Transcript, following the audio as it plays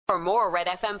For more Red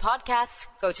FM podcasts,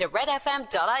 go to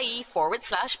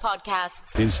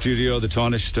redfm.ie/podcasts. In studio, the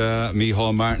Tánaiste,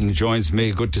 Micheál Martin joins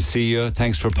me. Good to see you.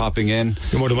 Thanks for popping in.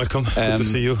 You're more than welcome. Good to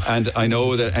see you. And I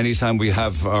know that anytime we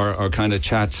have our kind of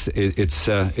chats, it's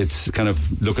kind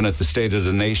of looking at the state of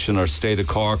the nation or state of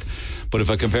Cork. But if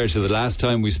I compare it to the last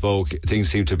time we spoke, things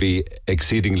seem to be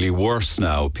exceedingly worse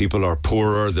now. People are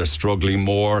poorer, they're struggling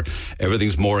more,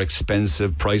 everything's more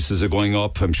expensive, prices are going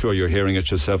up. I'm sure you're hearing it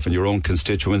yourself in your own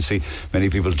constituency. Many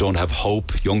people don't have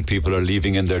hope. Young people are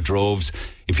leaving in their droves.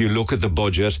 If you look at the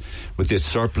budget, with this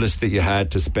surplus that you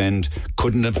had to spend,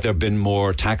 couldn't have there been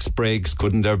more tax breaks?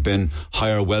 Couldn't there have been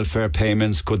higher welfare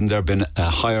payments? Couldn't there have been a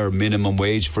higher minimum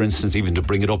wage, for instance, even to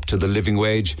bring it up to the living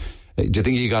wage? Do you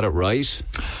think you got it right?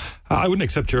 I wouldn't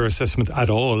accept your assessment at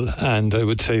all, and I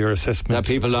would say your assessment that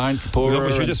people aren't poorer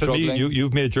and struggling.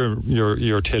 You've made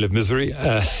your tale of misery.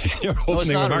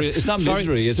 It's not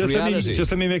misery. It's reality.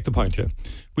 Just let me make the point here.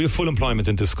 We have full employment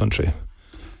in this country.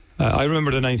 I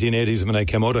remember the 1980s when I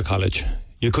came out of college.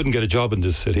 You couldn't get a job in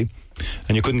this city,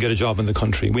 and you couldn't get a job in the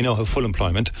country. We now have full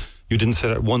employment. You didn't say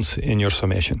that once in your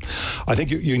summation. I think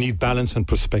you need balance and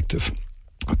perspective.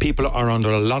 People are under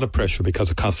a lot of pressure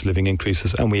because of cost of living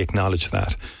increases, and we acknowledge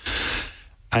that.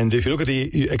 And if you look at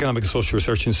the Economic and Social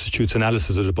Research Institute's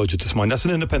analysis of the budget this morning, that's an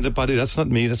independent body, that's not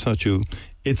me, that's not you.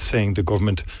 It's saying the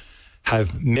government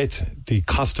have met the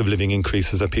cost of living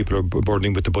increases that people are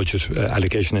burdening with the budget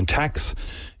allocation in tax,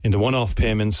 in the one-off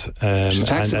payments, and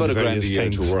about various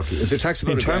things. In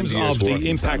terms of the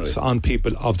impacts on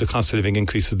people of the cost of living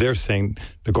increases, they're saying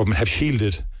the government have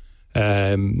shielded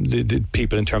the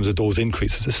people in terms of those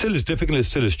increases. It still is difficult, it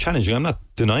still is challenging. I'm not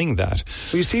denying that.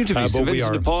 Well, you seem to be. So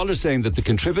Vincent de Paul is saying that the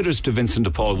contributors to Vincent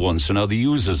de Paul won, so now the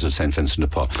users of St. Vincent de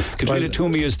Paul. Katrina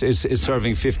Toomey is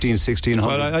serving 1,500-1,600.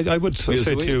 Well, I would say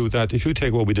to you that if you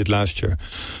take what we did last year,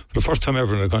 for the first time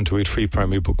ever in a country, we had free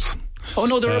primary books. Oh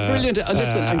no, they're brilliant.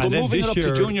 Listen, and moving it up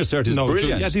to junior cert is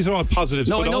brilliant. Yeah, these are all positives.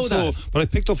 No, but I know that. But I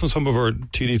picked up from some of our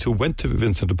TDs who went to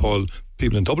Vincent de Paul,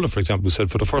 people in Dublin, for example, who said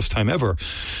for the first time ever,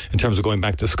 in terms of going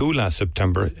back to school last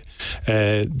September,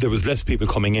 there was less people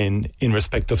coming in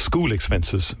respect of school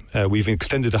expenses. We've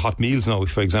extended the hot meals now,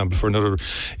 for example, for another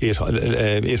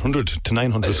 800 to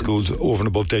 900 schools over and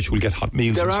above that will get hot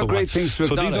meals. There are great things to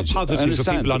acknowledge. So these are positives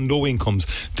for people on low incomes.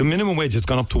 The minimum wage has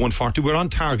gone up to 140. We're on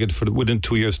target for within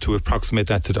 2 years to approximate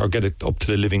that or get it up to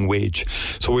the living wage.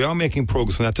 So we are making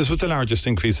progress on that. This was the largest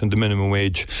increase in the minimum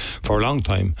wage for a long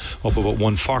time, up about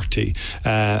 140,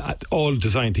 all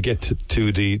designed to get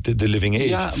to the living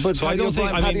age. Yeah, but so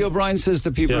Paddy O'Brien says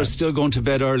that people are still going to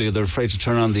bed earlier. They're afraid to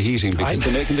turn on the heating because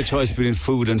they're making the choice between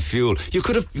food and fuel.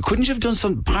 Couldn't you have done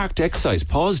some parked excise,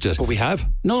 paused it? But we have.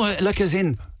 No, like as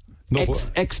in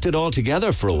X'd it all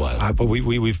together for a while. But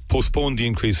we've postponed the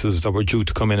increases that were due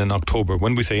to come in October.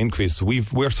 When we say increases,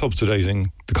 we're subsidising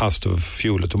the cost of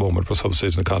fuel at the moment. We're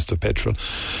subsidising the cost of petrol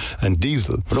and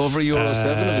diesel. But over Euro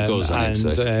 7 if it goes on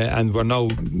excise. And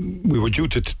we were due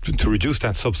to reduce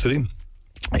that subsidy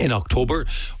in October.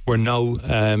 We're now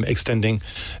extending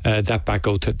that back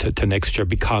out to next year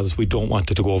because we don't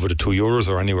want it to go over the €2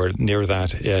 or anywhere near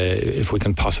that if we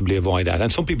can possibly avoid that.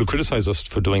 And some people criticise us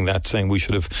for doing that, saying we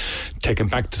should have taken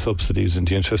back the subsidies in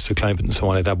the interest of climate and so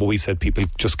on like that. But we said people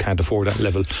just can't afford that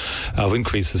level of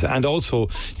increases. And also,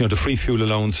 the free fuel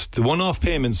allowance, the one-off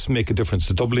payments make a difference.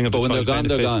 The doubling of the child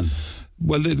benefit. They're gone.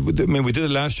 Well, we did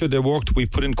it last year. They worked. We've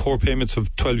put in core payments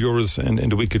of €12 in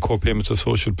the weekly core payments of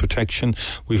social protection.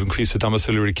 We've increased the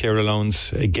domiciliary care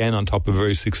allowance again on top of a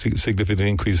very significant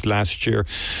increase last year.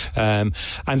 And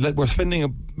we're spending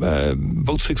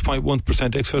about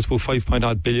 6.1% excess, about 5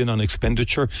 billion on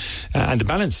expenditure. And the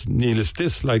balance, Neil, is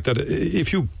this, like that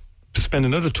if you to spend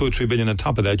another 2 or 3 billion on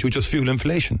top of that, you just fuel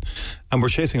inflation. And we're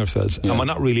chasing ourselves. And we're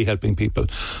not really helping people.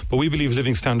 But we believe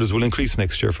living standards will increase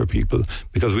next year for people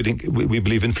because we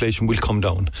believe inflation will come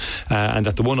down. And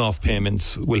that the one-off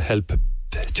payments will help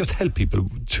people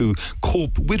to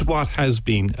cope with what has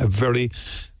been a very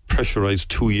pressurised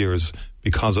 2 years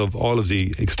because of all of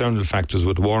the external factors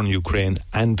with war in Ukraine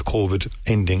and COVID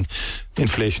ending.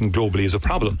 Inflation globally is a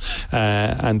problem.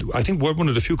 And I think we're one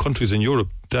of the few countries in Europe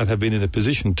that have been in a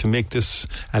position to make this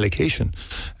allocation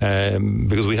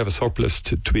because we have a surplus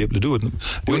to be able to do it.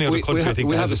 The only other country I think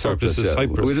that has a surplus is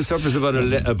Cyprus. We have a surplus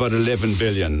about 11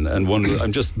 billion, and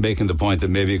I'm just making the point that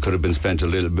maybe it could have been spent a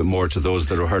little bit more to those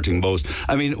that are hurting most.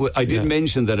 I mean, I did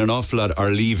mention that an awful lot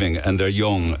are leaving and they're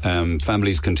young.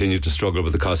 Families continue to struggle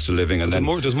with the cost of living. And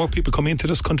there's more people coming into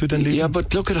this country than leaving. Yeah,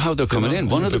 but look at how they're coming in.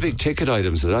 One of the big ticket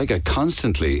items that I get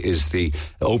constantly is the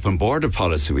open border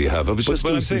policy we have. I was just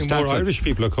doing some stats. More Irish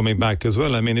people people are coming back as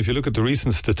well. I mean, if you look at the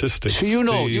recent statistics... So you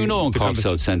know in Cork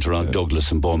South Centre, on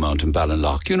Douglas and Beaumont and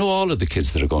Ballinlough, you know all of the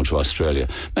kids that are going to Australia.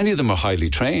 Many of them are highly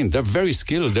trained. They're very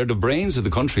skilled. They're the brains of the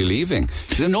country leaving.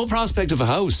 There's no prospect of a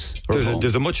house.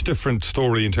 There's a much different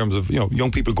story in terms of,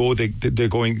 young people go, they're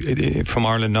going from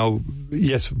Ireland now,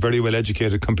 yes, very well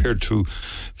educated compared to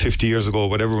 50 years ago,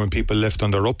 whatever, when people left on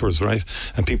their uppers, right?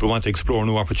 And people want to explore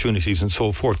new opportunities and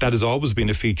so forth. That has always been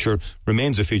a feature,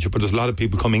 remains a feature, but there's a lot of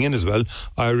people coming in as well,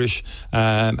 Irish,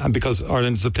 and because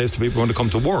Ireland is a place that people want to come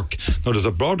to work. Now, there's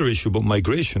a broader issue about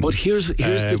migration. But here's the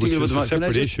deal with a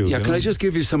separate issue. Yeah, can I just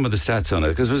give you some of the stats on it?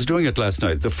 Because I was doing it last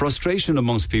night. The frustration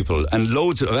amongst people, and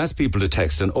I've asked people to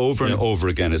text, and over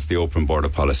again, is the open border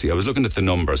policy. I was looking at the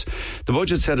numbers. The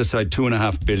budget set aside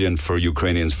 $2.5 billion for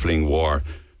Ukrainians fleeing war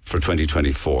for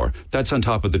 2024. That's on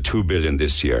top of the €2 billion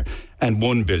this year and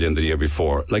 €1 billion the year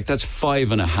before. That's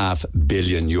 €5.5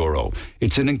 billion.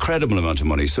 It's an incredible amount of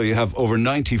money. So you have over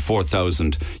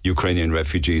 94,000 Ukrainian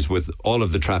refugees with all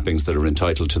of the trappings that are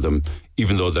entitled to them,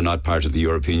 even though they're not part of the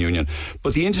European Union.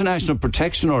 But the international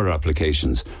protection order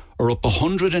applications are up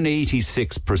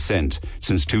 186%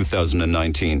 since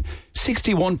 2019.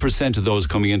 61% of those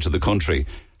coming into the country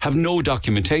have no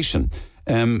documentation.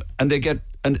 And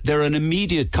they're an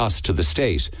immediate cost to the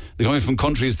state. They're coming from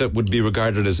countries that would be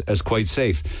regarded as quite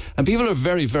safe. And people are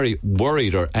very, very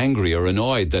worried or angry or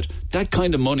annoyed that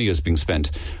kind of money is being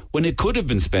spent when it could have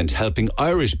been spent helping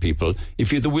Irish people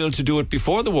if you had the will to do it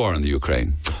before the war in the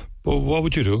Ukraine. Well, what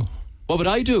would you do? What would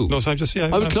I do? No, so I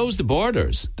would close the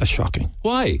borders. That's shocking.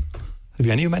 Why? Have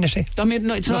you any humanity? I mean,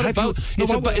 no, it's not about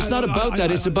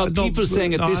that. It's about people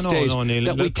saying at this stage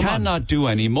that we cannot do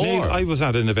any more. Neil, I was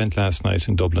at an event last night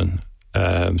in Dublin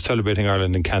celebrating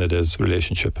Ireland and Canada's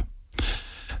relationship.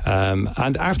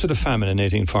 And after the famine in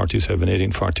 1847,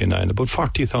 1849, about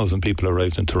 40,000 people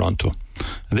arrived in Toronto.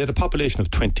 And they had a population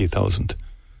of 20,000.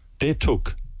 They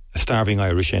took a starving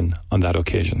Irish in on that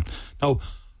occasion. Now,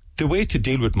 the way to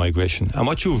deal with migration, and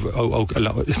what you've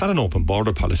it's not an open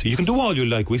border policy. You can do all you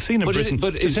like. We've seen in Britain.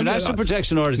 But international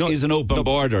protection orders is an open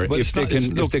border if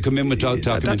they come in with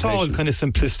documentation. That's all kind of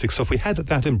simplistic stuff. We had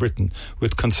that in Britain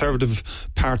with conservative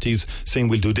parties saying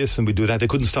we'll do this and we'll do that. They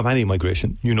couldn't stop any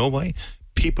migration. You know why?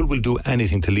 People will do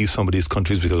anything to leave some of these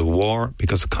countries because of war,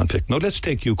 because of conflict. Now, let's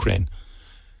take Ukraine.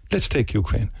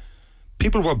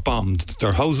 People were bombed.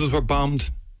 Their houses were bombed.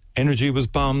 Energy was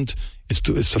bombed. It's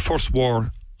the first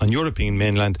war on European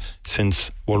mainland since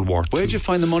World War II. Where'd you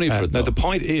find the money for it, though? Now, the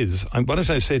point is, what I'm trying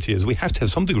to say to you is we have to have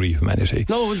some degree of humanity.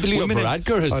 No, Leo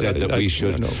Varadkar has said that we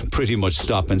should pretty much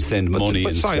stop and send money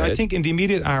instead. Sorry, I think in the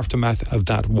immediate aftermath of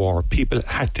that war, people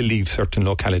had to leave certain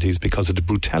localities because of the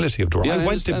brutality of the war. Yeah, I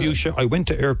went to Busha, I went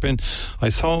to Irpin, I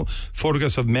saw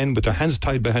photographs of men with their hands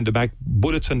tied behind the back,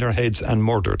 bullets in their heads and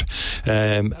murdered.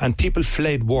 And people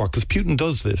fled war, because Putin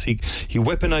does this. He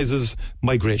weaponizes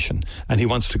migration, and he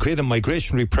wants to create a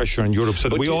migratory pressure in Europe so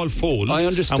that we all fold. I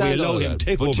understand, and we allow him to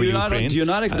take over Ukraine. Do you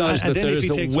not acknowledge that there is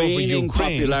a waning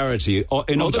popularity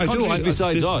in other countries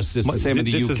besides us? It's the same in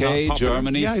the UK,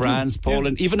 Germany, France,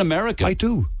 Poland, even America. I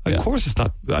do. Of course it's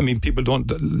not. I mean, people don't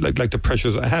like the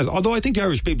pressures it has. Although I think the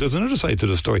Irish people, there's another side to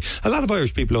the story. A lot of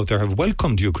Irish people out there have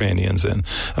welcomed Ukrainians in,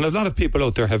 and a lot of people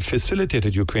out there have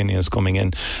facilitated Ukrainians coming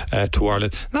in to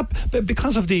Ireland. Not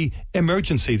because of the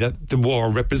emergency that the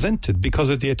war represented, because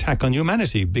of the attack on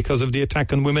humanity, because of the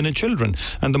attack on women and children,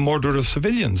 and the murder of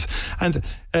civilians. And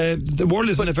the world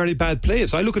is in a very bad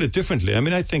place. I look at it differently. I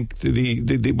mean, I think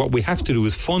the what we have to do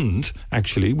is fund,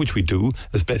 actually, which we do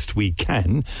as best we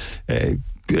can,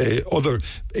 other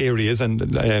areas and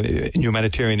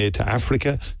humanitarian aid to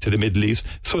Africa, to the Middle East,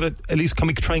 so that at least can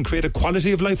we try and create a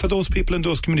quality of life for those people in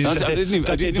those communities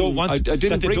that they don't want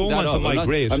to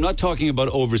migrate. I'm not talking about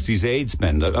overseas aid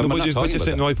spend.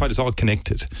 My point is all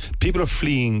connected. People are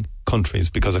fleeing countries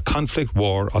because of conflict,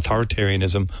 war,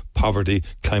 authoritarianism, poverty,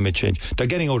 climate change. They're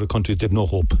getting out of countries they've no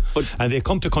hope, and they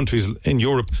come to countries in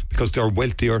Europe because they're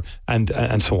wealthier and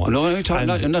so on. No, I'm talking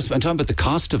about the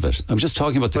cost of it. I'm just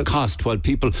talking about the cost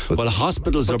while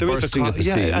hospitals are bursting at the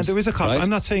seams. Yeah, and there is a cost. Right? I'm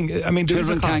not saying. I mean,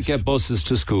 children can't get buses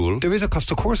to school. There is a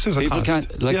cost. Of course, there's a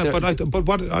cost.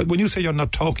 When you say you're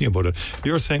not talking about it,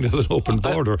 you're saying there's an open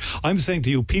border. I'm saying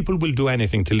to you, people will do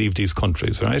anything to leave these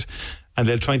countries, right? And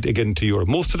they're trying to get into Europe.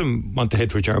 Most of them want to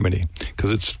head for Germany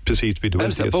because it's perceived to be the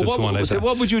wealthiest. But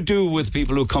what would you do with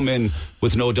people who come in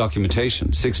with no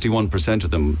documentation? 61%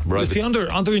 of them. Well, see, under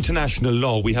international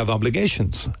law, we have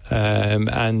obligations,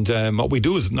 and what we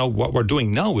do is now. What we're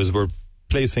doing now is we're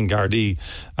placing Gardaí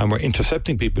and we're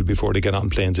intercepting people before they get on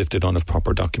planes if they don't have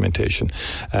proper documentation.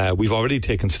 We've already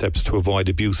taken steps to avoid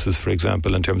abuses, for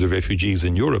example, in terms of refugees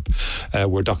in Europe,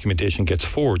 where documentation gets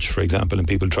forged, for example, and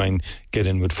people try and get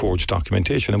in with forged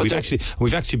documentation. And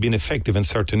we've actually been effective in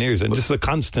certain areas. And this is a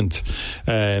constant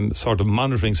sort of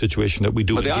monitoring situation that we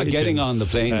do. But they are getting on the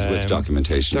planes with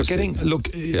documentation. They're getting. Look,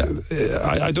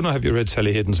 I don't know. Have you read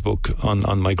Sally Hayden's book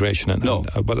on migration? No.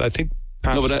 But I think.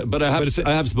 No, but I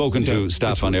have spoken to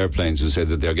staff on airplanes who say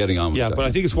that they're getting on with that. But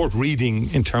I think it's worth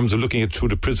reading in terms of looking at through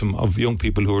the prism of young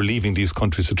people who are leaving these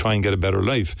countries to try and get a better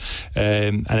life.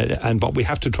 And what we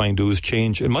have to try and do is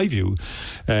change, in my view,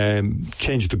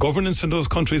 change the governance in those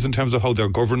countries in terms of how they're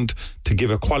governed to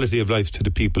give a quality of life to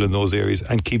the people in those areas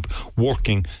and keep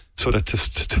working so that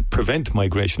to prevent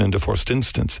migration in the first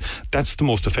instance. That's the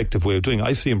most effective way of doing it.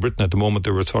 I see in Britain at the moment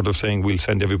they were sort of saying we'll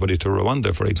send everybody to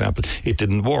Rwanda, for example. It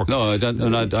didn't work. No,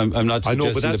 I'm not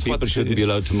suggesting that people shouldn't be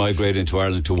allowed to migrate into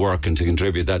Ireland to work and to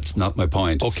contribute. That's not my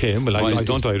point. Okay, well, I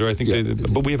don't either. I think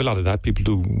but we have a lot of that. People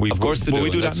do. Of course they do. But we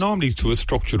do that normally to a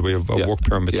structured way of work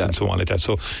permits and so on like that.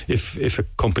 So if a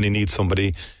company needs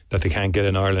somebody that they can't get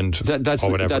in Ireland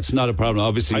or whatever. That's not a problem.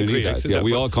 Obviously, you need that. Yeah,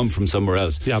 we all come from somewhere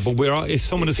else. Yeah, but if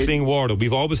someone is fleeing war, though,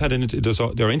 we've always had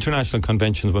there are international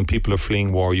conventions when people are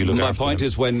fleeing war. You look My after point them.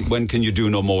 is when can you do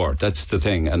no more? That's the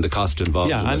thing, and the cost involved.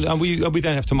 Yeah, and we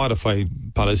then have to modify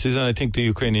policies, and I think the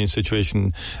Ukrainian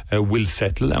situation will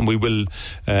settle, and we will.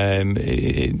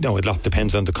 A lot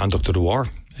depends on the conduct of the war.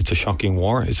 It's a shocking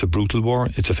war. It's a brutal war.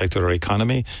 It's affected our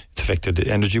economy. It's affected the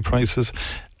energy prices.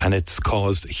 And it's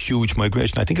caused huge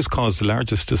migration. I think it's caused the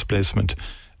largest displacement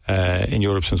in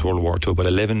Europe since World War II. About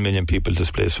 11 million people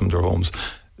displaced from their homes.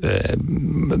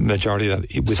 Majority of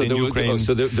that within Ukraine.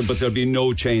 But there'll be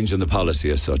no change in the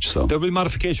policy as such. So there will be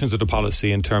modifications of the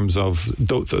policy in terms of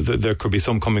there could be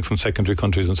some coming from secondary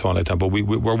countries and so on like that. But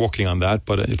we're working on that.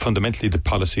 But fundamentally, the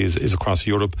policy is across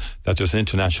Europe that there's an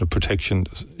international protection,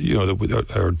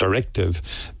 or directive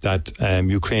that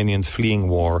Ukrainians fleeing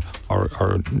war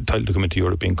are entitled to come into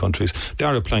European countries. They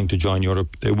are applying to join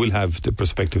Europe. They will have the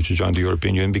perspective to join the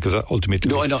European Union because that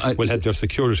ultimately will help their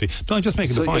security. No, I'm just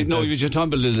making the point. No, you're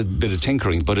talking about a little bit of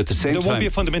tinkering, but at the same time there won't be a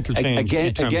fundamental change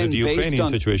in terms of the Ukrainian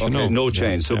situation. Okay, no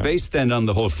change. So based then on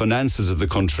the whole finances of the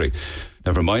country,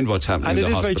 never mind what's happening in the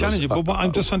hospitals. And it is very challenging, but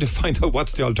I'm just trying to find out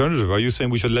what's the alternative. Are you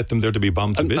saying we should let them there to be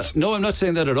bombed to bits? No, I'm not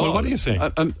saying that at all. Well, what are you saying?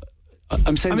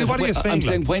 I'm saying what are you saying?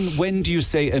 I'm saying when do you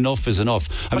say enough is enough?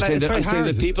 I'm saying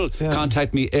that people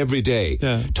contact me every day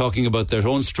talking about their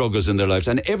own struggles in their lives,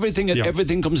 and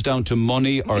everything comes down to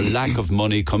money or lack of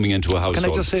money coming into a household. Can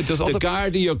I just say, the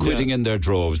Gardaí are quitting in their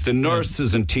droves. The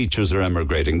nurses and teachers are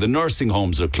emigrating. The nursing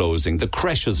homes are closing. The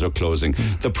creches are closing.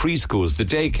 The preschools, the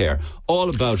daycare, all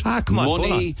about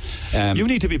money. You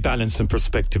need to be balanced in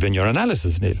perspective in your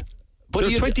analysis, Neil. But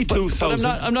there are 22,000.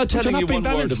 I'm not telling you one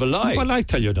word of a lie. Well, I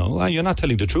tell you no. You're not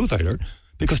telling the truth either.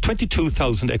 Because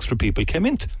 22,000 extra people came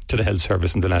into the health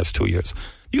service in the last 2 years.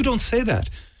 You don't say that.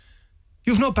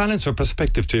 You've no balance or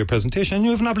perspective to your presentation, and you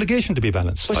have an obligation to be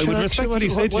balanced. I would respectfully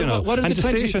say to you now, and the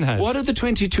station has. What are the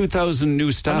 22,000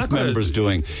 new staff members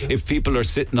doing if people are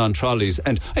sitting on trolleys?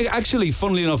 And actually,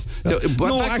 funnily enough,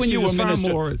 back when you were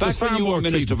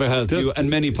Minister for Health, you and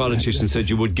many politicians said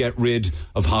you would get rid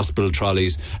of hospital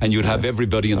trolleys and you'd have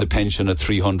everybody in the pension at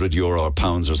 €300 or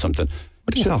pounds or something.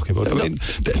 What are you talking about?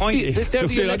 The point is, they're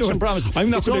the election promises.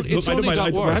 I'm not going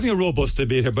to. We're having a robust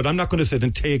debate here, but I'm not going to sit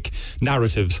and take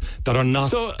narratives that are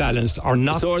not balanced or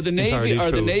not. So are the Navy? Are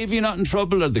the Navy not in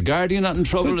trouble? Are the Guardian not in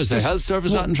trouble? Is the Health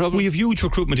Service not in trouble? We have huge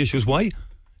recruitment issues. Why?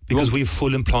 Because we have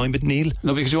full employment, Neil.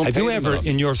 No, because you won't have you ever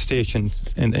in your station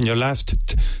in your last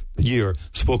year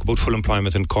spoke about full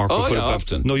employment in Cork?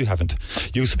 Often. No, you haven't.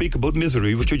 You speak about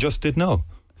misery, which you just did now.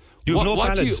 You have no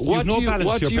balance. You have no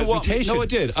balance to your presentation. No, I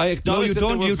did. I acknowledge that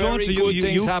there were very good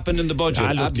things happened in the budget.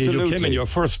 Absolutely. You came in your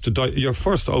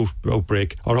first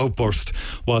outbreak or outburst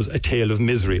was a tale of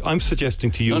misery. I'm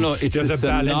suggesting to you, it's a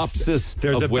synopsis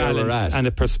of where we're at and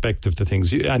a perspective to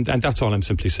things, and that's all I'm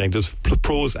simply saying. There's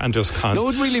pros and there's cons. No,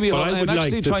 it would really be.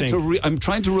 I'm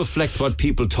trying to reflect what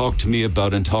people talk to me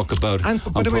about and talk about. And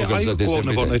by the way, I go on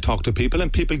about. I talk to people,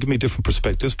 and people give me different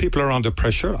perspectives. People are under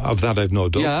pressure. Of that, I've no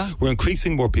doubt. Yeah. We're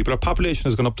increasing more people. Our population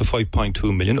has gone up to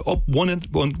 5.2 million, up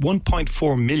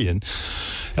 1.4 million, up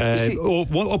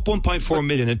 1.4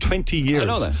 million in 20 years. I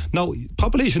know that. Now,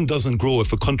 population doesn't grow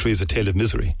if a country is a tale of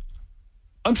misery.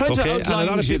 I'm trying to outline, and a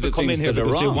lot of people come in here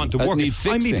because they want to work.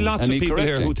 I meet lots of people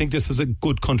here who think this is a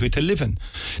good country to live in.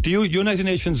 The United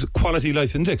Nations Quality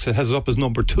Life Index has us up as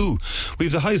number 2. We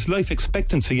have the highest life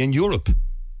expectancy in Europe.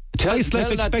 Tell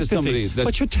that to somebody.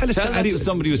 But you tell it to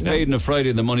somebody who's paid on a Friday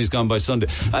and the money's gone by Sunday.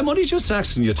 I'm only just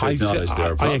asking you to acknowledge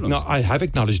there are problems. I have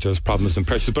acknowledged there's problems and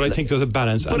pressures, but I think there's a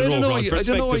balance. But and I don't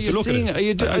know where you're seeing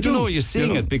it. I don't know where you're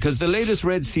seeing it, because the latest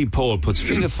Red C poll puts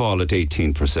Fianna Fáil at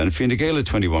 18%, Fine Gael at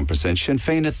 21%, Sinn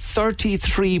Féin at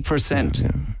 33%.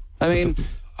 Yeah. I mean,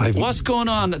 what's going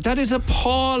on? That is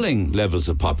appalling levels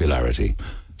of popularity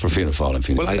for Fianna Fáil and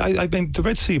Fine Gael. Well, I mean, the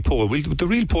Red C poll, the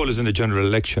real poll is in the general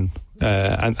election,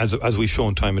 and as we've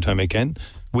shown time and time again,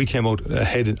 we came out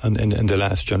ahead in the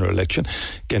last general election,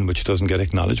 again, which doesn't get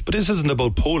acknowledged. But this isn't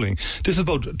about polling. This is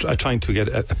about trying to get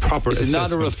a proper assessment. Is it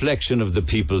not a reflection of the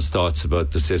people's thoughts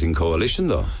about the sitting coalition,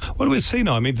 though? Well, we'll see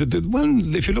now. I mean,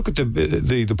 if you look at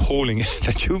the polling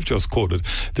that you've just quoted,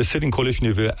 the sitting coalition,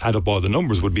 if you add up all the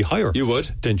numbers, would be higher. You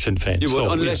would? Than Sinn Féin. You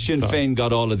would, unless Sinn Féin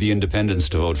got all of the independents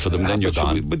to vote for them, then you're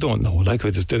gone. We don't know. Like,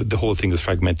 the whole thing is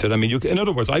fragmented. I mean, in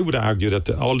other words, I would argue that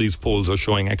all these polls are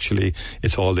showing actually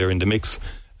it's all there in the mix.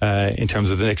 In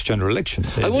terms of the next general election.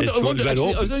 I wonder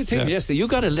actually, I was only thinking yesterday, you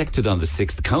got elected on the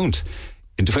 6th count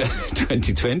in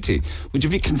 2020. Would you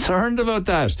be concerned about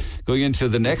that going into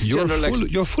the next general election?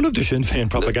 You're full of the Sinn Féin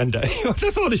propaganda.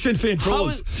 That's all the Sinn Féin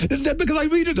trolls. Isn't that because I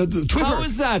read it on Twitter? How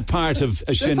is that part of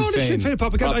a Sinn Féin? That's all the Sinn Féin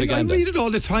propaganda. I read it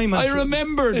all the time. I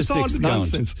remember the 6th count.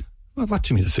 Nonsense. Well, what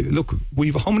do you mean? Look,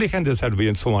 how many candidates had we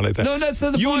and so on like that? No, that's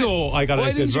not the point. You know I got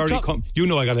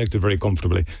elected very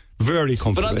comfortably. Very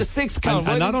comfortably. But on the 6th count...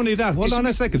 And not only that, hold on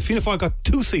a second, Fianna Fáil got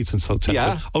 2 seats in South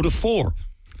Central out of 4.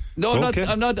 No, okay.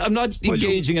 I'm not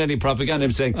engaging in any propaganda.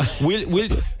 I'm saying, you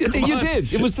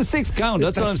did. It was the 6th count.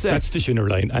 That's what I'm saying. That's the Shinner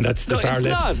line, and that's the far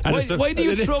left. Not. Why do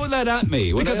you throw that at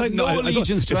me? Because I have no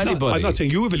allegiance to anybody. I'm not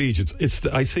saying you have allegiance.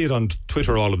 I see it on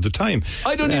Twitter all of the time.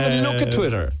 I don't even look at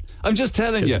Twitter. I'm just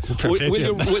telling you.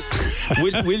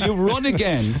 Will you run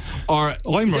again? Or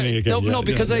I'm running again. No,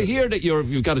 because I hear that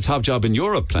you've got a top job in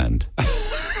Europe planned.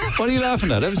 What are you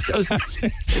laughing at? I was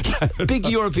big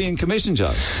European Commission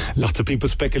job. Lots of people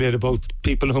speculate about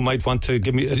people who might want to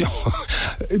give me.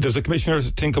 There's a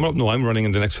commissioner's thing coming up. No, I'm running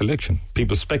in the next election.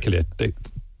 People speculate.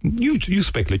 You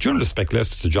speculate. Journalists speculate.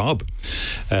 It's a job.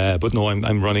 But no,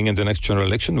 I'm running in the next general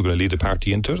election. We're going to lead the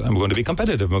party into it, and we're going to be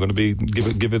competitive. We're going to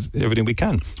give it everything we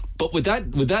can. But would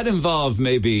that involve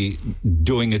maybe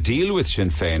doing a deal with Sinn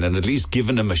Féin and at least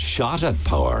giving them a shot at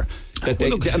power? That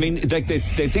they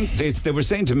think they were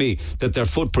saying to me that their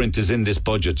footprint is in this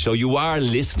budget. So you are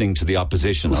listening to the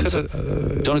opposition.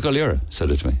 Donegal Lira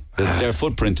said it to me. That their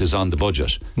footprint is on the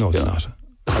budget. No, it's not.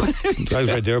 I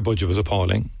read their budget was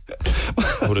appalling.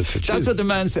 That's what the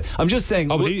man said. I'm just saying.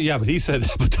 But he said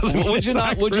that.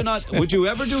 But would you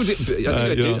ever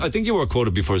do? I think you were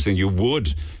quoted before saying you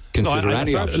would consider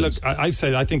any options. Look, I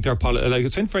think they're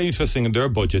it's very interesting in their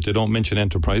budget. They don't mention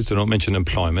enterprise. They don't mention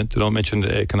employment. They don't mention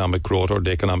the economic growth or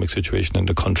the economic situation in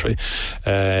the country.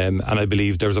 And I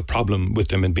believe there's a problem with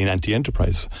them in being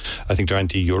anti-enterprise. I think they're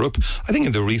anti-Europe. I think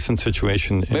in the recent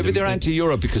situation, maybe they're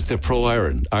anti-Europe because they're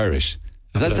pro-Irish.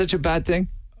 Is that such a bad thing?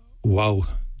 Wow.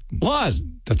 What?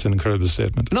 That's an incredible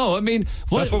statement. No, I mean...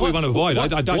 That's what we want to avoid.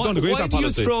 I don't agree with that policy.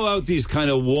 Why do you throw out these kind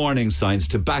of warning signs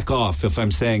to back off if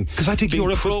I'm saying... Because I think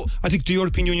the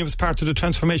European Union was part of the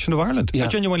transformation of Ireland. Yeah. I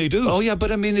genuinely do. Oh, yeah,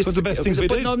 but I mean... It's the best things we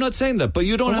did. No, I'm not saying that, but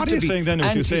you don't have to be... What are you saying then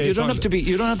if you say... You don't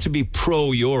have to be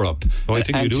pro-Europe. Oh, I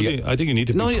think you do. I think you need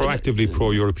to be proactively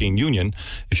pro-European Union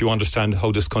if you understand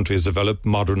how this country is developed,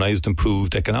 modernised,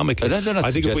 improved economically.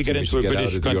 I think if we get into a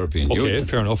British... European Union. Okay,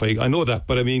 fair enough. I know that,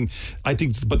 but I mean,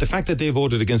 but the fact that they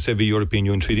voted against every European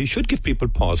Union treaty should give people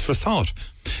pause for thought.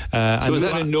 So is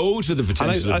that a no to the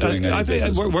potential of doing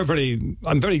anything?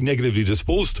 I'm very negatively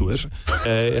disposed to it.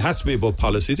 It has to be about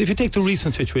policies. If you take the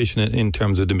recent situation in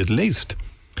terms of the Middle East,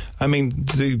 I mean,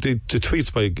 the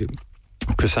tweets by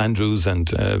Chris Andrews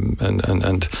and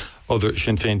other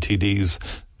Sinn Féin TDs.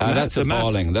 That's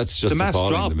appalling. That's just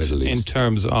appalling in the Middle East. In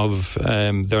terms of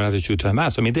their attitude to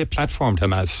Hamas. I mean, they platformed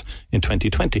Hamas in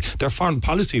 2020. Their foreign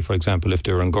policy, for example, if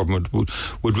they were in government, would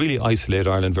really isolate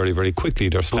Ireland very, very quickly.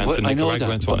 Their stance in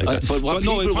Nicaragua and so on like that. But what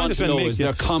people want to know is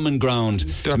their common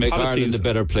ground to make Ireland a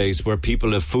better place where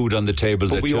people have food on the table,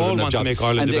 but we all want to make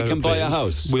Ireland a better place. And they can buy a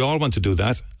house. We all want to do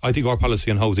that. I think our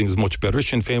policy on housing is much better.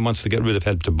 Sinn Féin wants to get rid of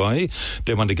Help to Buy.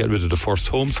 They want to get rid of the First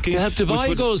Home Scheme. Help to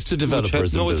Buy goes to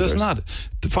developers. No, it does not.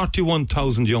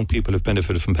 41,000 young people have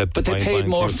benefited from Help to Buy. But they paid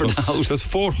more for the house. There's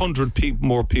 400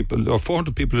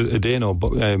 people a day now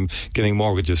getting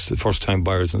mortgages, first-time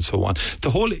buyers and so on. The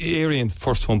whole area in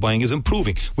first home buying is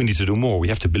improving. We need to do more. We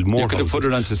have to build more houses. Put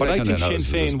it onto but I think Sinn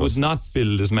Féin would not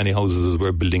build as many houses as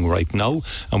we're building right now,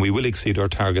 and we will exceed our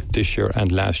target this year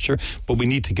and last year, but we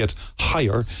need to get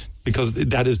higher because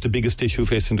that is the biggest issue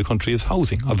facing the country is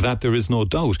housing. Of that, there is no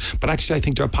doubt. But actually, I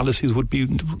think their policies would be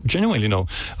genuinely,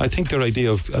 I think their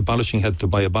idea of abolishing Help to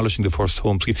Buy, abolishing the first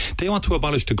home scheme, they want to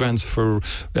abolish the grants for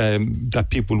that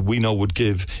people we know would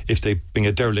give if they bring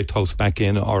a derelict house back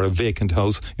in or a vacant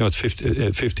house. It's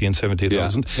 50 and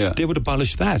 70,000. Yeah. They would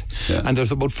abolish that. Yeah. And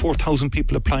there's about 4,000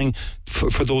 people applying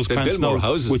for those they grants build now. More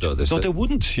houses, though, they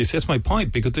wouldn't. You see, that's my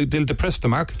point, because they'll depress the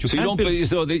market.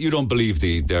 You don't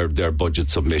believe their budget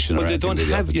submission? Well, they don't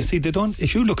have. You see, they don't.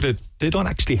 If you look at it, they don't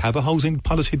actually have a housing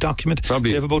policy document.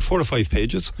 They have about 4 or 5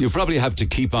 pages. You probably have to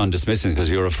keep on dismissing because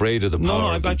you're afraid of the power.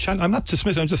 No, I'm not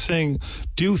dismissing. I'm just saying.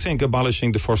 Do you think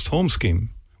abolishing the first home scheme,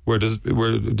 where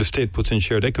the state puts in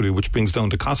shared equity, which brings down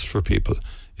the cost for people,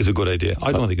 is a good idea?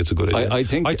 I don't think it's a good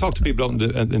idea. I talk to people out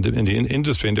in the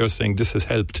industry, and they're saying this has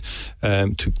helped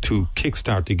to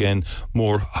kickstart again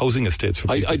more housing estates for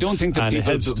people. I don't think that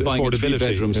people buying a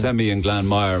 3-bedroom semi in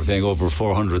Glanmire paying over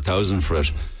 400,000 for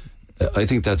it. I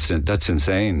think that's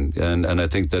insane, and I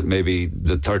think that maybe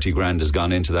the 30 grand has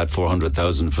gone into that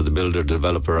 400,000 for the builder,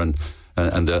 developer, and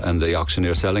the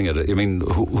auctioneer selling it. I mean,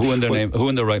 who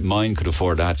in their right mind could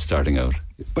afford that starting out?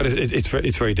 But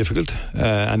it's very difficult,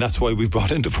 and that's why we've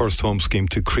brought in the first home scheme,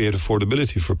 to create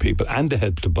affordability for people and the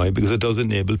Help to Buy, because it does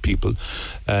enable people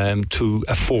to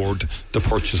afford the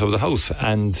purchase of the house.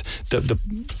 And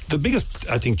the biggest,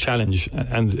 I think, challenge,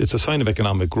 and it's a sign of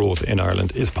economic growth in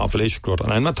Ireland, is population growth.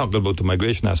 And I'm not talking about the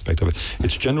migration aspect of it.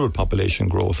 It's general population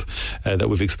growth that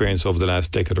we've experienced over the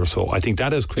last decade or so. I think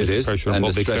that has created pressure on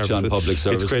public services. On public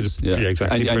services. It's created,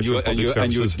 exactly.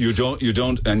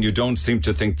 And you don't seem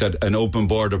to think that an open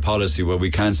border policy where we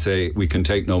can't say we can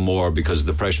take no more because of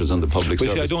the pressures on the public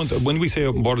service. See, when we say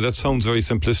open border, that sounds very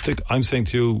simplistic. I'm saying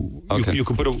to you, you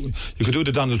could do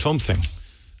the Donald Trump thing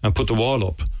and put the wall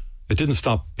up. It didn't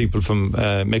stop people from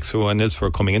Mexico and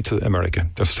elsewhere coming into America.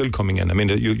 They're still coming in. I mean,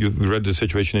 you read the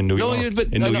situation in New York.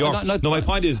 My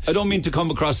point is, I don't mean to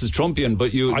come across as Trumpian,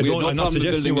 but we had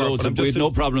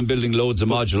no problem building loads of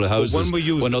modular houses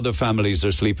when other families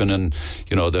are sleeping in,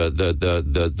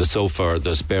 the sofa or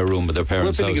the spare room of their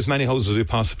parents' We're building house. as many houses as we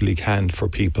possibly can for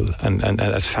people, and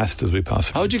as fast as we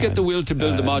possibly can. How did you get the will to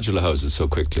build the modular houses so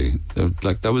quickly?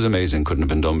 That was amazing. Couldn't have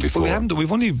been done before. Well,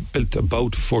 we've only built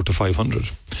about 400 to 500.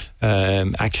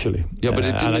 Actually, but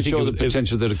it didn't show the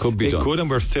potential that it could be done. It could, and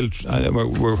we're still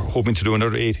we're hoping to do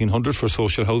another 1,800 for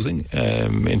social housing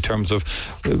in terms of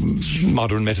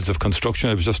modern methods of construction.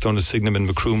 I was just down at Signum in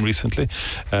Macroom recently,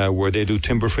 where they do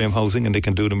timber frame housing, and they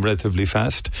can do them relatively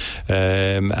fast.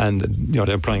 And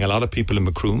they're employing a lot of people in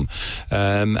Macroom,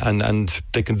 and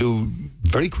they can do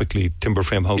very quickly timber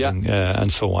frame housing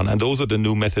and so on. And those are the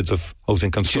new methods of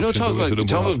housing construction. Talk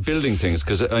about building things,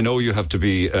 because I know you have to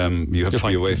be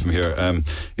away from here.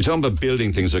 You're talking about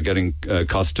building things are getting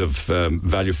cost of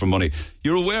value for money.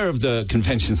 You're aware of the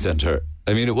convention centre.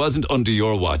 I mean, it wasn't under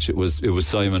your watch. It was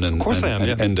Simon and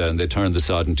Enda, and they turned the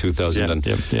sod in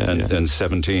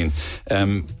 2017.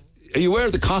 Are you aware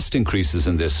of the cost increases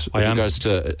in this? I am. Regards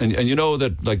to, and you know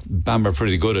that BAM are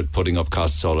pretty good at putting up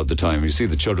costs all of the time. You see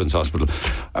the Children's Hospital.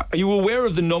 Are you aware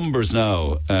of the numbers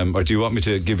now, or do you want me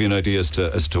to give you an idea as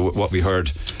to what we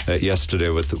heard yesterday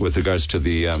with regards to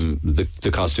the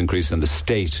cost increase and the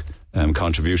state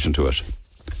contribution to it?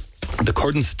 The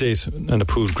current state and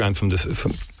approved grant from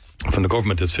the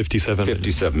government is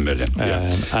 57 million.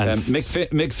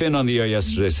 Mick Finn on the air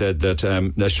yesterday said that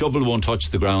the shovel won't touch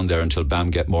the ground there until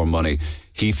BAM get more money.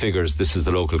 He figures, this is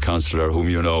the local councillor whom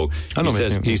you know,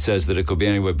 he says that it could be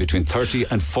anywhere between 30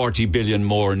 and 40 billion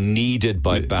more needed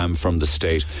by BAM from the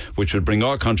state, which would bring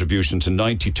our contribution to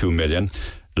 92 million.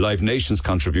 Live Nation's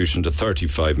contribution to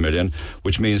 35 million,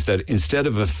 which means that instead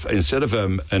of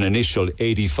an initial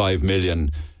 85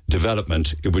 million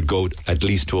development, it would go at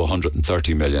least to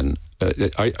 130 million.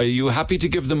 Are you happy to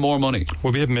give them more money?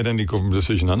 Well, we haven't made any government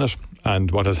decision on it,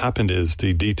 and what has happened is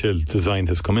the detailed design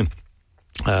has come in,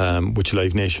 which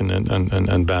Live Nation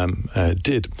and BAM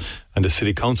did, and the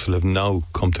City Council have now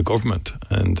come to government,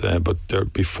 but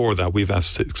before that we've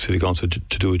asked City Council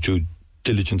to do a due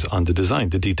diligence on the design,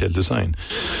 the detailed design,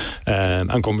 and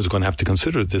government is going to have to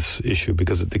consider this issue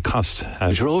because the costs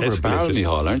have You're over escalated. a barrel,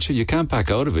 Micheál, aren't you? You can't back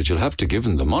out of it. You'll have to give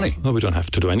them the money. No, we don't have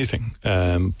to do anything.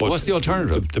 But what's the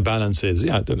alternative? The balance is,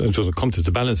 it doesn't come to the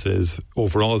balance is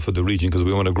overall for the region, because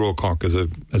we want to grow Cork as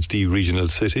the regional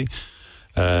city,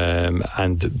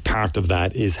 and part of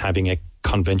that is having a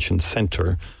convention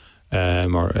centre.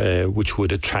 Which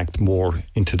would attract more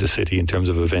into the city in terms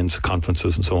of events,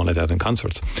 conferences and so on like that, and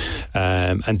concerts.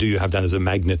 And do you have that as a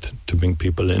magnet to bring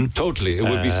people in? Totally, it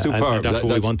would be superb. And that's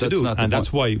what we want to do. And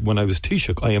that's why when I was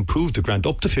Taoiseach, I improved the grant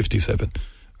up to 57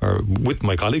 or with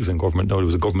my colleagues in government. No, it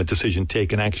was a government decision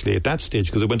taken actually at that stage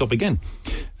because it went up again.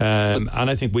 And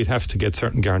I think we'd have to get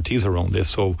certain guarantees around this.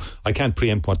 So I can't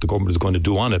preempt what the government is going to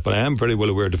do on it, but I am very well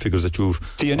aware of the figures that you've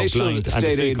The initial outlined.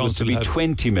 state aid was to be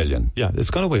 20 million. Yeah,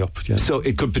 it's gone way up. Yeah. So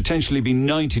it could potentially be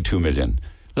 92 million.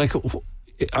 Like,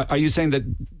 are you saying that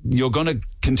you're going to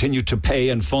continue to pay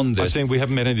and fund this? I'm saying we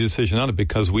haven't made any decision on it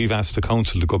because we've asked the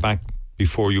council to go back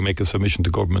before you make a submission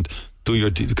to government. Do your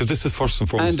because this is first and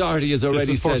foremost. And Artie has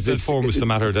already said first and foremost the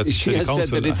matter that she has said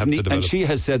that it's and she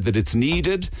has said that it's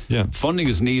needed. Yeah. Funding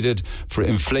is needed for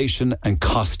inflation and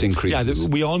cost increases. Yeah,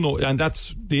 we all know, and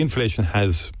that's the inflation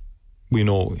has, we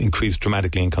know, increased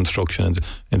dramatically in construction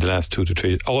in the last 2 to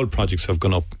 3. All projects have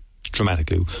gone up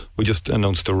dramatically. We just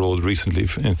announced a road recently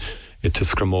to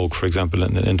Scramogue, for example,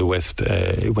 in the west.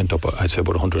 It went up, I'd say,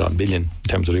 about 100 million in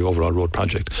terms of the overall road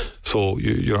project. So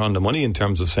you're on the money in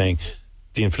terms of saying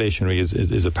the inflationary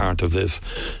is a part of this.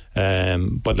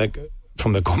 But like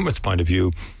from the government's point of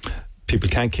view, people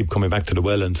can't keep coming back to the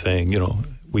well and saying,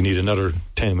 we need another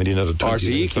 10, we need another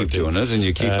 20. RTE keep doing it, and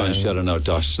you keep on shutting out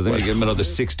Dosh. So then you give them another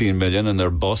 16 million and they're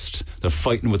bust. They're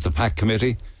fighting with the PAC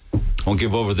committee. Won't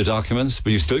give over the documents,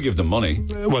 but you still give them money.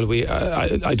 Well,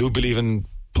 I do believe in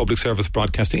public service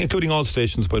broadcasting, including all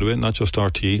stations, by the way, not just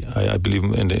RTE. I believe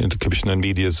in the Commission on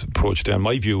Media's approach there.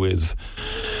 My view is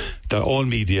that all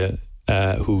media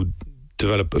who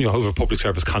develop, who have public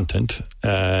service content,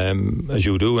 as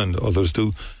you do and others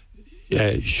do,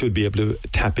 should be able to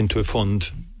tap into a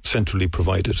fund centrally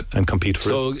provided and compete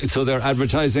for it. So their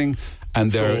advertising and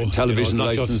their television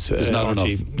license is not RT,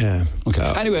 enough. Yeah.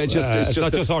 Okay. Anyway, it's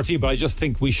not just RT, but I just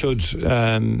think we should.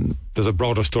 There's a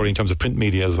broader story in terms of print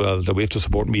media as well, that we have to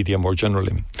support media more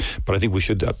generally. But I think we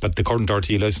should. But the current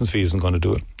RT license fee isn't going to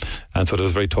do it, and so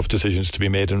there's very tough decisions to be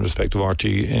made in respect of RT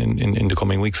in the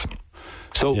coming weeks.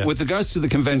 So with regards to the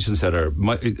convention centre,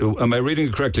 am I reading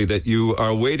it correctly that you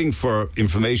are waiting for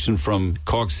information from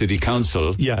Cork City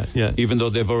Council? Yeah. Even though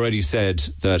they've already said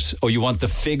that, you want the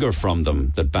figure from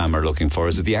them that BAM are looking for.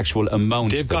 Is it the actual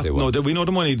amount they want? No, we know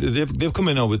the money. They've come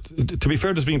in now with, to be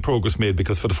fair, there's been progress made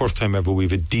because for the first time ever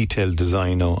we've a detailed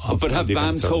design now. But have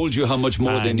BAM told you how much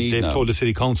more they need? They've told the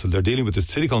City Council. They're dealing with the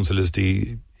City Council is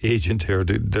the agent here.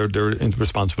 They're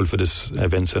responsible for this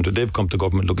event centre. They've come to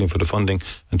government looking for the funding,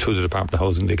 and through the Department of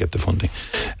Housing they get the funding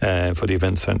for the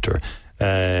event centre.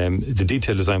 The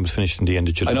detailed design was finished in the end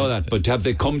of July. I know that, but have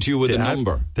they come to you with a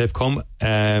number? They've come,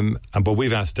 but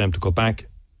we've asked them to go back,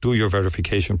 do your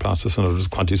verification process, and there's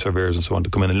quantity surveyors and so on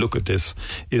to come in and look at this.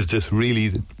 Is this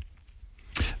really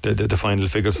the final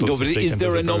figure? No, but is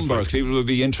there a number? People will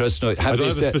be interested. I don't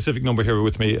have a specific number here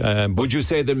with me. Would you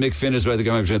say that Mick Finn is rather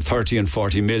going between 30 and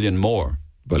 40 million more?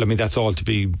 Well, I mean, that's all to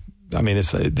be. I mean,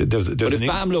 there's but if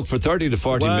BAM look for 30 to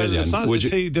 40 million, would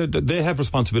you? They have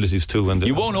responsibilities too, and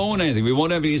you won't own anything. We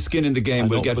won't have any skin in the game.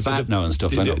 We'll get fat now and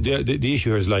stuff. The issue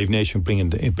here is Live Nation bringing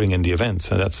the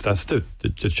events, and that's the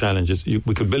challenge.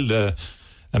 We could build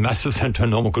a massive centre,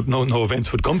 no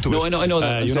events would come to it. I know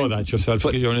that. You know that yourself.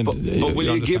 But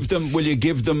will you give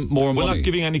them more money? We're not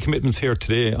giving any commitments here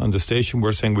today on the station.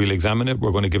 We're saying we'll examine it.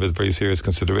 We're going to give it very serious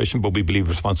consideration, but we believe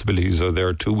responsibilities are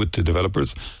there too with the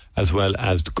developers as well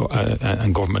as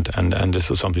and government, and this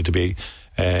is something to be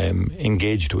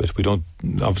engaged with. We don't,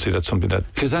 obviously that's something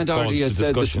that, because Aunt Artie has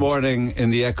said this morning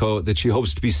in the Echo that she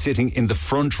hopes to be sitting in the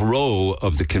front row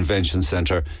of the convention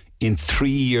centre in 3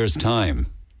 years' time.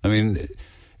 I mean,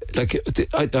 I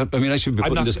should be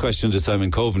putting this question to Simon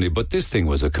Coveney, but this thing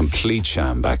was a complete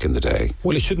sham back in the day.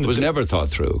 Well, it shouldn't. It was never thought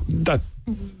through.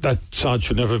 That sod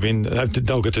should never have been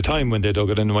dug at the time when they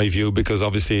dug it, in my view, because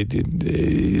obviously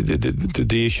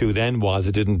the issue then was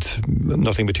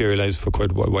nothing materialised for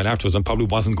quite a while afterwards, and probably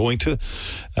wasn't going to.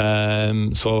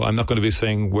 So I'm not going to be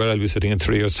saying where I'll be sitting in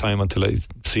 3 years' time until I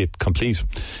see it complete.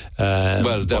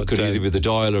 Well, that could either be the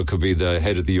Dáil or it could be the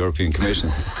head of the European Commission.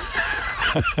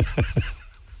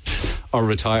 Or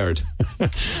retired.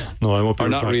 No, I won't be retired. Or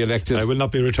not re-elected. I will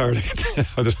not be retired.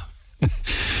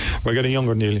 We're getting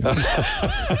younger, Neil,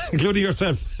 including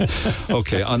yourself.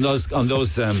 Okay, on those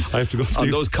I have to go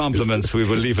on those compliments, we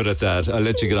will leave it at that. I'll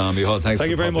let you get on, Micheál. Thank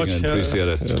you very much. Appreciate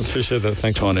it. Appreciate that.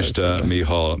 Thanks,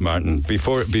 Micheál Martin.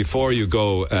 Before you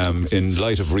go, in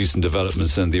light of recent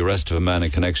developments and the arrest of a man in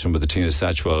connection with the Tina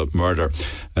Satchwell murder,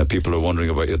 people are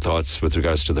wondering about your thoughts with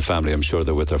regards to the family. I'm sure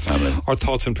they're with their family. Our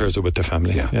thoughts and prayers are with their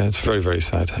family. Yeah, it's very, very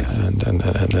sad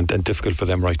and difficult for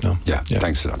them right now. Yeah.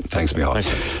 Thanks a lot. Thanks, Micheál.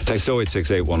 Text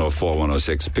 0868 104 104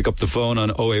 106. Pick up the phone on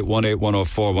 0818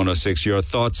 104 106. Your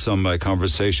thoughts on my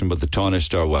conversation with the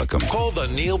Taoiseach are welcome. Call the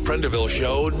Neil Prendeville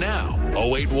Show now.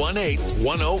 0818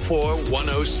 104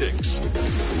 106.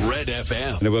 Red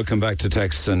FM. And we'll come back to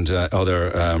texts and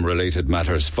other related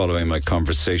matters following my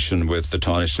conversation with the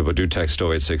Taoiseach. But do text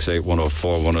 0868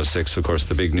 104 106. Of course,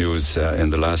 the big news in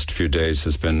the last few days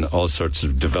has been all sorts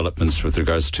of developments with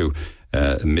regards to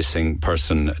missing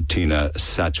person Tina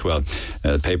Satchwell.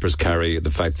 Papers carry the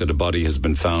fact that a body has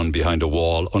been found behind a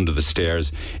wall under the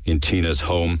stairs in Tina's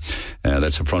home.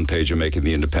 That's a front page of Making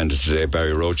the Independent today.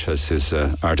 Barry Roach has his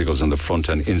articles on the front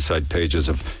and inside pages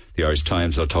of the Irish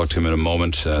Times. I'll talk to him in a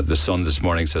moment. The Sun this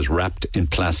morning says wrapped in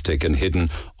plastic and hidden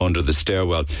under the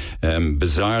stairwell.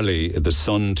 Bizarrely, the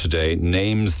Sun today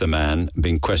names the man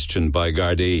being questioned by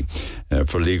Gardaí.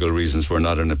 For legal reasons, we're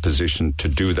not in a position to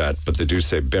do that, but they do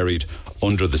say buried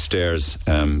under the stairs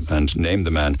and name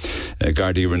the man.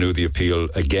 Gardaí renew the appeal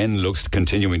again,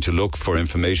 continuing to look for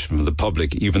information from the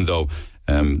public, even though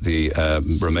the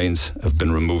remains have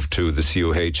been removed to the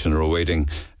COH and are awaiting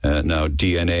now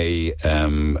DNA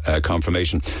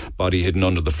confirmation. Body hidden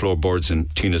under the floorboards in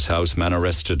Tina's house. Man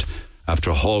arrested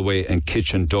after hallway and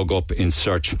kitchen dug up in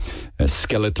search.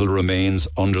 Skeletal remains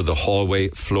under the hallway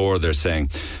floor, they're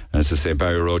saying. As I say,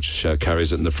 Barry Roach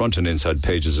carries it in the front and inside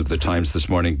pages of the Times this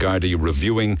morning. Gardaí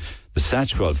reviewing the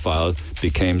Satchwell file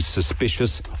became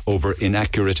suspicious over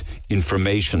inaccurate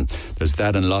information. There's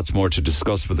that and lots more to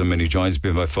discuss with him, and he joins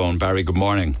me by phone. Barry, good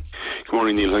morning. Good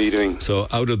morning, Neil. How are you doing? So,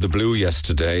 out of the blue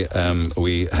yesterday,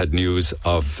 we had news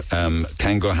of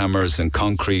Kango hammers and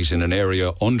concrete in an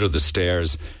area under the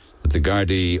stairs that the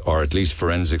Gardaí, or at least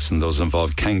forensics and those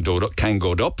involved,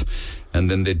 kangoed up, and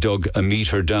then they dug a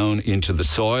metre down into the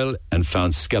soil and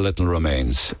found skeletal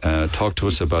remains. Talk to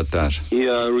us about that.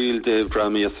 Yeah, a real day of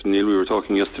drama yesterday, Neil. We were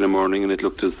talking yesterday morning and it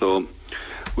looked as though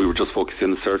we were just focusing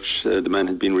on the search. The man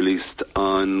had been released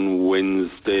on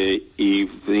Wednesday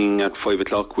evening at 5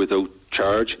 o'clock without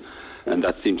charge, and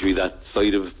that seemed to be that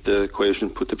side of the equation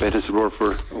put to bed, as it were,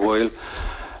 for a while.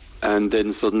 And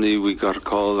then suddenly we got a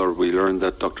call, or we learned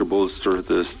that Dr. Bolster,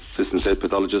 the assistant state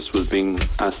pathologist, was being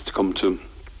asked to come to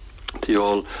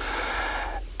Youghal,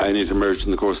 and it emerged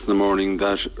in the course of the morning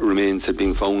that remains had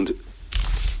been found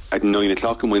at 9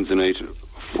 o'clock on Wednesday night,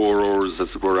 4 hours, as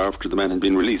it were, after the man had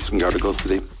been released from Garda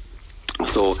custody.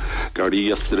 So Gardaí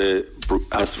yesterday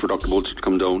asked for Dr. Bolster to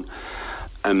come down,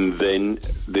 and then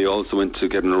they also went to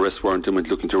get an arrest warrant and went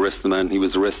looking to arrest the man. He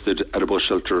was arrested at a bus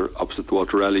shelter opposite the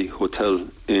Walter Raleigh Hotel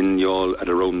in Youghal at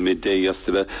around midday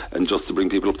yesterday. And just to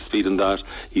bring people up to speed on that,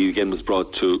 he again was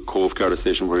brought to Cove Garda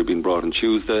Station, where he'd been brought on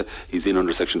Tuesday. He's in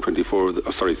under Section 4 of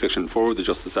the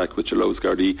Justice Act, which allows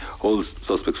Gardaí hold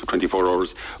suspects for 24 hours.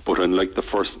 But unlike the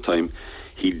first time,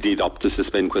 he did opt to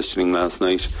suspend questioning last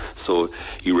night, so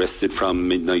he rested from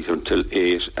midnight until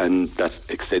 8, and that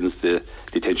extends the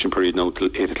detention period now till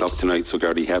 8 o'clock tonight, so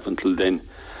Gardaí have until then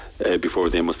before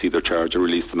they must either charge or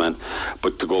release the man.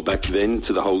 But to go back then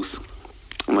to the house,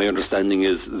 my understanding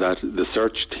is that the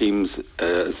search teams,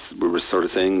 as we were sort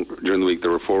of saying during the week,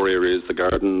 there were 4 areas: the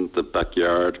garden, the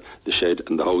backyard, the shed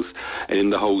and the house. And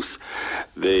in the house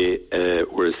they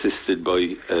were assisted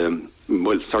by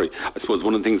I suppose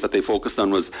one of the things that they focused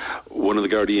on was one of the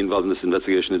Gardaí involved in this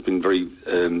investigation has been very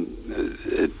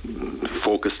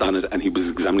focused on it, and he was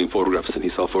examining photographs, and he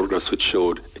saw photographs which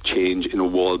showed a change in a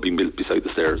wall being built beside the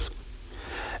stairs.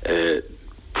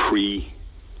 Pre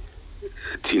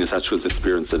Tina Satchwell's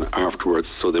experience and afterwards,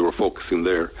 so they were focusing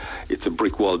there. It's a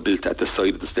brick wall built at the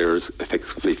side of the stairs,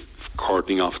 effectively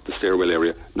cordoning off the stairwell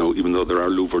area. Now, even though there are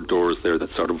louvered doors there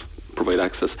that sort of provide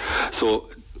access. So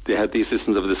they had the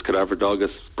assistance of this cadaver dog, a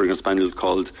Springer Spaniel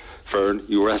called Fern.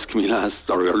 You were asking me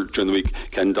during the week,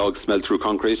 can dogs smell through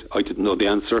concrete? I didn't know the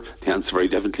answer. The answer very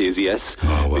definitely is yes.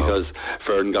 Oh, wow. Because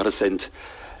Fern got a scent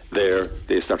there.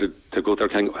 They started to go with their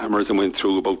hammers and went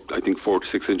through about, I think, 4 to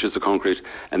 6 inches of concrete,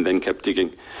 and then kept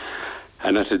digging.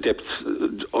 And at a depth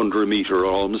under a metre,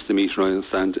 or almost a metre, I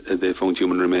understand, they found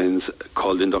human remains.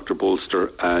 Called in Dr.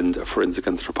 Bolster and a forensic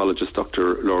anthropologist,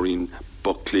 Dr. Laureen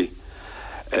Buckley,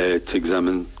 to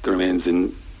examine the remains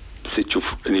in situ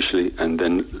initially, and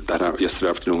then yesterday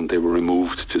afternoon they were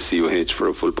removed to COH for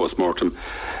a full post-mortem.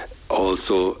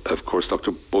 Also, of course,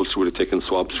 Dr. Bolster would have taken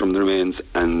swabs from the remains,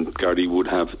 and Gardaí would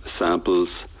have samples,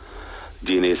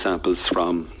 DNA samples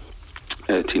from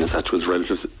Tina Satchwell's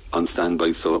relatives on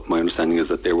standby. So my understanding is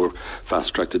that they were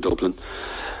fast-tracked to Dublin.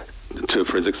 to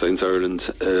Forensic Science Ireland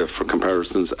for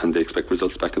comparisons, and they expect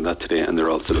results back on that today, and they're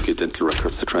also looking at dental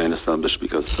records to try and establish,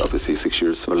 because obviously 6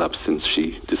 years have elapsed since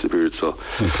she disappeared, so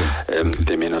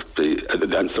they may not be.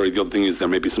 The other thing is there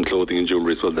may be some clothing and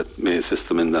jewellery as well that may assist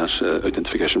them in that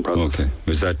identification process.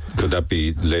 Okay. Could that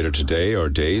be later today or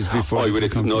days before?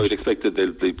 I'd expect that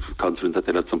they'll be confident that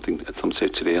they'll have something at some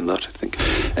stage today on that, I think.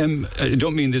 I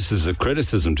don't mean this as a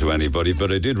criticism to anybody,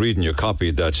 but I did read in your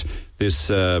copy that this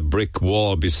brick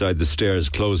wall beside the stairs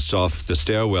closed off the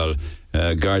stairwell.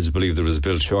 Guards believe it was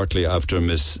built shortly after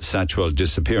Miss Satchwell's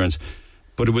disappearance,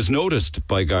 but it was noticed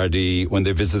by Gardaí when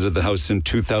they visited the house in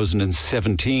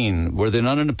 2017. Were they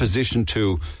not in a position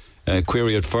to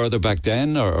query it further back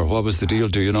then, or what was the deal,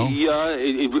 do you know? Yeah,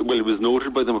 it was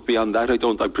noted by them, but beyond that I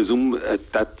presume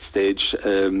at that stage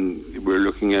we're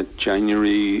looking at June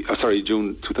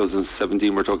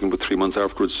 2017. We're talking about 3 months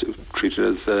afterwards,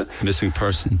 treated as missing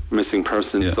person.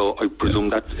 Yeah. So I presume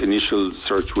that initial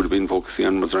search would have been focusing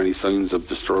on was there any signs of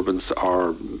disturbance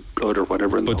or blood or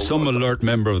whatever. But some alert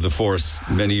member of the force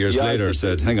many years later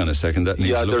said, hang on a second, that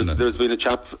needs looking at. There's been a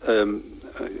chap,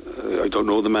 I don't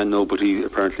know the man now, but he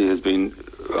apparently has been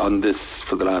on this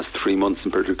for the last 3 months in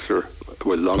particular,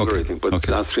 well longer I think, but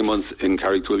the last 3 months in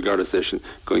Carricktool Garda Station,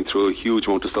 going through a huge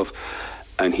amount of stuff,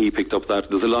 and he picked up that.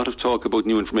 There's a lot of talk about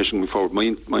new information before.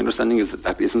 My understanding is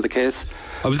that isn't the case.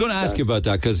 I was going to ask you about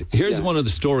that, because here's one of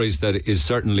the stories that is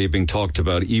certainly being talked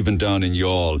about even down in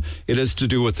Youghal. It has to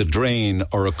do with a drain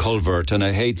or a culvert, and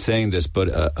I hate saying this, but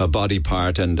a body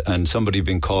part and somebody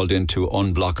being called in to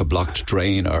unblock a blocked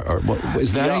drain, or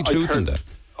is there any truth in that?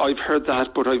 I've heard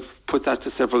that, but I've put that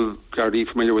to several Gardaí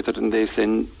familiar with it, and they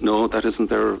say no, that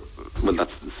isn't their. Well,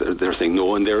 they're saying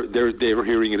no, and they're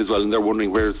hearing it as well, and they're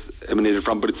wondering where it's emanated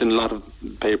from. But it's in a lot of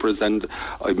papers, and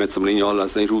I met somebody in Youghal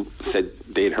last night who said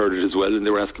they'd heard it as well, and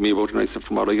they were asking me about it, and I said,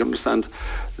 from what I understand,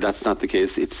 that's not the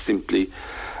case. It's simply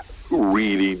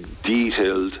really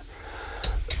detailed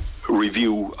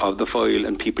review of the file,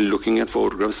 and people looking at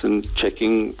photographs and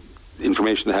checking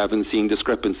information they have, and seeing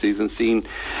discrepancies, and seeing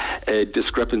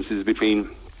discrepancies between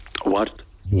what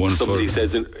somebody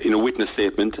says in a witness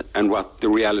statement and what the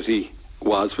reality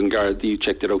was when Gardaí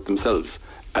checked it out themselves.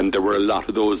 And there were a lot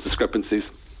of those discrepancies,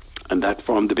 and that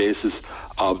formed the basis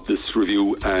of this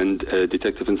review. And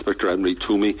Detective Inspector Anne-Marie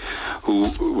Toomey, who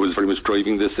was very much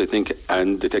driving this, I think,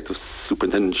 and Detective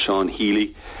Superintendent Sean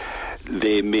Healy,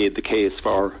 they made the case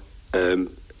for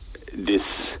this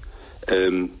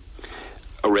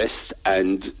arrest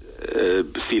and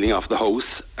sealing off the house.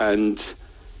 And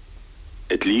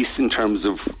at least in terms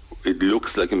of, it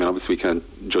looks like, I mean, obviously we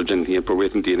can't judge anything yet, we're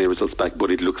waiting DNA results back, but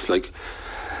it looks like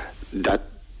that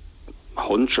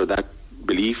hunch or that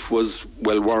belief was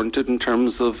well warranted in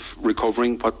terms of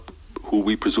recovering who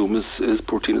we presume is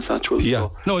poor Tina Satchwell. Yeah.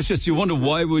 So, no, it's just, you wonder,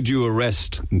 why would you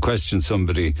arrest and question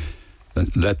somebody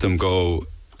and let them go?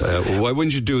 Why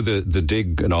wouldn't you do the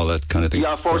dig and all that kind of thing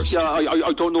first?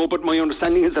 I don't know, but my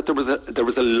understanding is that there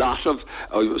was a lot of,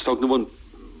 I was talking to one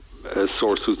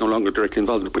source who's no longer directly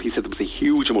involved in it, but he said there was a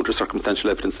huge amount of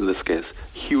circumstantial evidence in this case,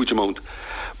 huge amount,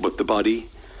 but the body,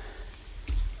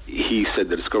 he said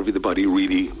the discovery of the body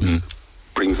really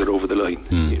brings it over the line.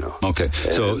 You know. Okay,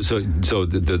 so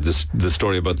the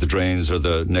story about the drains or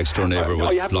the next door neighbour with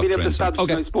blocked drains.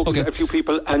 I spoke to a few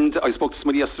people, and I spoke to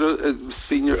somebody yesterday, a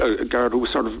senior guard, who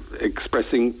was sort of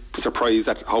expressing surprise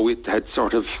at how it had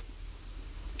sort of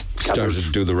started to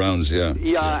do the rounds,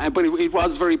 yeah, but it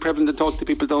was very prevalent to talk to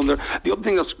people down there. The other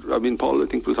thing that's, I mean, Paul, I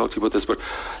think we'll talk to you about this, but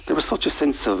there was such a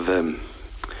sense of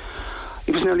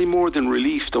it was nearly more than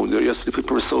relief down there yesterday.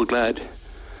 People were so glad.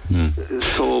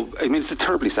 So, I mean, it's a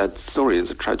terribly sad story.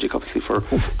 It's a tragic, obviously, for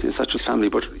such a family,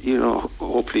 but, you know,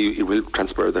 hopefully it will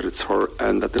transpire that it's her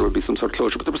and that there will be some sort of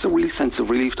closure. But there was a real sense of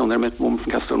relief down there. I met a woman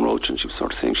from Castle Roach, and she was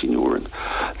sort of saying she knew her, and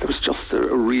there was just a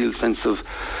real sense of,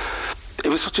 it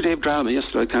was such a day of drama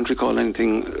yesterday. I can't recall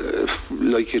anything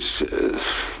like it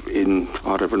in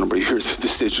whatever number of years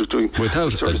this stage was doing.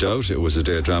 Without a doubt, it was a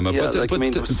day of drama. Yeah, there was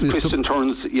twists and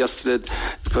turns yesterday.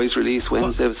 The guy's released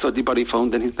Wednesday. So the body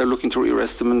found. Then they're looking to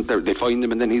rearrest him, and they find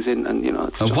him, and then he's in. And you know.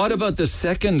 And what about the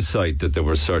second site that they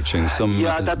were searching? Some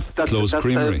closed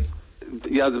creamery.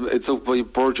 It's up by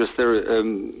Burgess there.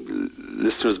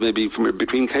 Listeners, maybe from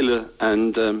between Kayla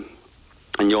and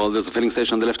Youghal, there's a filling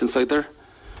station on the left hand side there.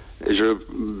 Is you're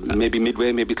maybe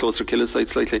midway, maybe closer to Killa's side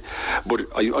slightly, but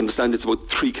I understand it's about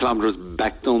 3 kilometres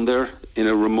back down there in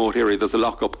a remote area. There's a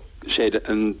lock-up shed,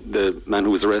 and the man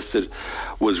who was arrested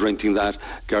was renting that.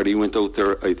 Gardaí went out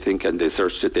there, I think, and they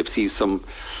searched it. They've seen some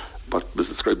what was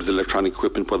described as electronic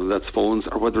equipment, whether that's phones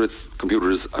or whether it's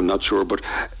computers, I'm not sure, but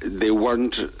they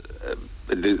weren't.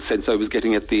 The sense I was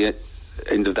getting at the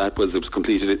end of that was it was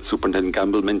completed.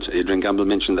 Superintendent Adrian Gamble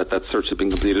mentioned that search had been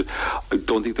completed. I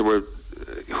don't think they were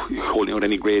holding out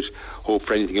any great hope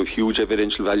for anything of huge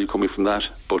evidential value coming from that,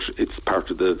 but it's part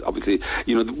of the, obviously,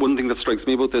 the one thing that strikes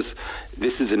me about this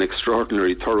is an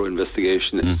extraordinary thorough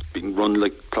investigation. It's being run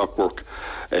like clockwork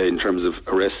in terms of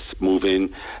arrests, move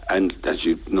in, and as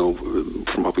you know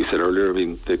from what we said earlier, I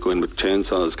mean, they go in with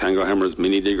chainsaws, kangaroo hammers,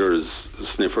 mini diggers,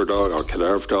 sniffer dog or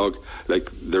cadaver dog. Like,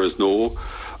 there is no,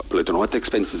 well, I don't know what the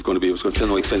expense is going to be. I was going to say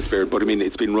no expense spared, but I mean,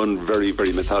 it's been run very,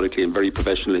 very methodically and very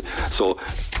professionally. So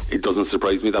it doesn't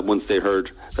surprise me that once they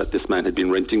heard that this man had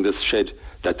been renting this shed,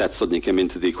 that suddenly came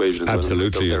into the equation.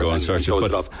 Absolutely, you go and search it.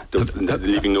 But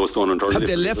leaving no stone unturned. Have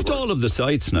they left all of the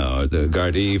sites now? The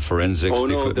Gardaí, forensics. Oh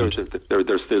no, they're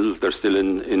still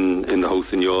in the house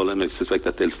in Youghal, and I suspect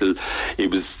that they'll still.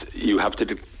 You have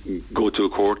to go to a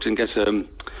court and get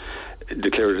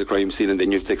declared a crime scene, and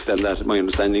then you have to extend that. My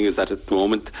understanding is that at the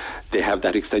moment they have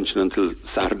that extension until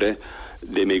Saturday.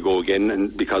 They may go again,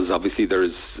 and because obviously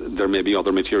there may be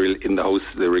other material in the house.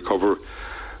 They recover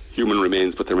human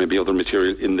remains, but there may be other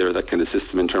material in there that can assist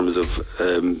them in terms of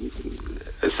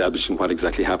establishing what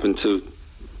exactly happened to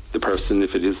the person,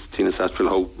 if it is Tina Satchwell,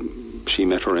 how she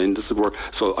met her end, as it were.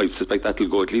 So I suspect that will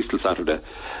go at least till Saturday,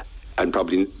 and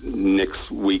probably next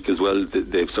week as well.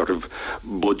 They've sort of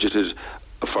budgeted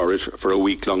for a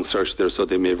week-long search there, so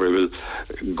they may very well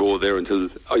go there until...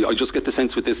 I just get the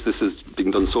sense with this is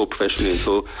being done so professionally and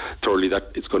so thoroughly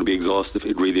that it's going to be exhaustive.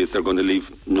 It really is. They're going to leave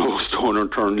no stone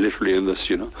unturned, literally, in this,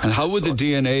 And how would the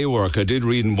DNA work? I did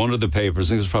read in one of the papers,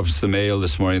 I think it was probably the Mail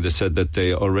this morning, they said that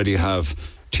they already have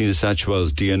Tina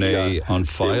Satchwell's DNA on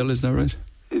file, is that right?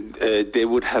 They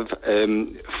would have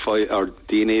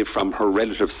DNA from her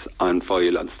relatives on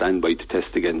file, on standby to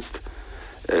test against.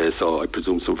 So I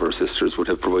presume some of her sisters would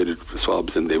have provided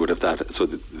swabs, and they would have that, so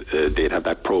that, they'd have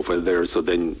that profile there. So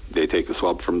then they take the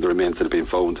swab from the remains that have been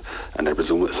found, and I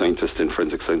presume a scientist in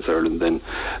Forensic Science Ireland then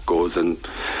goes and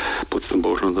puts them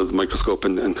both under the microscope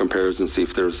and compares and see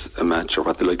if there's a match or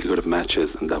what the likelihood of match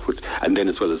is, and then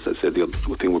as well as I said, the other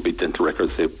thing would be dental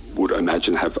records. They would, I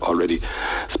imagine, have already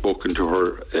spoken to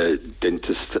her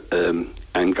dentist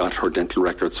and got her dental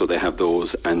records, so they have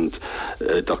those, and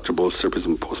Dr. Bolster,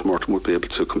 presume post-mortem, would be able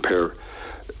to compare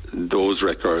those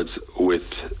records with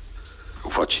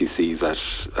what she sees at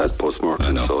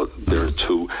post-mortem. So there are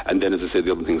two, and then, as I say,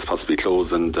 the other thing is possibly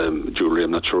clothes and jewellery.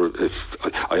 I'm not sure if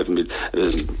I haven't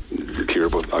been clear,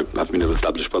 but I haven't been able to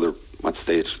establish whether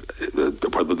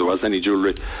there was any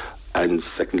jewellery, and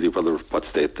secondly what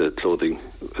state the clothing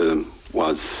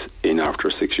was in after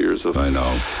 6 years of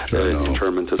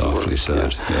interment, as it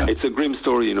were. It's a grim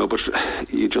story, but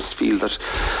you just feel that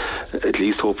at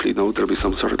least, hopefully, there'll be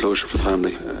some sort of closure for the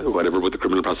family. Whatever with the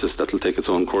criminal process, that'll take its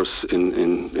own course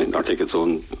or take its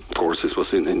own course, I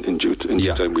suppose, in due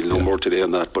time. We'll know more today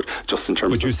on that, but just in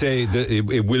terms. But you say that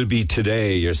it will be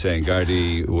today. You're saying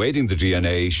Gardaí waiting the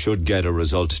DNA should get a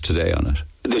result today on it.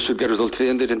 They should get a result today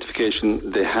on the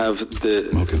identification. They have the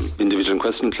individual in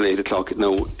question until 8 o'clock.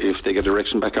 Now, if they get a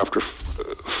direction back after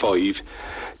 5,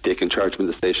 they can charge him in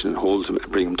the station and hold him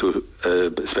and bring him to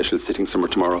a special sitting somewhere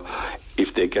tomorrow.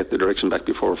 If they get the direction back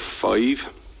before 5,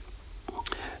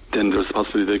 then there's a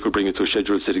possibility they could bring it to a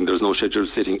scheduled sitting. There's no scheduled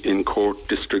sitting in Cork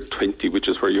District 20, which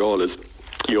is where Youghal is.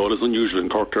 Youghal is unusual in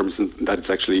Cork terms, and that it's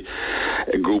actually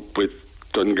a group with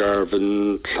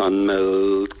Dungarvan,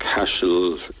 Clonmel,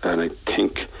 Cashel, and I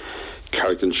think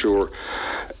Carrick-on-Shore.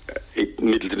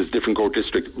 Middleton is a different Cork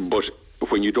district, but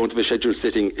when you don't have a scheduled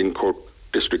sitting in Cork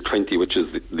District 20, which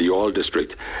is the Youghal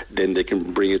district, then they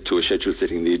can bring it to a scheduled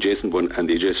sitting, the adjacent one, and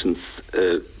the adjacent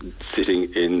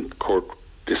sitting in Cork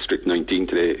District 19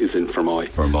 today is in Fermoy.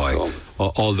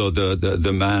 Although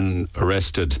the man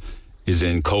arrested is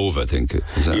in Cove, I think.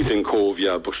 He's in Cove,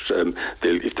 yeah, but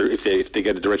if they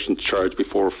get a direction to charge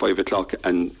before 5 o'clock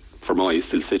and Fermoy is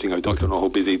still sitting, I don't know how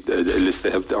busy a list they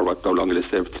have, or how long a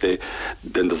list they have today,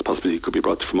 then there's a possibility it could be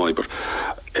brought to Fermoy. But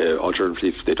alternatively,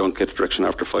 if they don't get a direction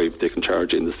after 5, they can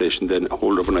charge in the station, then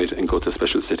hold overnight and go to a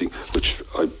special sitting, which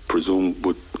I presume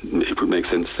would make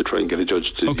sense to try and get a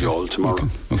judge to Youghal tomorrow.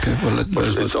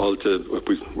 Well, it's all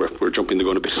we're jumping the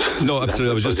gun a bit. No,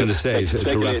 absolutely. I was just going to say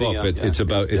to wrap up, it's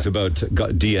about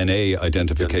DNA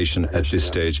identification at this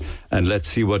stage, and let's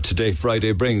see what today,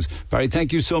 Friday, brings. Barry,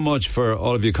 thank you so much for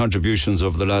all of your contributions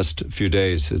over the last few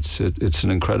days. It's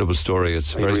an incredible story.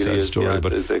 It's a very sad story,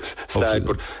 but it's sad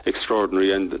but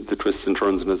extraordinary, and the twists and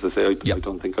turns. And as I say, I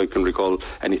don't think I can recall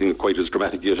anything quite as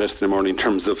dramatic as yesterday morning in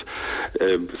terms of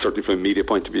certainly from a media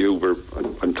point of of you where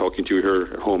I'm talking to you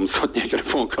here at home, suddenly I get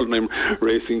a phone call and I'm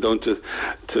racing down to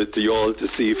Youghal to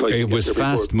see if I It was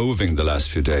fast moving the last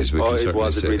few days. We can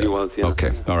certainly say that. Was, yeah.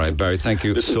 Okay, all right, Barry, thank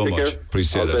you so much. Care.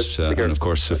 Appreciate it. And of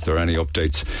course, if there are any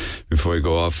updates before we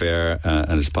go off air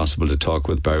and it's possible to talk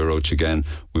with Barry Roach again,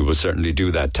 we will certainly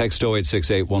do that. Text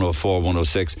 0868 104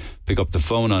 106. Pick up the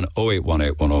phone on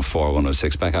 0818 104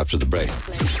 106. Back after the break.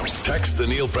 Text the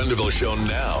Neil Prendeville Show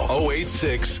now.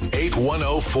 086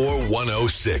 8104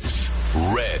 106.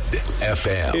 Red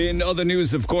FM. In other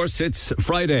news, of course, it's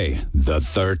Friday, the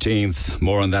 13th.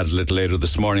 More on that a little later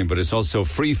this morning, but it's also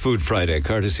Free Food Friday,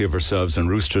 courtesy of ourselves and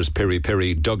Roosters, Piri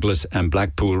Piri, Douglas and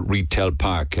Blackpool Retail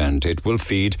Park, and it will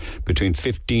feed between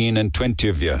 15 and 20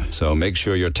 of you. So make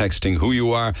sure you're texting who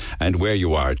you are and where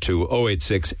you are to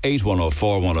 086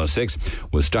 8104 106.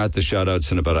 We'll start the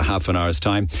shout-outs in about a half an hour's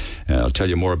time. I'll tell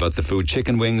you more about the food.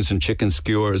 Chicken wings and chicken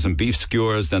skewers and beef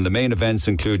skewers. Then the main events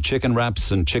include chicken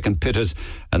wraps and chicken pittas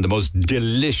and the most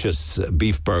delicious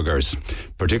beef burgers,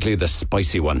 particularly the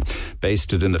spicy one,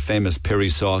 basted in the famous Piri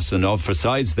sauce. And for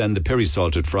sides, then the Piri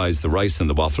salted fries, the rice and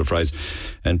the waffle fries.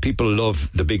 And people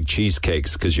love the big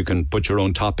cheesecakes because you can put your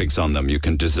own toppings on them. You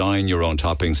can design your own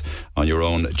toppings on your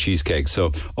own cheesecake.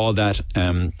 So all that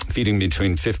feeding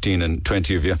between 15 and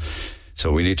 20 of you.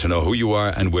 So we need to know who you are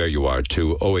and where you are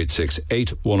to 086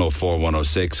 8104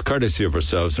 106, courtesy of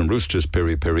ourselves and Roosters,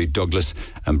 Piri Piri, Douglas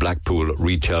and Blackpool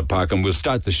Retail Park. And we'll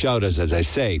start the shout-outs, as I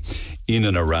say, in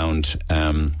and around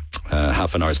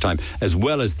half an hour's time. As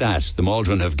well as that, the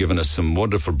Maldron have given us some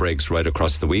wonderful breaks right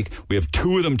across the week. We have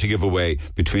 2 of them to give away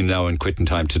between now and quitting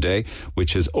time today,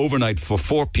 which is overnight for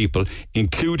 4 people,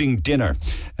 including dinner.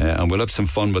 And we'll have some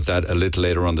fun with that a little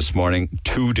later on this morning.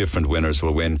 2 different winners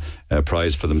will win a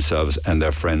prize for themselves and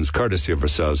their friends, courtesy of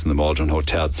ourselves in the Maldron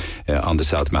Hotel on the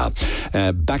South Mall.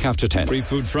 Back after 10. Free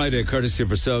Food Friday, courtesy of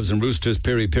ourselves and Roosters,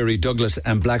 Piri Piri, Douglas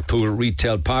and Blackpool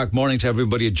Retail Park. Morning to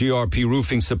everybody at GRP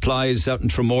Roofing Supplies out in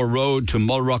Tremore Road, to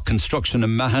Mulrock Construction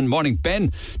in Mahon. Morning,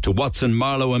 Ben, to Watson,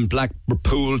 Marlow and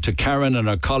Blackpool, to Karen and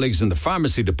our colleagues in the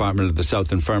Pharmacy Department of the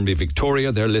South Infirmary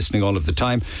Victoria. They're listening all of the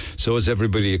time. So is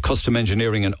everybody at Custom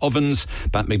Engineering and Ovens,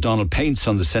 Bat McDonald Paints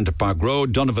on the Centre Park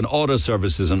Road, Donovan Auto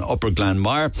Services in Upper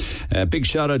Glanmire. Big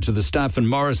shout out to the staff in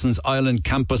Morrison's Island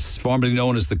campus, formerly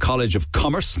known as the College of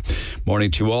Commerce. Morning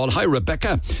to you all. Hi,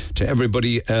 Rebecca. To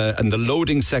everybody in the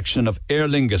loading section of Aer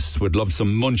Lingus, would love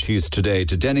some munchies today.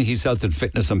 To Dennehy's Health and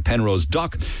Fitness on Penrose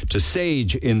Dock. To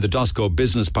Sage in the Dosco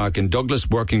Business Park in Douglas,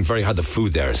 working very hard. The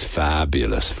food there is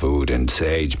fabulous. Food in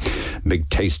Sage. Big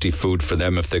tasty food for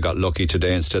them if they got lucky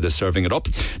today instead of serving it up.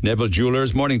 Neville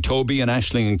Jewelers. Morning, Toby and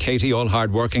Aisling and Katie, all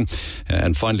hard working.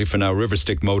 And finally for now,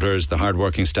 Riverstick Motors, the hard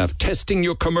working staff, testing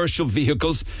your commercial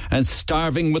vehicles and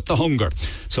starving with the hunger.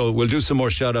 So we'll do some more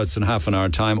shout outs in half an hour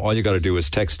time. All you got to do is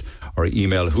text or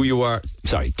email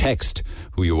text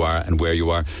who you are and where you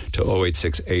are to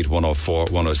 0868 104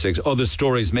 106. Other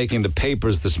stories making the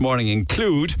papers this morning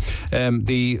include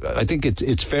I think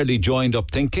it's fairly joined up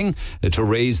thinking to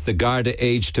raise the Garda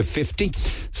age to 50.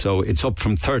 So it's up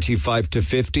from 35 to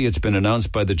 50. It's been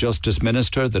announced by the Justice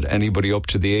Minister that anybody up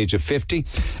to the age of 50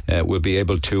 will be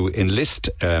able to enlist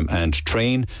and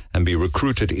train and be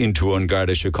recruited into An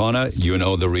Garda Síochána. You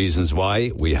know the reasons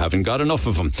why. We haven't got enough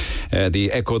of them.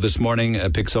 The Echo this morning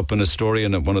picks up on a story,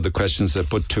 and one of the questions I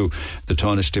put to the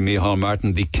Taoiseach Micheál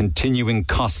Martin, the continuing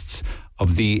costs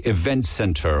of the event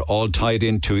centre, all tied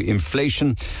into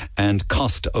inflation and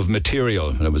cost of material.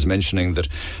 And I was mentioning that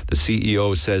the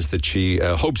CEO says that she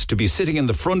hopes to be sitting in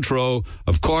the front row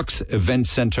of Cork's event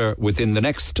centre within the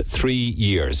next 3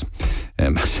 years.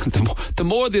 The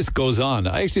more this goes on,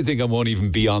 I actually think I won't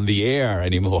even be on the air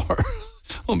anymore.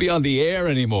 Won't be on the air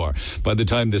anymore by the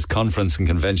time this conference and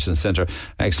convention centre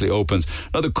actually opens.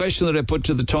 Now, the question that I put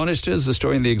to the Taoiseach is the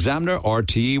story in the Examiner.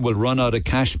 RTE will run out of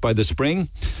cash by the spring.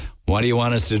 What do you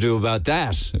want us to do about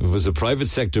that? If it was a private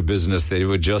sector business, they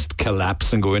would just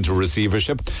collapse and go into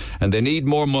receivership. And they need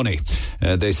more money.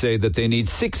 They say that they need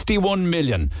 61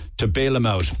 million to bail them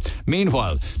out.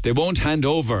 Meanwhile, they won't hand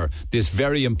over this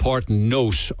very important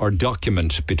note or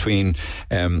document between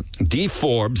Dee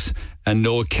Forbes and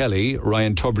Noel Kelly,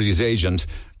 Ryan Tubridy's agent,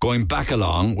 going back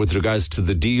along with regards to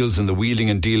the deals and the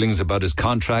wheeling and dealings about his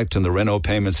contract and the Renault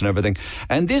payments and everything.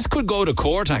 And this could go to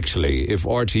court, actually, if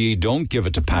RTE don't give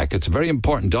it to PAC. It's a very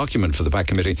important document for the PAC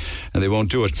committee, and they won't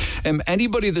do it.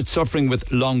 Anybody that's suffering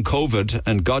with long COVID,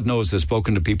 and God knows I've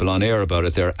spoken to people on air about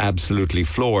it, they're absolutely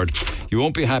floored. You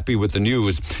won't be happy with the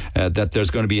news that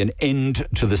there's going to be an end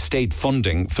to the state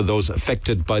funding for those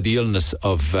affected by the illness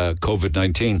of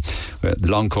COVID-19,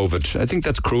 long COVID. I think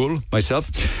that's cruel,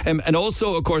 myself. And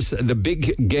also, of course, the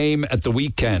big game at the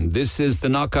weekend. This is the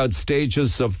knockout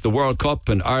stages of the World Cup,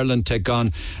 and Ireland take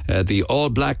on the All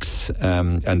Blacks,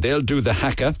 and they'll do the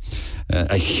haka.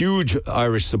 A huge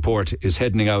Irish support is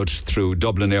heading out through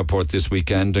Dublin Airport this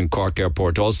weekend and Cork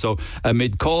Airport also,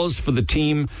 amid calls for the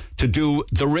team to do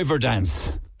the river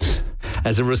dance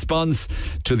as a response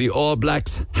to the All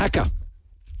Blacks haka.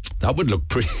 That would look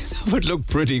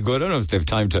pretty good. I don't know if they have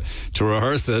time to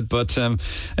rehearse it, but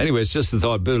anyway, it's just a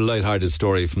thought, a bit of a light-hearted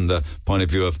story from the point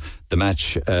of view of the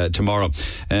match tomorrow.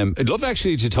 I'd love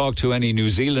actually to talk to any New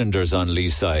Zealanders on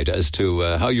Lee's side as to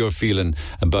how you're feeling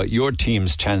about your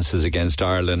team's chances against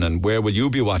Ireland, and where will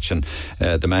you be watching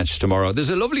the match tomorrow.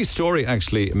 There's a lovely story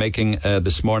actually making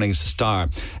this morning's Star,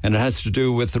 and it has to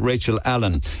do with Rachel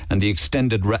Allen and the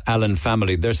extended Allen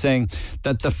family. They're saying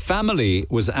that the family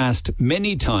was asked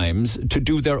many times to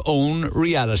do their own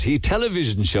reality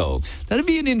television show. That'd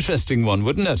be an interesting one,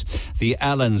 wouldn't it? The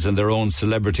Allens and their own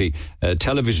celebrity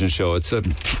television show. It's a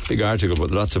big article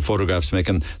with lots of photographs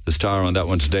making the Star on that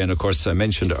one today. And of course, I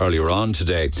mentioned earlier on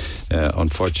today,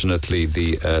 unfortunately,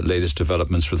 the latest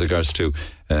developments with regards to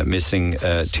missing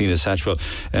Tina Satchwell.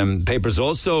 Papers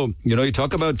also, you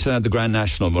talk about the Grand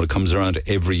National when it comes around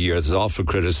every year. There's awful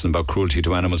criticism about cruelty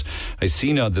to animals. I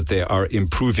see now that they are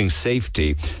improving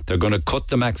safety. They're going to cut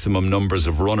the maximum numbers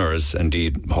of runners,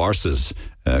 indeed horses,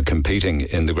 competing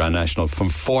in the Grand National from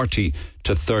 40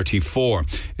 to 34.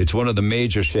 It's one of the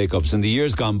major shake-ups. In the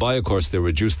years gone by, of course, they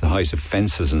reduced the height of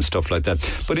fences and stuff like that.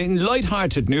 But in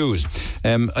light-hearted news,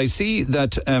 I see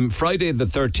that Friday the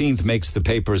 13th makes the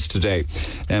papers today.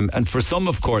 And for some,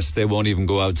 of course, they won't even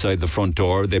go outside the front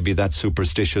door. They'd be that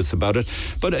superstitious about it.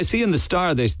 But I see in the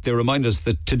Star, they remind us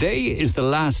that today is the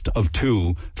last of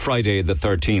two Friday the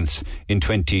 13th in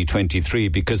 2023,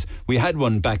 because we had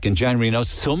one back in January. Now,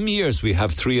 some years we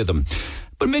have three of them,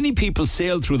 but many people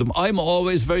sail through them. I'm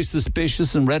always very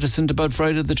suspicious and reticent about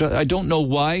Friday the 13th. I don't know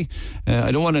why.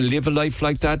 I don't want to live a life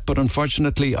like that, but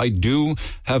unfortunately I do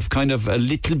have kind of a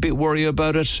little bit worry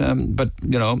about it. But,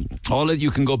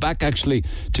 you can go back actually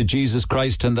to Jesus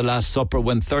Christ and the Last Supper,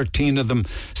 when 13 of them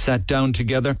sat down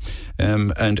together.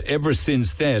 And ever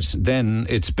since that, then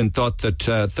it's been thought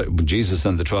that Jesus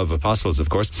and the 12 apostles, of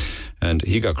course, and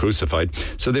he got crucified.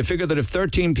 So they figure that if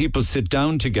 13 people sit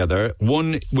down together,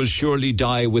 one will surely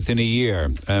die within a year.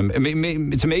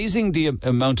 It's amazing the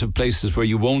amount of places where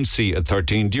you won't see a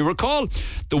 13. Do you recall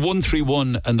the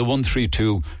 131 and the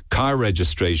 132 car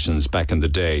registrations back in the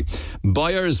day?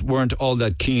 Buyers weren't all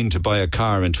that keen to buy a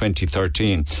car in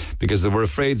 2013 because they were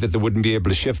afraid that they wouldn't be able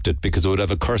to shift it because it would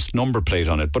have a cursed number plate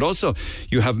on it. But also,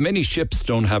 you have many ships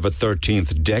don't have a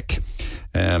 13th deck.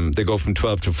 They go from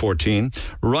 12 to 14.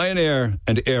 Ryanair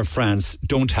and Air France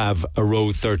don't have a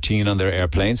row 13 on their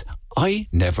airplanes. I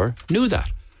never knew that.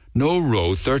 No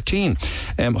row 13.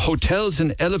 Hotels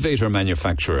and elevator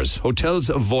manufacturers. Hotels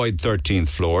avoid 13th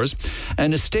floors.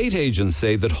 And estate agents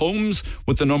say that homes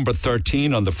with the number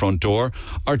 13 on the front door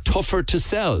are tougher to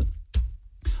sell.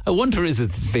 I wonder, is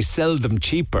it that they sell them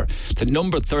cheaper? That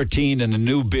number 13 in a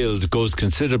new build goes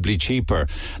considerably cheaper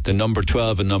than number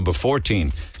 12 and number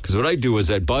 14. Because what I do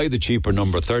is I'd buy the cheaper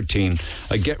number 13,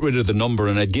 I'd get rid of the number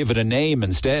and I'd give it a name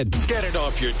instead. Get it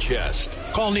off your chest.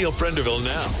 Call Neil Prendeville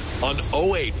now on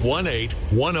 0818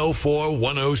 104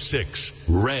 106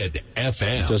 Red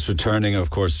FM. Just returning, of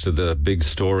course, to the big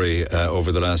story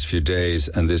over the last few days,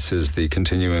 and this is the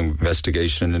continuing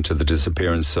investigation into the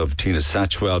disappearance of Tina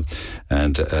Satchwell,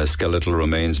 and skeletal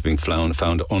remains being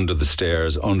found under the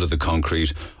stairs, under the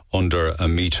concrete, under a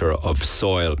metre of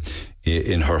soil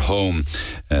in her home.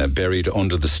 Buried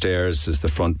under the stairs is the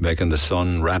front making the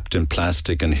sun, wrapped in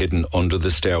plastic and hidden under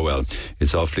the stairwell.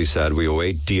 It's awfully sad. We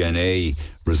await DNA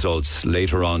results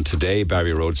later on today,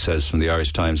 Barry Rhodes says from the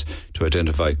Irish Times, to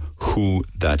identify who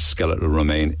that skeletal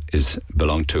remain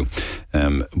belonged to.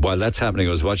 While that's happening,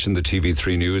 I was watching the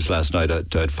TV3 News last night at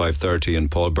 5:30, and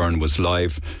Paul Byrne was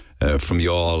live from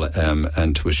Youghal,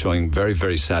 and was showing very,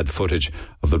 very sad footage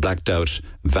of a blacked out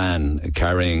van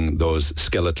carrying those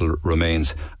skeletal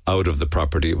remains out of the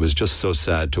property. It was just so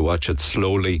sad to watch it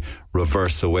slowly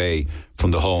reverse away from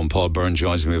the home. Paul Byrne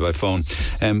joins me by phone.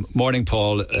 Morning,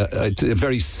 Paul. It's a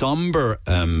very sombre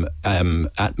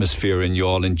atmosphere in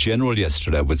Youghal in general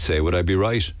yesterday, I would say. Would I be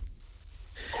right?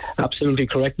 Absolutely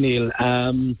correct, Neil.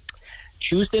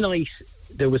 Tuesday night,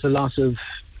 there was a lot of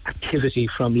activity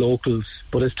from locals,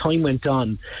 but as time went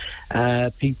on,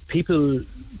 people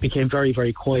became very,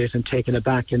 very quiet and taken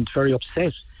aback and very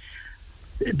upset.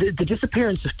 The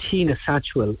disappearance of Tina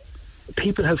Satchwell,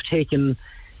 people have taken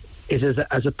it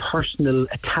as a personal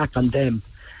attack on them,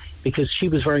 because she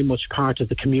was very much part of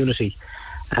the community.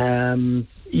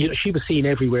 She was seen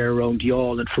everywhere around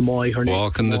Youghal and Fermoy. Her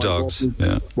walking the dogs.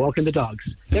 Walking the dogs.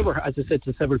 They were, as I said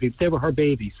to several people, they were her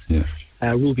babies,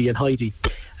 Ruby and Heidi,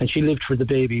 and she lived for the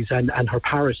babies and her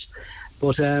parrot.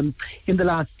 But in the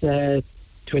last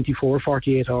 24,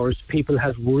 48 hours, people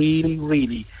have really,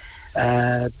 really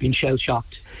been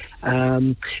shell-shocked.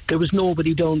 There was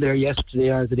nobody down there yesterday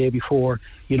or the day before,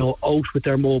 out with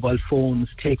their mobile phones,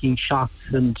 taking shots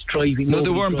and driving. No, they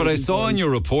weren't, but I saw in your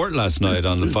report last night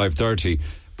on the 5:30,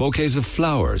 bouquets of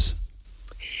flowers.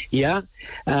 Yeah,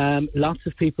 lots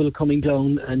of people coming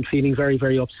down and feeling very,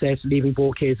 very upset, leaving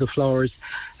bouquets of flowers.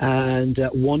 And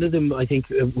one of them, I think,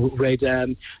 read,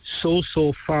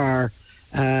 so far,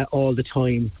 all the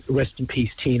time, rest in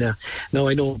peace, Tina. Now,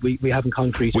 I know we haven't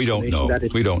concrete. We don't know.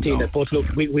 We don't Tina, know. But look,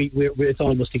 it's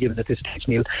almost a given at this stage,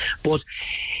 Neil. But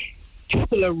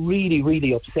people are really,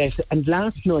 really upset. And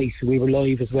last night, we were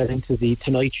live as well into the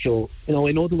Tonight Show.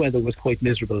 I know the weather was quite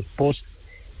miserable, but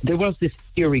there was this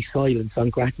eerie silence on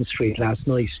Grattan Street last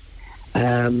night.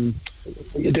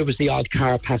 There was the odd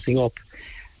car passing up,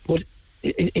 but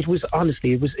it was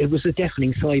honestly, it was a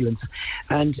deafening silence.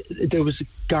 And there was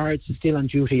guards still on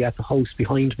duty at the house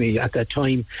behind me at that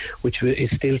time, which is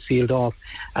still sealed off.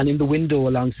 And in the window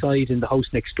alongside, in the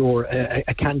house next door,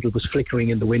 a candle was flickering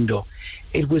in the window.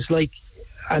 It was like,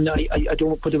 and I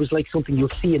don't, but it was like something you'll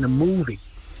see in a movie.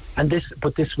 And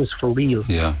this was for real.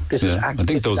 Yeah. I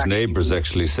think those neighbours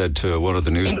actually said to one of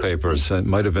the newspapers, it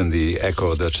might have been the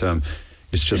Echo, that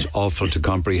it's just awful to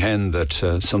comprehend that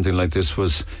something like this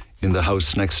was in the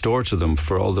house next door to them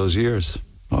for all those years.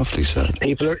 Awfully sad.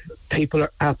 People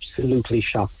are absolutely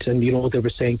shocked. And, they were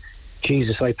saying,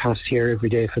 Jesus, I passed here every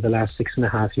day for the last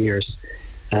 6.5 years,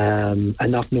 and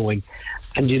not knowing.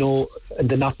 And,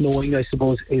 the not knowing, I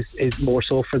suppose, is more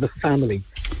so for the family.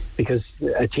 Because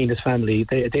Tina's family,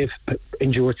 they've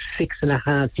endured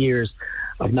 6.5 years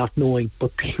of not knowing,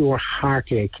 but pure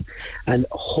heartache. And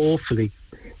hopefully,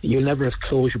 you'll never have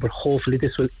closure, but hopefully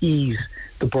this will ease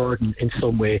the burden in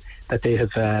some way that they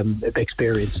have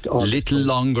experienced. A little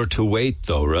longer to wait,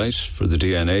 though, right, for the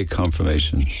DNA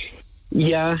confirmation?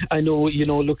 Yeah, I know.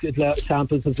 Look at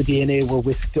samples of the DNA were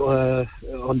whisked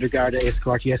under Garda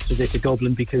escort yesterday to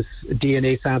Dublin because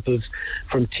DNA samples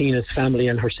from Tina's family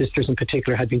and her sisters in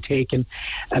particular had been taken.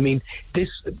 I mean, this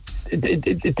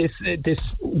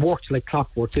worked like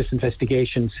clockwork, this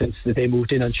investigation, since they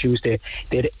moved in on Tuesday.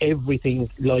 They had everything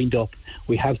lined up.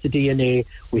 We have the DNA,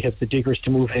 we have the diggers to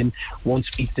move in.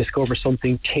 Once we discover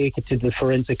something, take it to the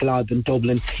forensic lab in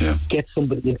Dublin, get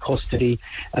somebody in custody.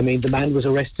 I mean, the man was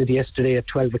arrested yesterday at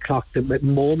 12 o'clock, the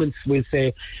moments, we'll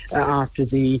say, after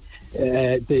the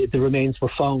remains were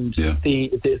found.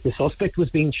 The suspect was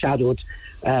being shadowed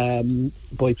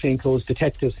by plainclothes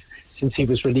detectives since he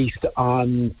was released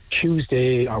on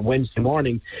Tuesday or Wednesday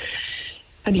morning.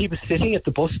 And he was sitting at the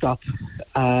bus stop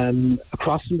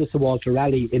across from the Sir Walter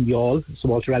Raleigh in Youghal, Sir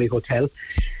Walter Raleigh Hotel.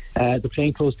 The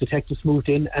plainclothes detectives moved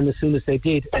in, and as soon as they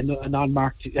did, an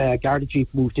unmarked Garda Jeep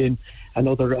moved in, and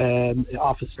other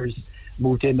officers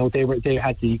moved in. No, they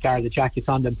had the Garda jackets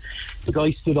on them. The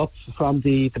guy stood up from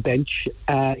the bench.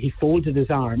 He folded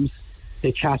his arms.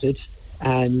 They chatted,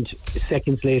 and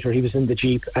seconds later he was in the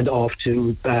Jeep and off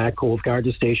to Cove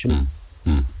Garda Station.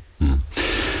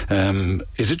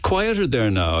 Is it quieter there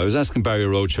now? I was asking Barry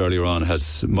Roach earlier on,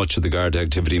 has much of the Garda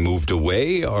activity moved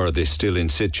away, or are they still in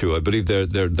situ? I believe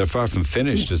they're far from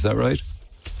finished, is that right?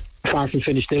 Far from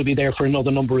finished. They'll be there for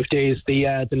another number of days.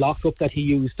 The lockup that he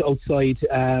used outside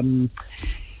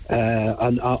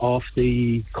off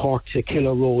the Cork to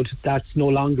Killer Road, that's no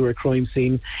longer a crime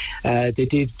scene. They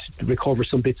did recover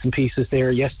some bits and pieces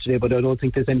there yesterday, but I don't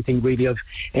think there's anything really of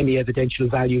any evidential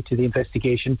value to the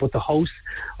investigation. But the house,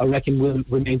 I reckon, will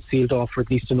remain sealed off for at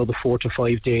least another 4 to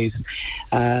 5 days.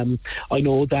 I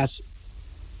know that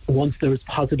once there is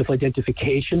positive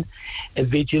identification, a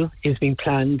vigil is being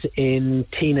planned in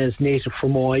Tina's native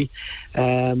Fermoy.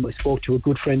 I spoke to a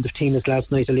good friend of Tina's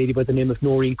last night, a lady by the name of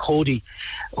Noreen Cody,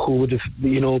 who would have,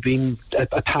 been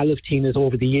a pal of Tina's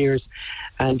over the years,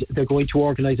 and they're going to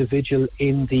organise a vigil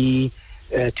in the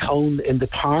town, in the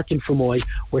park in Fermoy,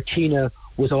 where Tina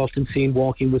was often seen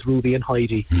walking with Ruby and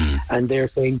Heidi. And they're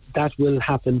saying that will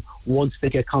happen once they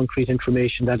get concrete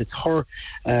information that it's her,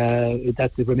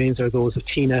 that the remains are those of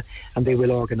Tina, and they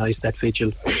will organise that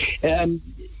vigil. As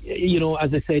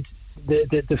I said,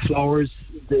 the flowers,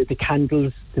 the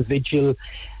candles, the vigil,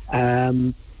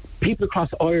 people across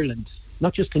Ireland,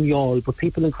 not just in Youghal, but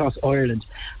people across Ireland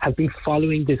have been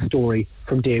following this story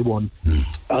from day one.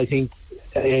 I think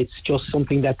it's just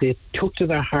something that they took to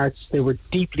their hearts. They were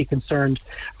deeply concerned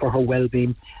for her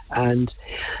well-being, and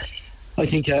I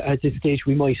think at this stage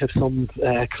we might have some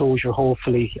closure,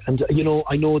 hopefully. And,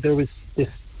 I know there was this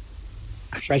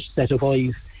fresh set of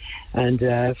eyes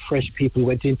and fresh people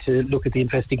went in to look at the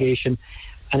investigation.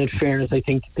 And in fairness, I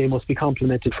think they must be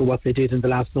complimented for what they did in the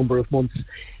last number of months,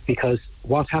 because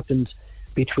what happened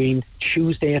between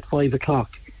Tuesday at 5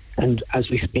 o'clock and as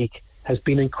we speak has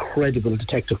been incredible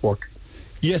detective work.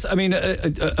 Yes, I mean,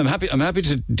 I'm happy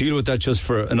to deal with that just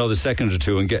for another second or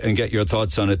two and get your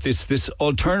thoughts on it. This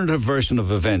alternative version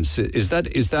of events, is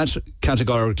that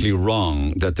categorically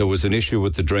wrong, that there was an issue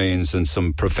with the drains and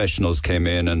some professionals came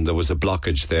in and there was a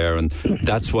blockage there, and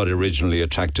that's what originally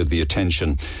attracted the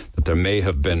attention, that there may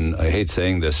have been, I hate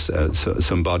saying this,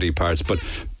 some body parts, but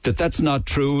that's not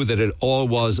true, that it all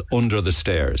was under the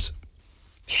stairs?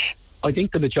 I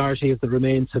think the majority of the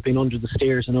remains have been under the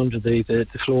stairs and under the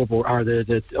floorboard, or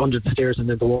the under the stairs and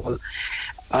then the wall.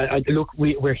 Look,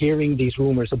 we're hearing these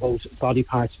rumours about body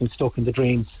parts being stuck in the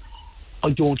drains. I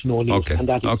don't know, Neil, and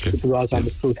that is the raw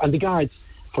honest truth. And the guards,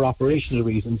 for operational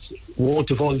reasons, won't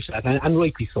divulge that, and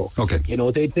rightly so. Okay.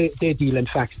 They deal in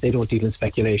facts, they don't deal in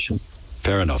speculation.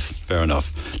 Fair enough.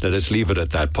 Let us leave it at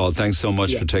that, Paul. Thanks so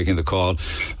much for taking the call.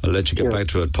 I'll let you get back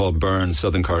to it. Paul Byrne,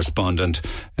 Southern correspondent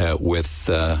with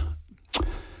the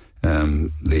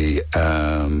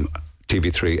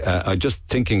TV3. I'm just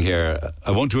thinking here,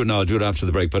 I won't do it now, I'll do it after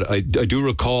the break, but I do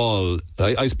recall,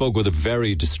 I spoke with a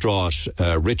very distraught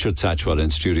Richard Satchwell in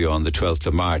studio on the 12th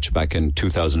of March back in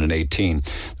 2018.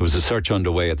 There was a search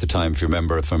underway at the time, if I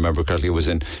remember correctly. It was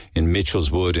in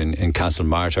Mitchell's Wood in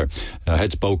Castlemartyr. I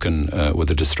had spoken with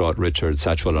the distraught Richard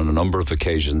Satchwell on a number of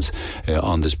occasions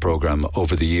on this programme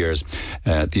over the years.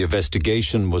 The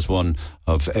investigation was one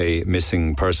of a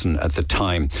missing person at the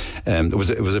time. It was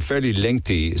a fairly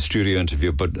lengthy studio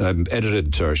interview, but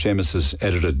Seamus has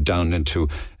edited down into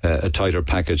a tighter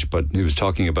package, but he was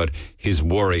talking about his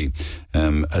worry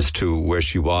as to where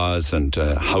she was and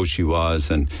how she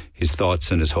was, and his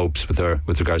thoughts and his hopes with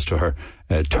regards to her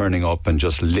turning up and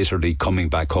just literally coming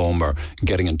back home or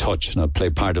getting in touch. And I'll play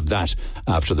part of that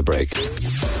after the break.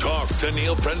 Talk to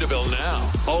Neil Prendeville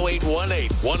now. 0818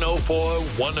 104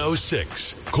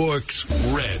 106. Cork's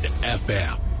Red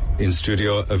FM. In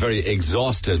studio, a very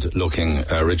exhausted looking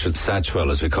Richard Satchwell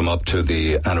as we come up to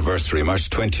the anniversary, March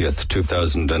 20th,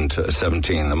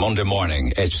 2017. A Monday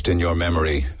morning etched in your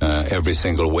memory every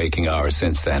single waking hour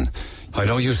since then. I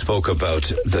know you spoke about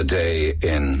the day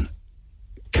in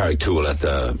Carricktool at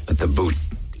the boot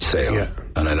sale,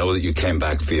 and I know that you came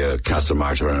back via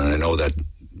Castlemartyr, and I know that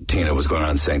Tina was going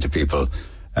around saying to people,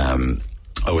 I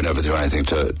would never do anything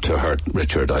to hurt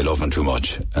Richard, I love him too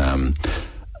much.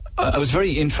 I was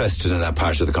very interested in that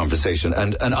part of the conversation,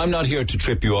 and I'm not here to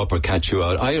trip you up or catch you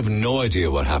out. I have no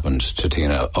idea what happened to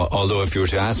Tina, although if you were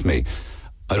to ask me,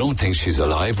 I don't think she's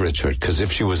alive, Richard, because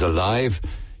if she was alive,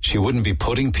 she wouldn't be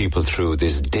putting people through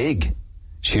this dig.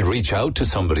 She'd reach out to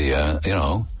somebody,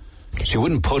 she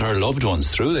wouldn't put her loved ones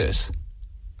through this.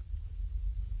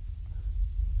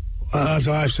 As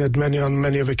I've said on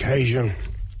many of occasions,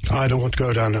 I don't want to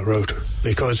go down that road,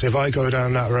 because if I go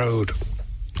down that road,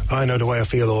 I know the way I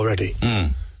feel already.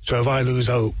 So if I lose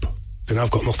hope, then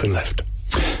I've got nothing left.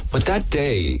 But that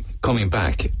day, coming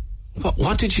back,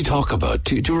 what did she talk about?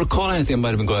 Do you recall anything that might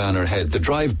have been going on in her head? The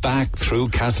drive back through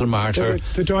Castlemartyr?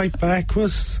 The drive back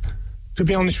was, to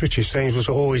be honest with you, things was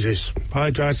always this.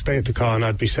 I'd stay at the car and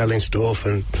I'd be selling stuff,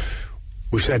 and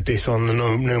we've said this on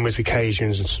numerous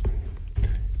occasions.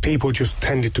 People just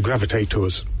tended to gravitate to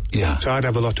us. Yeah. So I'd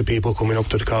have a lot of people coming up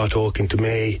to the car talking to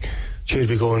me. She'd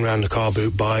be going around the car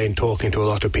boot buying, talking to a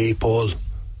lot of people.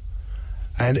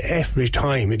 And every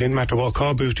time, it didn't matter what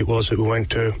car boot it was that we went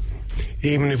to,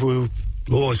 even if we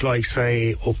was, like,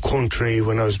 say, up country,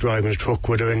 when I was driving a truck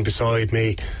with her in beside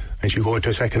me, and she'd go into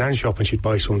a second-hand shop and she'd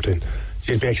buy something,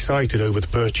 she'd be excited over the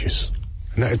purchase.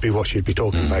 And that'd be what she'd be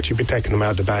talking about. She'd be taking them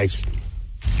out of the bags.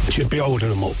 She'd be holding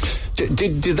them up.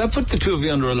 Did that put the two of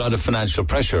you under a lot of financial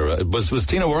pressure? Was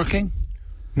Tina working?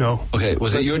 No. Okay,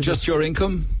 was it just your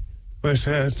income? Well,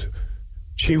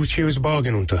 she was a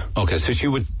bargain hunter. Okay, so she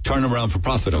would turn them around for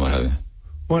profit and what have you?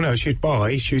 Well, no, she'd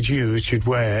buy, she'd use, she'd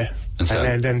wear,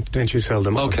 and then she'd sell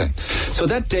them. Okay. So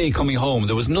that day coming home,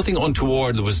 there was nothing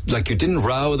untoward, there was, like, you didn't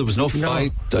row, there was no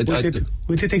fight?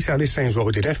 We did exactly the same as what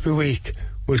we did every week.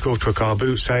 We'd go to a car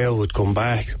boot sale, we'd come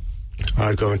back,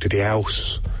 I'd go into the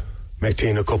house, make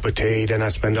Tina a cup of tea, then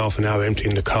I'd spend half an hour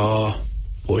emptying the car,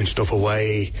 putting stuff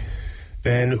away.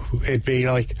 Then it'd be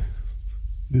like,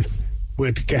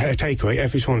 we'd get a takeaway.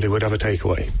 Every Sunday we'd have a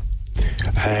takeaway.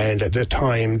 And at the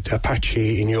time,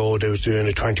 Apache in Yorda was doing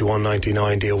a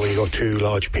 $21.99 deal where you got two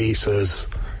large pizzas,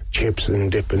 chips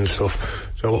and dip and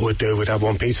stuff. So what we'd do, we'd have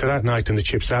one pizza that night and the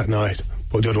chips that night.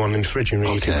 put the other one in the fridge and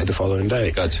reheat it for the following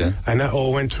day. Gotcha. And that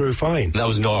all went through fine. That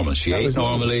was normal. She ate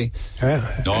normally.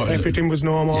 Yeah, everything was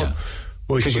normal. Yeah.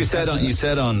 Because you said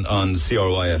on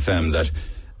CRY FM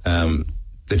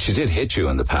that she did hit you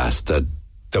in the past, that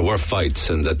there were fights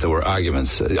and that there were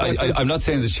arguments. I'm not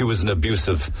saying that she was an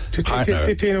abusive partner.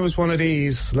 Tina was one of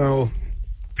these. No,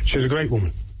 she was a great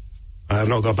woman. I have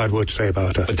not got a bad word to say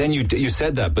about her. But then you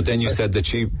said that. But then you said that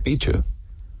she beat you.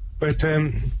 But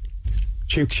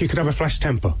she could have a flash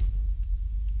temper.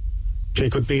 She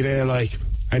could be there like,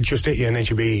 I'd just hit you, and then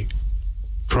she'd be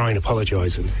crying,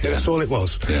 apologising. Yeah. That's all it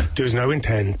was. Yeah. There was no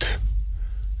intent.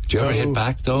 Did you ever hit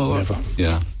back though? Never.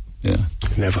 Yeah.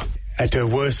 Never. At her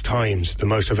worst times, the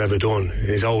most I've ever done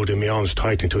is holding my arms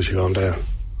tight until she gone down.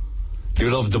 You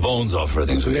loved the bones off her,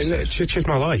 things we said. She's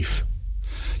my life.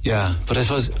 Yeah, but I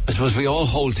suppose we all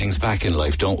hold things back in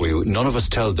life, don't we? None of us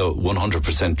tell the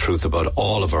 100% truth about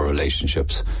all of our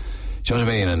relationships. Do you know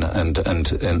what I mean?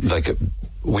 And like,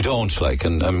 we don't, like,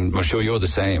 and I'm sure you're the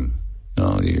same. You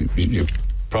know, you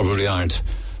probably aren't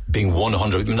being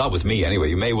 100, not with me anyway.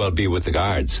 You may well be with the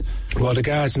guards. Well, the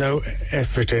guards know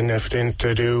everything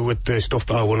to do with the stuff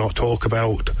that I will not talk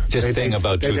about. This thing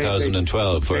about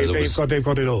 2012, they've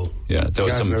got it all. Yeah, there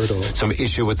was some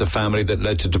issue with the family that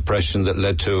led to depression, that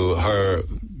led to her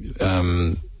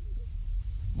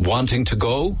wanting to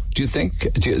go. Do you think?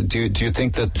 Do you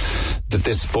think that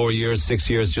this 4 years, 6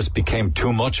 years just became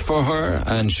too much for her,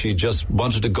 and she just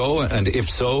wanted to go? And if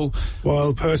so,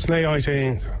 well, personally, I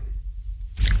think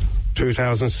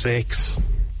 2006,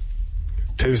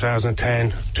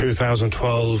 2010,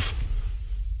 2012,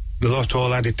 the lot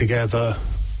all added together.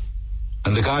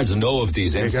 And the guards know of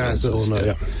these incidents. The guards all know,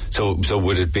 yeah. So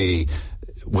would it be?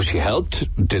 Was she helped?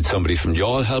 Did somebody from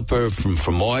y'all help her?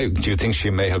 From Moy? Do you think she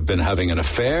may have been having an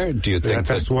affair? Do you think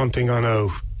that's one thing I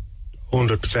know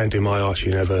 100% in my heart she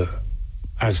never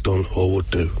has done or would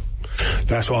do.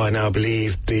 That's why I now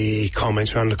believe the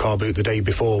comments around the car boot the day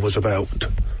before was about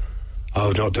I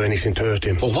would not do anything to hurt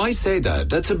him. Well, why say that?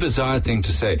 That's a bizarre thing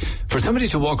to say. For somebody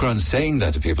to walk around saying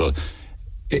that to people,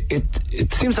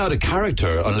 it seems out of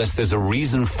character unless there's a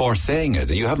reason for saying it.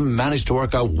 You haven't managed to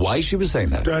work out why she was saying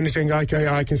that. The only thing I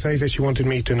can say is that she wanted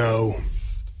me to know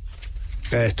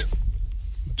that,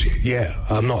 yeah,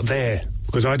 I'm not there.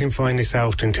 Because I didn't find this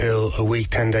out until a week,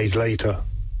 10 days later,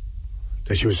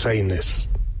 that she was saying this.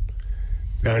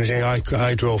 The only thing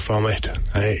I draw from it,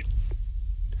 and it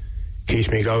keeps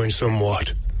me going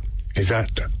somewhat, is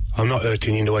that I'm not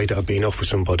hurting you in the way that I've been off with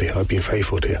somebody. I've been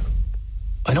faithful to you.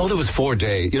 I know there was 4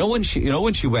 days. You know when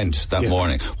she went that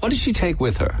morning. What did she take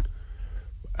with her?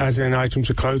 As in items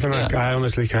of clothing, yeah. I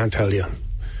honestly can't tell you,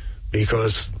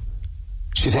 because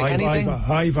she take anything.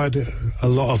 I've had a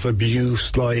lot of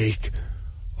abuse, like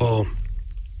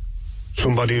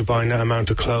somebody who buying that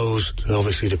amount of clothes,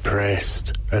 obviously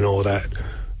depressed and all that.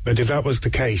 But if that was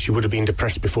the case, she would have been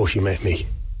depressed before she met me,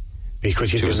 because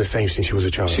she's been the same since she was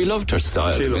a child. She loved her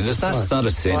style. That's not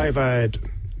a sin. I've had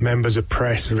members of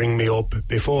press ring me up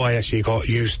before I actually got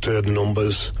used to the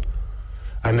numbers,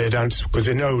 and they dance because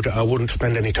they know that I wouldn't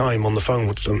spend any time on the phone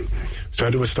with them.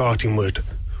 So they were starting with,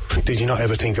 did you not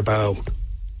ever think about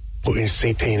putting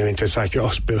Tina into a psychiatric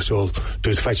hospital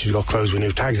due to the fact she's got clothes with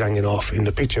new tags hanging off in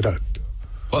the picture? That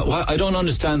well, I don't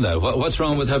understand that. What's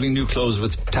wrong with having new clothes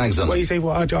with tags on them? Well, you see,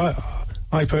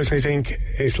 I personally think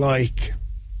it's like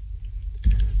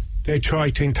they try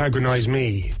to antagonise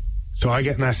me, so I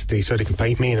get nasty so they can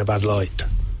paint me in a bad light.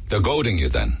 They're goading you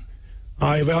then?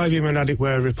 I've even had it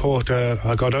where a reporter,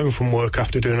 I got home from work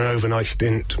after doing an overnight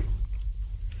stint.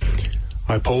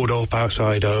 I pulled up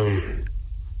outside home.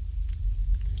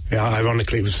 Yeah,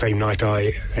 ironically, it was the same night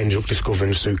I ended up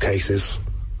discovering suitcases.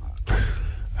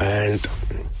 And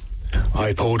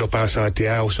I pulled up outside the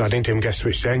house. I didn't even get to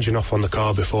switch the engine off on the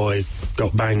car before I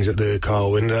got bangs at the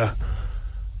car window.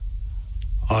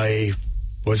 I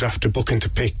was after booking to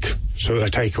pick a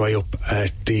takeaway up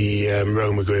at the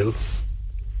Roma Grill,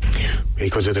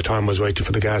 because at the time I was waiting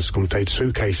for the guys to come take the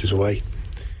suitcases away.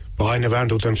 But I never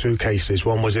handled them suitcases.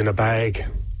 One was in a bag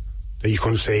that you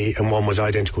couldn't see, and one was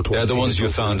identical to what the ones you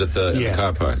found at the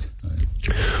car park. Right.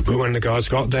 But when the guards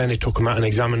got there and they took them out and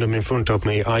examined them in front of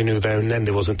me, I knew there and then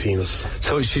they wasn't Tina's.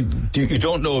 So you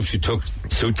don't know if she took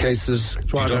suitcases?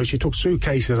 Well, no, she took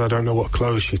suitcases. I don't know what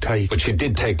clothes she take. But she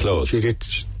did take clothes? She did,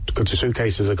 because the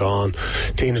suitcases are gone.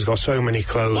 Tina's got so many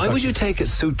clothes. Why would you take a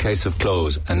suitcase of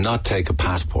clothes and not take a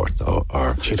passport, though?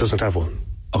 Or she doesn't have one.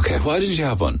 Okay, why didn't you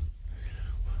have one?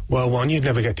 Well, one, you'd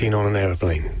never get Tina on an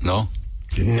aeroplane. No?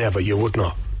 Never, you would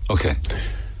not. Okay.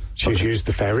 She'd used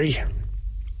the ferry.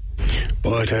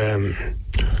 But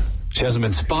She hasn't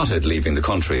been spotted leaving the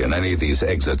country in any of these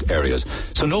exit areas.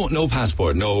 So no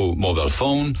passport, no mobile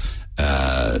phone,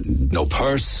 no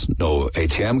purse, no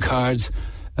ATM cards,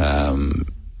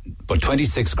 but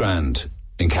 26 grand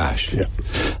in cash. Yeah.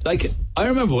 Like, I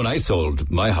remember when I sold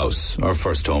my house, our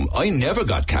first home, I never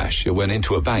got cash. It went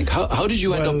into a bank. How did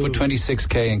you end up with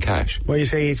 26k in cash? Well, you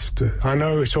see, I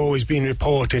know it's always been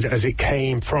reported as it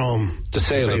came from The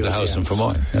sale of the house in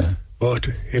Fermoy. Yeah. But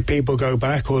if people go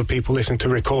back, or people listen to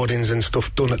recordings and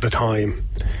stuff done at the time,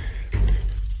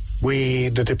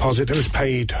 the deposit that was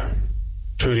paid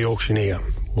through the auctioneer,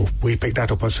 we picked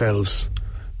that up ourselves.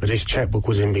 But this checkbook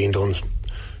was being done.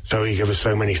 So he gave us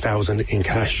so many thousand in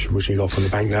cash, which he got from the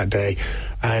bank that day.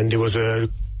 And there was a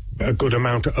good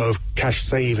amount of cash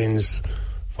savings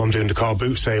from doing the car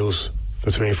boot sales for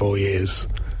 3 or 4 years.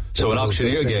 So an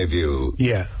auctioneer gave you...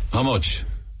 Yeah. How much?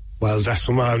 Well, that's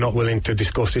something I'm not willing to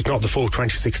discuss. It's not the full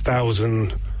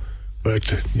 26,000, but,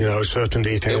 certain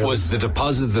details. It was the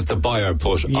deposit that the buyer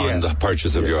put on the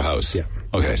purchase of your house? Yeah.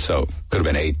 Okay, so could have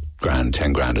been 8 grand,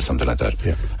 10 grand or something like that.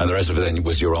 Yeah. And the rest of it then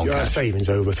was your own cash? Savings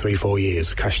over 3 or 4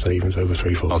 years. Cash savings over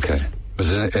 3 or 4 years. Okay. It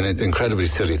was an incredibly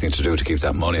silly thing to do to keep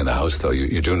that money in the house, though.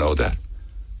 You do know that.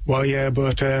 Well, yeah,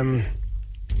 but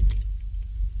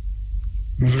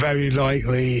very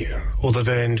likely, other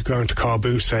than going to car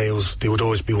boot sales, there would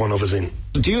always be one of us in.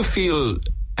 Do you feel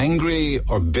angry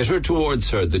or bitter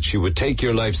towards her that she would take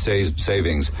your life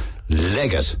savings,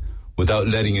 leg it, without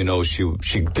letting you know? She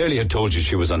clearly had told you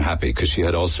she was unhappy because she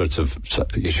had all sorts of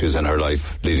issues in her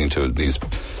life leading to these.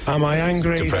 Am I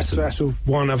angry? That's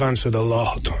one I've answered a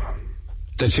lot.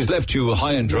 That she's left you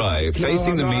high and dry,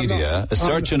 facing the media, a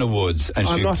search in the woods, and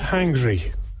I'm not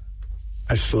angry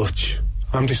as such.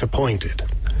 I'm disappointed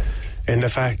in the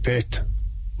fact that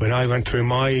when I went through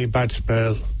my bad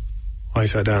spell, I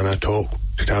sat down and talked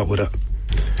it out with her.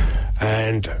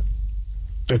 And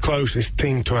the closest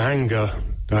thing to anger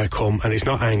that I come, and it's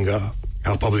not anger,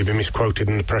 I'll probably be misquoted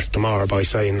in the press tomorrow by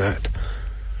saying that,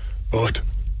 but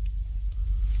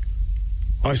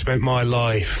I spent my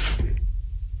life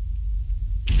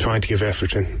trying to give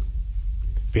everything,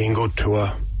 being good to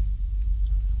her,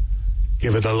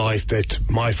 give her the life that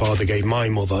my father gave my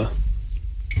mother,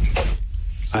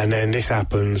 and then this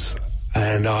happens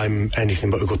and I'm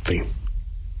anything but a good thing.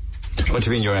 What do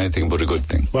you mean you're anything but a good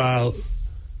thing? Well,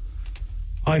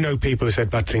 I know people have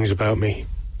said bad things about me.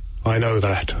 I know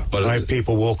that. Well, I have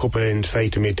people walk up and say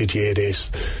to me, "Did you hear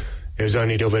this?" It was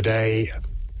only the other day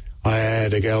I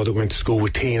had a girl that went to school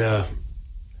with Tina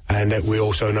and that we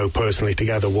also know personally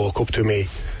together walk up to me,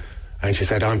 and she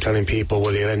said, "I'm telling people,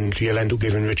 well, you'll end up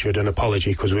giving Richard an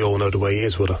apology because we all know the way he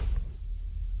is with her."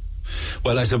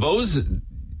 Well, I suppose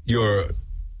your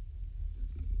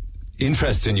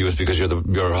interest in you is because you're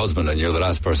her husband and you're the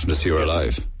last person to see her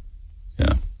alive.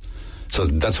 Yeah. So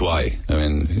that's why. I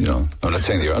mean, I'm not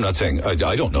saying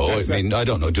I don't know. I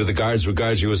don't know. Do the guards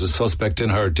regard you as a suspect in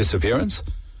her disappearance?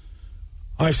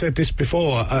 I've said this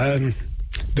before. The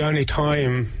only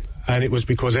time, and it was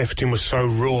because everything was so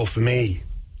raw for me,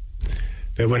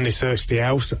 that when they searched the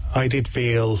house, I did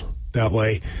feel that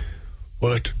way.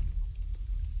 But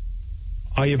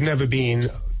I have never been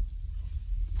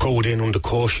called in under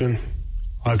caution.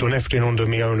 I've done everything under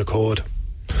my own accord.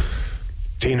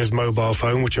 Tina's mobile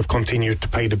phone, which I've continued to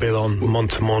pay the bill on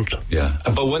month to month. Yeah.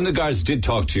 But when the guards did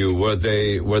talk to you,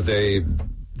 they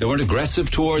weren't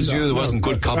aggressive towards you? There wasn't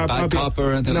good cop, bad cop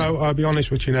or anything? No, I'll be honest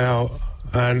with you now,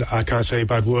 and I can't say a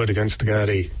bad word against the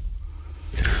Gardaí.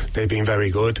 They've been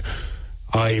very good.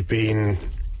 I've been...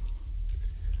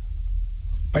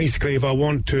 Basically, if I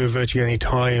want to, virtually any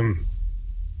time,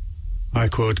 I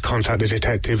could contact the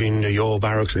detective in your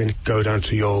barracks and go down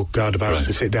to your Garda barracks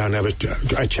to sit down and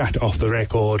have a chat off the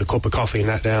record, a cup of coffee and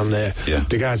that down there. Yeah.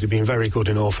 The guys have been very good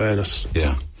in all fairness.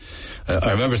 Yeah.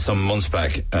 I remember some months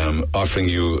back offering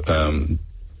you an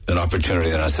opportunity,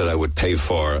 and I said I would pay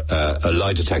for a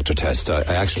lie detector test.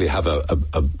 I actually have a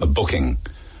booking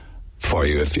for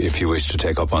you if you wish to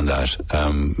take up on that.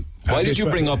 Why did you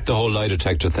bring up the whole lie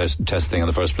detector test thing in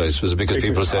the first place? Was it because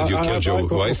people said you killed your I've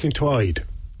got wife? Nothing to hide.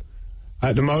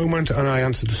 At the moment, and I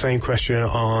answered the same question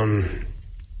on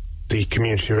the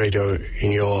community radio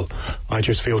in Youghal, I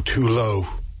just feel too low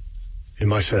in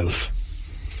myself.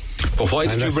 But why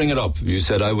did you bring it up? You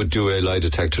said I would do a lie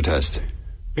detector test.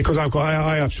 Because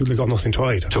I absolutely got nothing to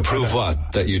hide. To prove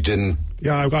what? That you didn't...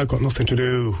 Yeah, I've got nothing to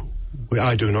do.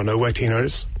 I do not know where Tina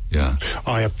is. Yeah.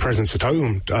 I have presents at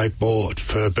home I bought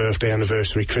for birthday,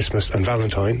 anniversary, Christmas and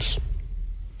Valentine's.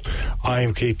 I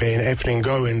am keeping everything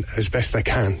going as best I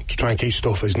can to try and keep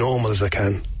stuff as normal as I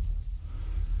can.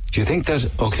 Do you think that...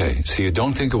 Okay, so you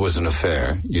don't think it was an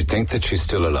affair. You think that she's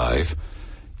still alive.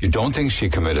 You don't think she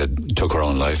took her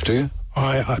own life, do you?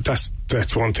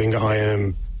 That's one thing I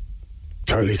am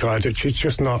totally clear. She's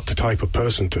just not the type of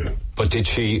person to. But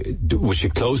was she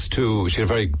close to? She had a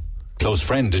very close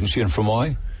friend, didn't she, in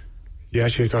Fermoy? Yeah,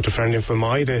 she got a friend in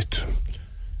Fermoy that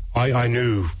I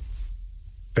knew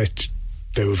that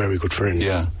they were very good friends.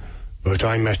 Yeah. But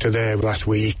I met her there last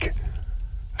week,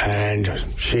 and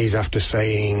she's after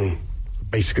saying,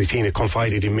 basically, Tina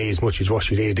confided in me as much as what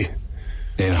she did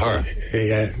in her.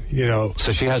 Yeah, you know.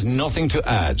 So she has nothing to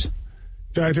add.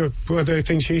 Well, the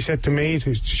thing she said to me,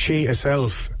 she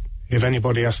herself, if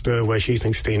anybody asked her where she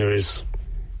thinks Tina is,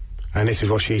 and this is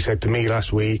what she said to me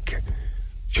last week,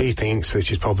 she thinks that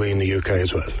she's probably in the UK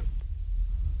as well.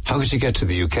 How could she get to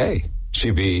the UK?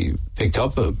 She'd be picked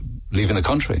up, leaving the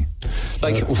country.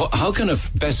 Like, how can a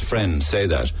best friend say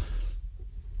that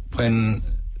when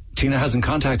Tina hasn't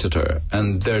contacted her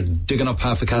and they're digging up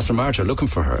half of Castlemartyr looking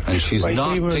for her, and she's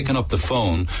not picking up the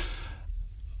phone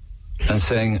and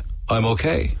saying, I'm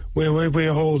okay?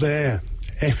 We're all there.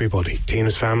 Everybody.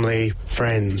 Tina's family,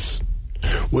 friends.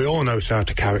 We all know it's out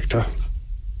of character.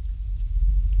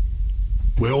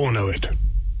 We all know it.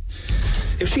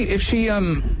 If she,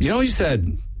 you know, you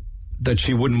said that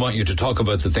she wouldn't want you to talk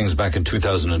about the things back in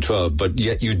 2012, but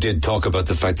yet you did talk about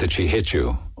the fact that she hit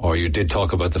you, or you did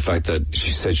talk about the fact that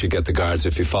she said she'd get the guards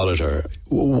if you followed her.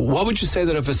 What would you say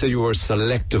that if I said you were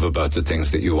selective about the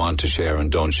things that you want to share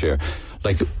and don't share?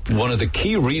 Like, one of the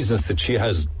key reasons that she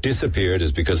has disappeared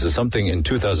is because of something in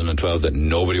 2012 that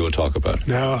nobody will talk about.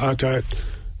 Now,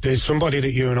 there's somebody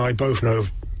that you and I both know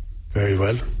very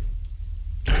well,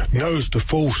 knows the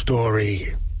full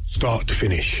story, start to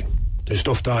finish. The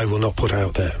stuff that I will not put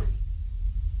out there.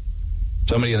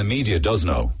 Somebody in the media does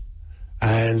know.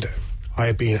 And I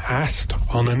have been asked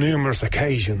on numerous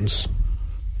occasions,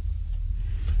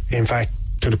 in fact,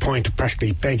 to the point of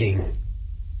practically begging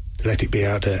to let it be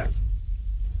out there.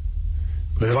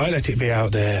 But if I let it be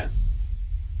out there,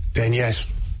 then yes,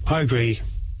 I agree,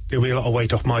 there'll be a lot of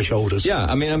weight off my shoulders. Yeah,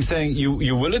 I mean, I'm saying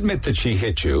you will admit that she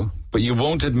hit you, but you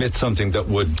won't admit something that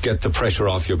would get the pressure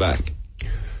off your back.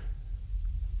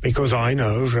 Because I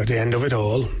know at the end of it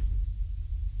all,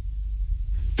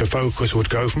 the focus would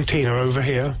go from Tina over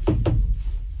here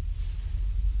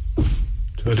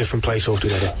to a different place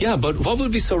altogether. Yeah, but what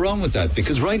would be so wrong with that?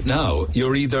 Because right now,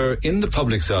 you're either in the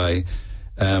public's eye,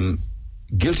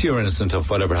 guilty or innocent of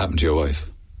whatever happened to your wife.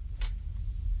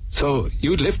 So you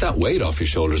would lift that weight off your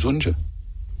shoulders, wouldn't you?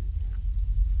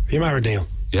 Are you married, Neil?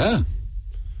 Yeah.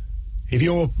 If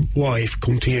your wife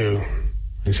come to you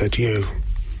and said to you,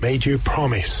 made you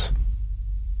promise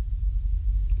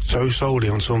so solely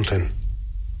on something,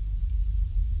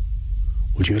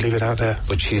 would you leave it out there?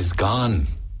 But she's gone.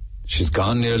 She's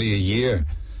gone nearly a year.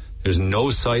 There's no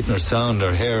sight nor sound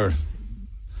or hair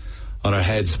on her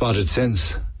head spotted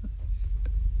since.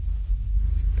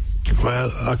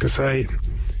 Well, like I say,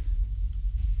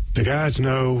 the guards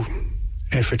know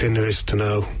everything there is to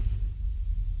know.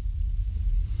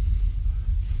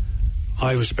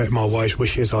 I respect my wife's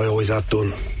wishes, I always have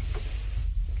done.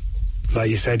 Like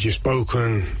you said, you've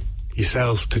spoken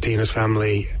yourself to Tina's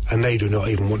family, and they do not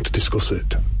even want to discuss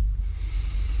it.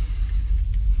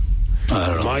 I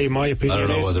don't know. My opinion I don't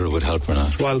know whether it would help or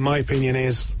not. Well, my opinion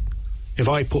is, if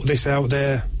I put this out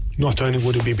there, not only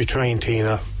would it be betraying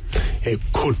Tina, it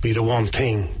could be the one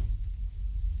thing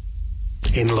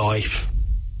in life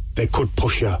that could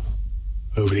push her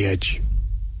over the edge.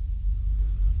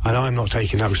 And I'm not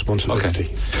taking that responsibility.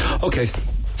 Okay.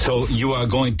 So you are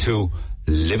going to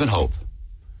live in hope.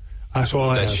 That's all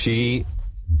I have. That she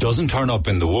doesn't turn up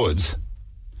in the woods,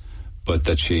 but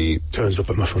that she turns up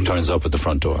at my front door. Turns up at the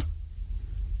front door.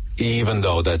 Even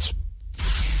though that's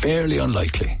fairly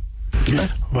unlikely, isn't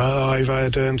it? Well, I've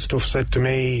had stuff said to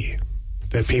me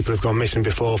that people have gone missing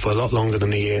before for a lot longer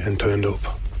than a year and turned up.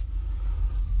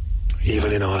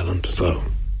 Even in Ireland, so.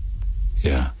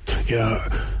 Yeah. You know,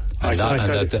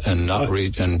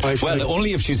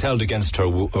 only if she's held against her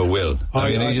will.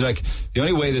 Like, the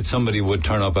only way that somebody would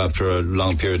turn up after a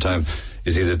long period of time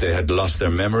is either they had lost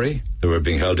their memory, they were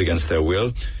being held against their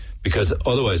will, because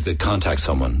otherwise they'd contact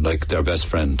someone, like their best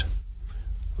friend.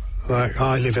 Like,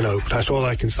 I live in hope, that's all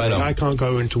I can say. I can't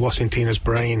go into what's in Tina's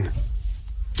brain.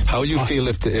 How will you feel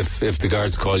if the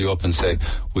guards call you up and say,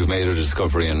 we've made a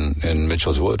discovery in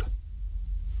Mitchell's Wood?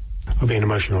 I'll be an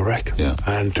emotional wreck. Yeah.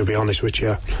 And to be honest with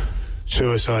you,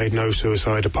 suicide, no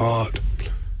suicide apart,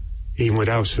 even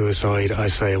without suicide, I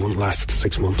say it wouldn't last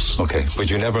 6 months. Okay, but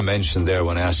you never mentioned there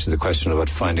when I asked you the question about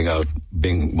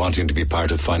wanting to be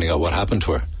part of finding out what happened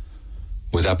to her.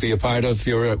 Would that be a part of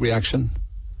your reaction?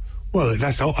 Well,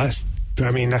 that's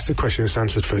a question that's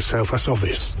answered for itself. That's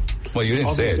obvious. Well, you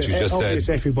didn't say it. You just said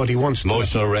everybody wants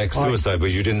emotional wreck, suicide,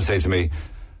 but you didn't say to me,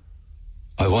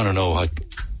 I want to know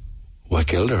what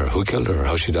killed her, who killed her,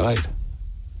 how she died.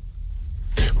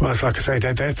 Well, it's like I say,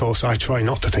 their thoughts I try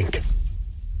not to think.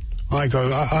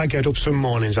 I get up some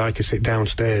mornings, I can sit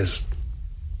downstairs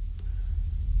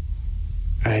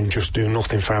and just do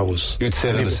nothing for hours. You'd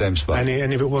sit in the same spot.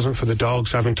 And if it wasn't for the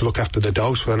dogs, having to look after the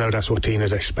dogs, well, I know that's what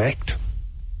Tina's expect.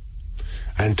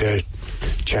 And to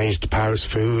change the parrot's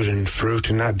food and fruit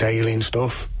and that daily and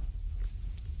stuff.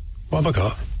 What have I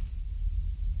got?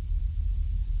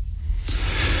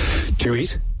 Do you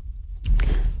eat?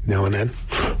 Now and then.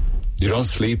 You don't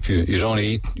sleep, you don't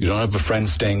eat, you don't have a friend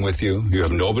staying with you, you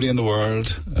have nobody in the world.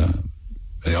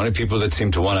 The only people that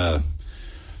seem to want to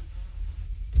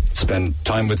spend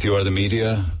time with you are the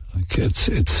media. Like it's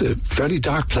a fairly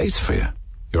dark place for you.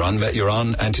 You're on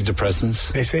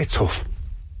antidepressants. It's tough.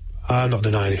 I'm not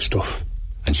denying it's tough.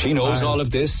 And she knows all of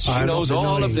this. She knows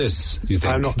all of this, you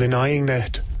think? I'm not denying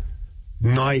that.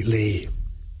 Nightly,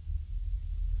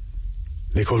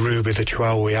 little Ruby the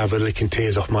Chihuahua, we have her licking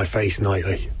tears off my face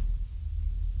nightly.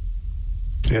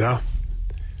 You know?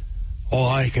 All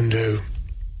I can do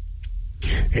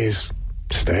is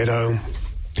stay at home,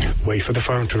 wait for the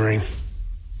phone to ring,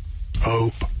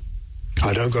 hope.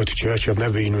 I don't go to church. I've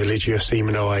never been religious,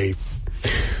 even though I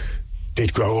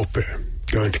did grow up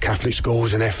going to Catholic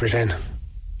schools and everything.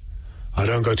 I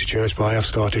don't go to church, but I have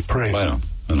started praying. I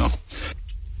know.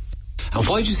 And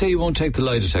why did you say you won't take the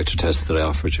lie detector test that I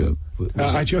offered you?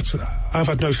 I've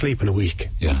had no sleep in a week.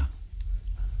 Yeah.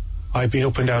 I've been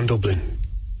up and down Dublin.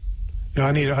 Yeah,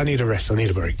 I need a rest. I need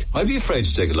a break. I'd be afraid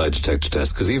to take a lie detector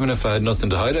test, because even if I had nothing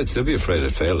to hide, I'd still be afraid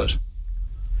I'd fail it.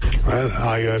 Well,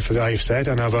 I've said,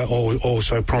 and I've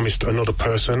also promised another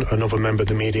person, another member of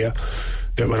the media,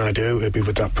 that when I do, it'll be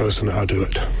with that person that I'll do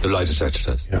it. The lie detector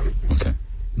test? Yeah. Okay.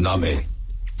 Not me.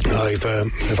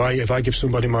 If I give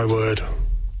somebody my word.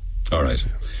 All right.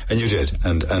 And you did,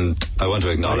 and I want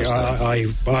to acknowledge that.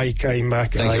 I came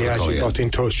back, and I actually got in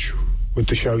touch with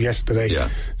the show yesterday,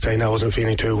 saying I wasn't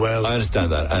feeling too well. I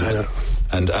understand that,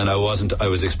 and I wasn't. I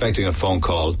was expecting a phone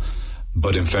call,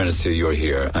 but in fairness to you, you're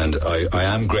here, and I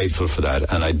am grateful for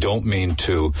that, and I don't mean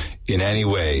to in any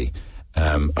way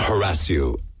harass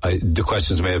you. The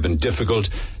questions may have been difficult.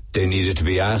 They needed to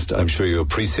be asked. I'm sure you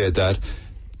appreciate that.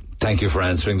 Thank you for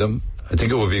answering them. I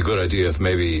think it would be a good idea if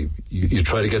maybe you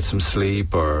try to get some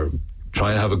sleep, or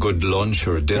try and have a good lunch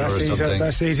or a dinner or something.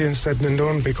 That's easier said than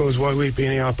done, because while we've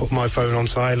been here, I put my phone on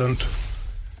silent,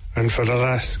 and for the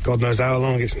last God knows how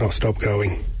long, it's not stopped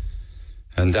going.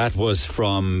 And that was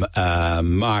from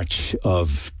March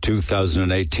of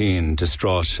 2018.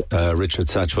 Distraught Richard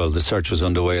Satchwell. The search was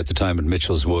underway at the time at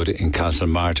Mitchell's Wood in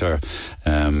Castlemartyr.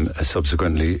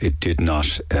 Subsequently, it did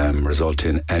not result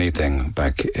in anything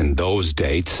back in those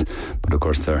dates. But of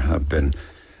course, there have been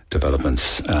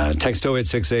developments. Text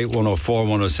 0868 104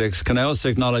 106. Can I also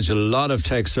acknowledge a lot of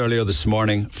texts earlier this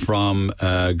morning from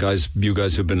you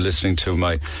guys who've been listening to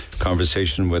my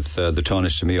conversation with the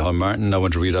Taoiseach Micheál Martin. I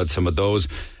want to read out some of those,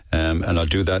 and I'll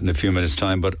do that in a few minutes'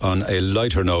 time. But on a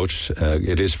lighter note,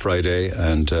 it is Friday,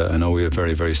 and I know we have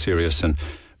very, very serious and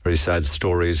very sad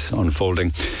stories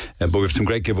unfolding. But we have some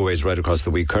great giveaways right across the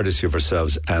week, courtesy of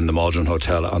ourselves and the Maldron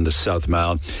Hotel on the South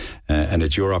Mall. And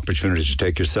it's your opportunity to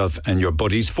take yourself and your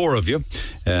buddies, 4 of you,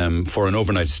 for an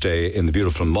overnight stay in the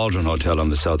beautiful Maldron Hotel on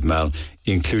the South Mall,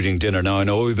 including dinner. Now, I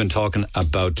know we've been talking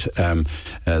about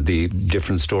the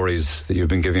different stories that you've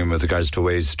been giving with regards to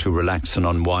ways to relax and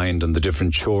unwind, and the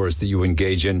different chores that you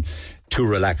engage in to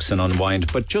relax and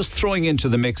unwind, but just throwing into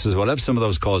the mix as well. I have some of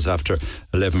those calls after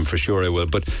 11 for sure, I will,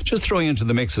 but just throwing into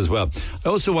the mix as well. I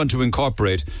also want to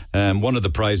incorporate one of the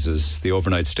prizes, the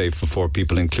overnight stay for 4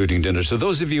 people, including dinner. So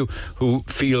those of you who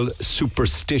feel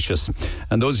superstitious,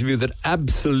 and those of you that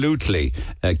absolutely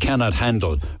cannot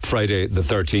handle Friday the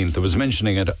 13th, I was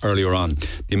mentioning it earlier on,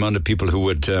 the amount of people who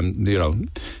would,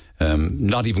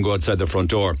 not even go outside their front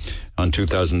door on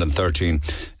 2013,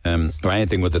 or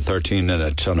anything with the 13 in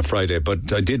it on a Friday.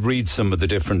 But I did read some of the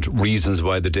different reasons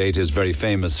why the date is very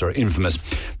famous or infamous.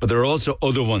 But there are also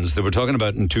other ones that we're talking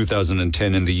about. In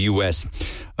 2010 in the US,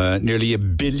 nearly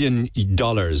 $1 billion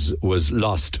was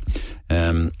lost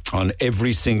on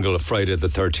every single Friday the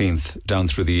 13th down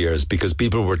through the years, because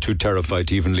people were too terrified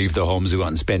to even leave their homes to go out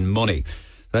and spend money.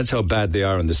 That's how bad they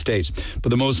are in the States. But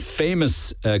the most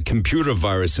famous computer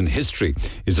virus in history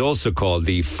is also called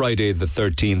the Friday the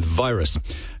 13th virus.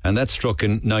 And that struck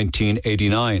in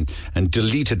 1989 and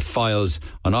deleted files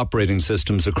on operating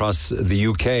systems across the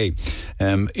UK.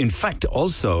 In fact,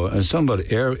 also, I was talking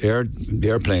about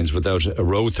airplanes without a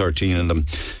row 13 in them.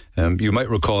 You might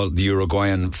recall the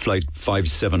Uruguayan Flight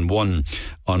 571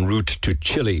 en route to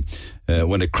Chile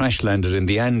when it crash landed in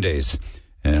the Andes.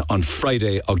 On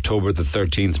Friday, October the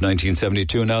 13th,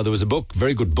 1972. Now, there was a book,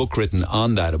 very good book written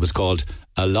on that. It was called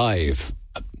Alive.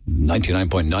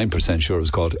 99.9% sure it was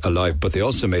called Alive, but they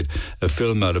also made a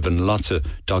film out of it and lots of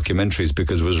documentaries,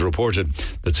 because it was reported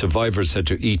that survivors had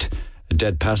to eat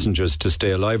dead passengers to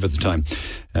stay alive at the time.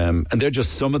 And they're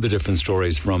just some of the different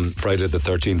stories from Friday the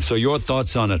 13th. So your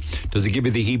thoughts on it? Does it give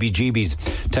you the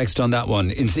heebie-jeebies? Text on that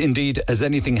one. Indeed, has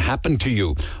anything happened to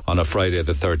you on a Friday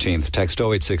the 13th? Text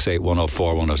 0868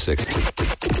 104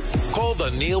 106. Call the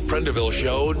Neil Prendeville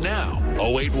Show now.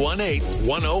 0818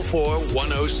 104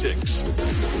 106.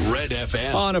 Red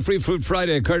FM. On a Free Food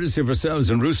Friday, courtesy of ourselves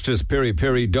and Roosters, Piri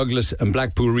Piri, Douglas and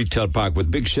Blackpool Retail Park,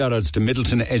 with big shout outs to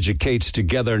Middleton Educate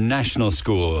Together National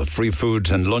School. Free food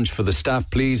and lunch for the staff,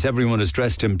 please. Everyone is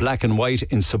dressed in black and white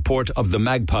in support of the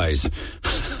Magpies.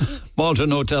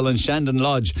 Malton Hotel and Shandon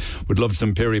Lodge would love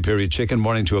some Piri Piri chicken.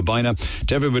 Morning to Abina.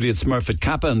 To everybody at Smurfit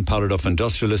Kappa and Palladuff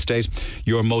Industrial Estate,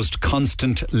 your most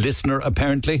constant listener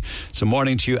apparently. So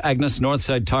morning to you, Agnes.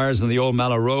 Northside Tyres on the Old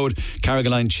Mallow Road.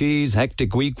 Carrigaline Cheese.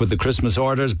 Hectic week with the Christmas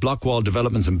orders. Blockwall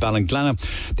Developments in Ballinglana.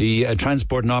 The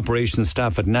transport and operations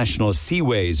staff at National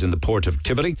Seaways in the Port of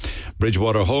Tivoli.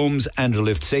 Bridgewater Homes.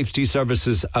 Andrelift Safety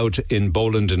Services out in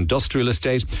Boland Industrial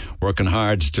Estate. Working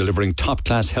hard, delivering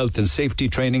top-class health and safety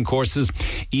training courses.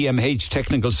 EMH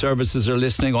Technical Services are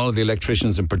listening, all of the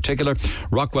electricians in particular.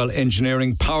 Rockwell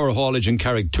Engineering, Power Haulage and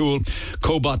Carricktool.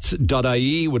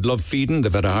 Cobots.ie would love feeding.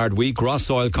 They've had a hard week. Ross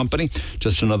Oil Company,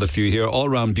 just another few here. All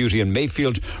Round Beauty in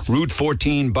Mayfield. Route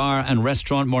 14 Bar and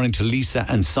Restaurant. Morning to Lisa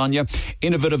and Sonia.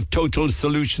 Innovative Total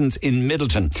Solutions in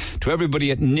Middleton. To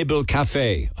everybody at Nibble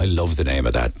Cafe. I love the name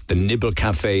of that. The Nibble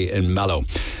Cafe in Mallow.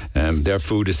 Their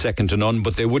food is second to none,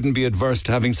 but they wouldn't be adverse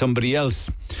to having somebody else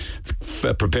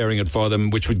preparing it for them,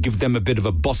 which would give them a bit of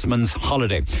a busman's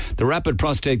holiday. The Rapid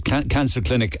Prostate Cancer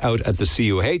Clinic out at the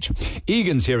CUH.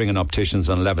 Egan's Hearing and Opticians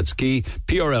on Levitt's Quay.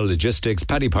 PRL Logistics,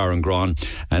 Paddy Power and Grawn,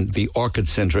 and the Orchid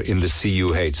Centre in the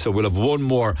CUH. So we'll have one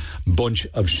more bunch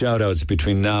of shout-outs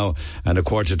between now and a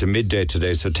quarter to midday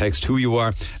today. So text who you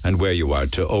are and where you are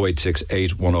to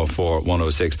 0868 104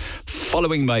 106.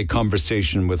 Following my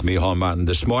conversation with Micheál Martin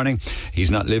this morning,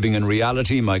 he's not living in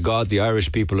reality. My God, the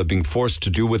Irish people are being forced to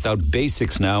do without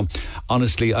basics now.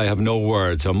 Honestly, I have no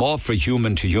words. I'm all for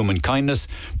human-to-human kindness,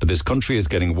 but this country is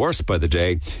getting worse by the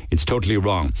day. It's totally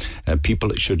wrong.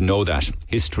 People should know that.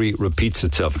 History repeats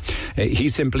itself. He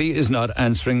simply is not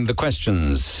answering the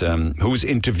questions. Who's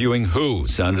interviewing who?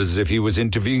 Sounds as if he was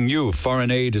interviewing you.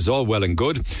 Foreign aid is all well and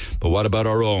good, but what about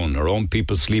our own? Our own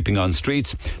people sleeping on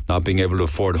streets, not being able to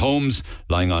afford homes,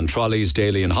 lying on trolleys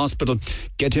daily in hospital.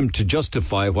 Get him to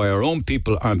justify why our own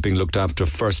people aren't being looked after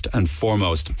first and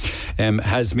foremost.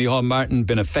 Has Micheál Martin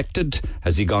been affected?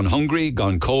 Has he gone hungry,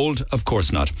 gone cold? Of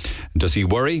course not. Does he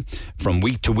worry from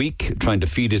week to week, trying to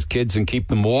feed his kids and keep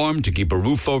them warm, to keep a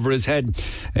roof over his head?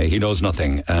 He knows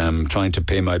nothing. Trying to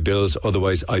pay my bills,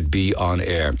 otherwise I'd be on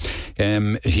air.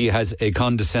 He has a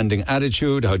condescending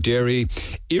attitude. How dare he?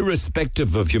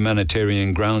 Irrespective of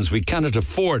humanitarian grounds, we cannot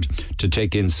afford to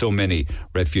take in so many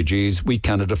refugees. We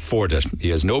cannot afford it. He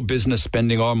has no business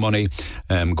spending our money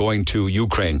going to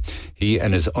Ukraine. He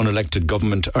and his unelected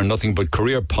government are nothing but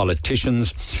career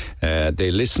politicians.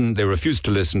 They refuse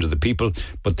to listen to the people,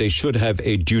 but they should have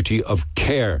a duty of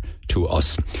care to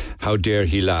us. How dare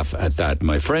he laugh at that?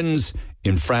 My friends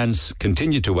in France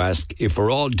continue to ask if we're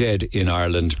all dead in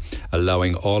Ireland,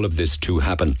 allowing all of this to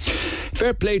happen.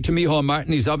 Fair play to Micheál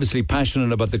Martin. He's obviously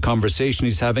passionate about the conversation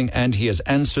he's having, and he has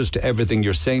answers to everything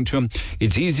you're saying to him.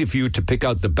 It's easy for you to pick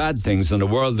out the bad things in a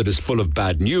world that is full of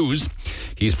bad news.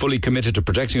 He's fully committed to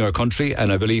protecting our country,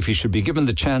 and I believe he should be given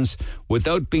the chance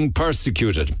without being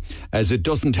persecuted, as it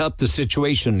doesn't help the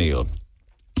situation, Neil.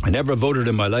 I never voted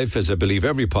in my life, as I believe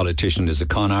every politician is a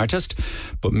con artist,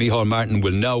 but Micheál Martin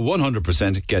will now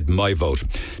 100% get my vote.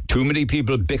 Too many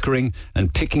people bickering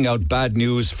and picking out bad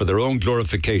news for their own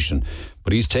glorification.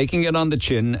 But he's taking it on the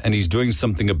chin and he's doing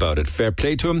something about it. Fair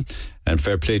play to him, and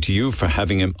fair play to you for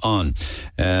having him on.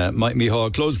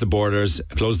 Micheál, close the borders,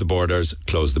 close the borders,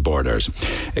 close the borders.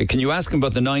 Can you ask him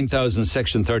about the 9,000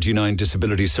 Section 39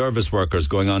 disability service workers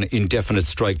going on indefinite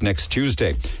strike next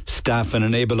Tuesday? Staff in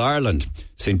Enable Ireland,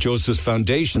 St. Joseph's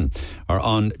Foundation are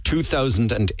on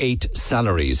 2008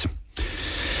 salaries.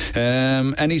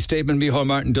 Any statement Micheál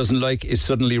Martin doesn't like is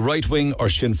suddenly right-wing or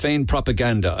Sinn Féin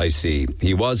propaganda, I see.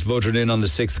 He was voted in on the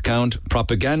 6th count.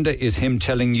 Propaganda is him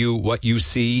telling you what you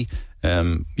see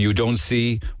You don't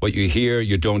see what you hear,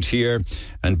 you don't hear,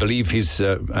 and believe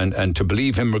and to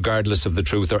believe him regardless of the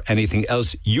truth or anything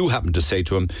else you happen to say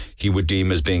to him, he would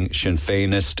deem as being Sinn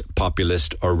Féinist,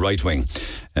 populist or right-wing.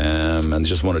 And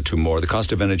just one or two more. The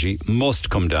cost of energy must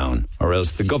come down, or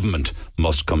else the government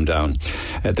must come down.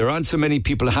 There aren't so many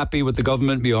people happy with the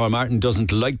government. Micheál Martin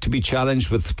doesn't like to be challenged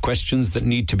with questions that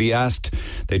need to be asked.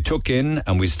 They took in,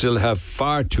 and we still have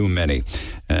far too many.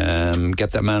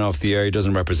 Get that man off the air. He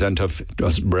doesn't represent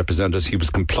us. He was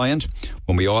compliant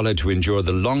when we all had to endure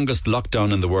the longest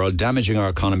lockdown in the world, damaging our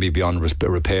economy beyond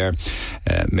repair,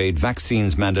 made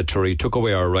vaccines mandatory, took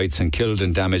away our rights and killed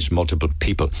and damaged multiple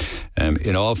people.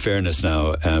 In all fairness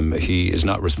now, he is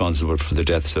not responsible for the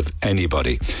deaths of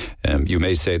anybody. You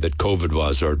may say that COVID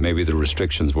was, or maybe the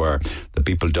restrictions were, that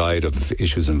people died of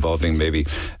issues involving maybe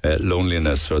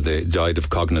loneliness, or they died of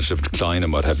cognitive decline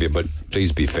and what have you, but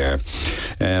please be fair.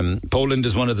 Poland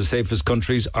is one of the safest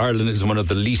countries. Ireland is one of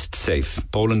the least safe.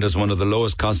 Poland has one of the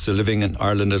lowest costs of living, and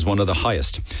Ireland has one of the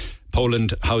highest.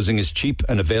 Poland housing is cheap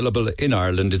and available. In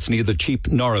Ireland, it's neither cheap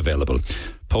nor available.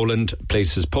 Poland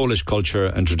places Polish culture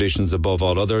and traditions above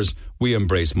all others. We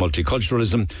embrace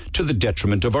multiculturalism to the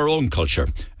detriment of our own culture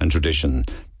and tradition.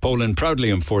 Poland proudly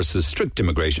enforces strict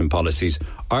immigration policies.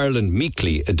 Ireland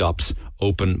meekly adopts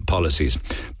open policies.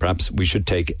 Perhaps we should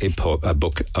take a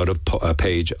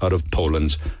page out of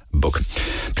Poland's book.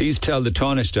 Please tell the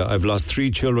Taoiseach I've lost 3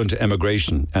 children to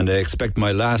emigration and I expect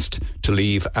my last to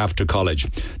leave after college.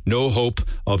 No hope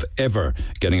of ever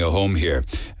getting a home here.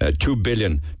 2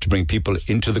 billion to bring people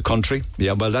into the country.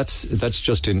 Yeah, well, that's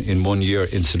just in 1 year,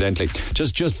 incidentally.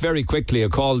 Just very quickly, a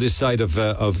call this side of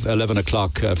 11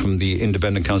 o'clock from the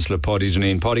Independent Councillor, Pádraig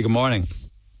Deneen. Pádraig, good morning.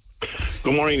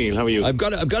 Good morning, Neil. How are you? I've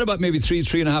got about maybe three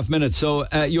and a half minutes. So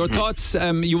your thoughts,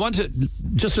 you want to,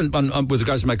 just on with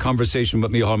regards to my conversation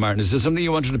with Micheál Martin, is there something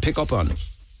you wanted to pick up on?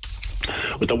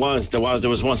 Well, there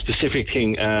was one specific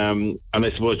thing, and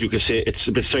I suppose you could say it's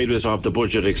a bit sideways of the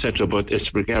budget, etc., but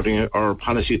it's regarding our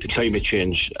policy to climate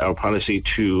change, our policy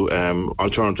to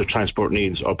alternative transport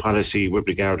needs, our policy with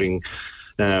regarding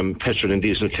petrol and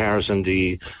diesel cars and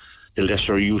the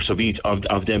lesser use of each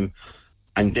of them.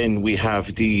 And then we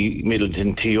have the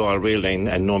Middleton TR rail line,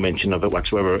 and no mention of it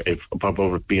whatsoever about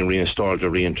it being reinstalled or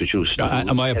reintroduced.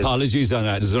 My apologies on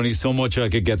that. There's only so much I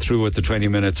could get through with the 20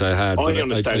 minutes I had. I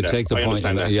understand I take the point.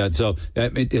 Yeah, so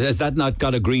has that not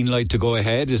got a green light to go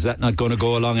ahead? Is that not going to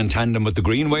go along in tandem with the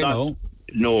Greenway?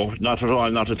 No, not at all.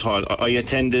 Not at all. I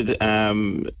attended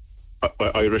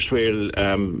Irish Rail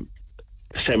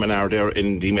seminar there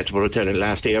in the Metropole Hotel in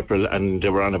last April, and they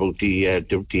were on about the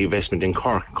investment in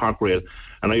Cork Rail,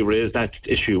 and I raised that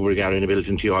issue regarding the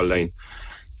Middleton TR line,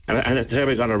 and at the time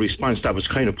I got a response that was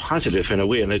kind of positive in a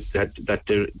way, and that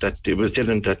it was still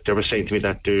in, that they were saying to me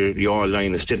that the R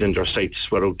line is still in their sights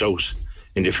without doubt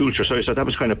in the future. So I thought that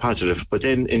was kind of positive. But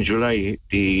then in July,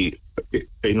 in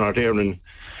Northern Ireland,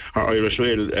 our Irish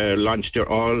Rail launched their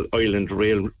All Island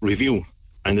Rail Review.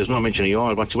 And there's no mention of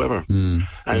all whatsoever, and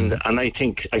I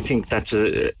think that's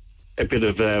a bit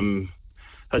of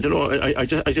I don't know. I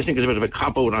just think it's a bit of a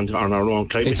cop out on our own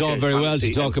climate. It's all very well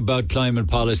to talk about climate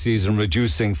policies and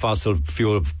reducing fossil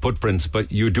fuel footprints,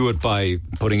 but you do it by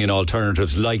putting in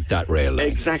alternatives like that rail line.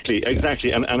 Exactly.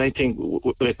 And I think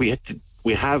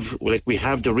we have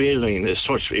the rail line as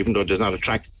such, even though there's not a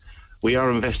track. We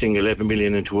are investing 11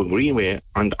 million into a greenway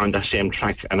on that same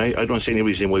track, and I don't see any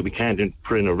reason why we can't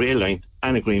put in a rail line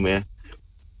and a greenway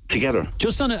together.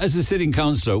 Just on as a sitting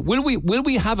councillor, will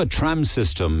we have a tram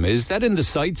system? Is that in the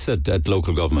sights at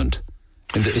local government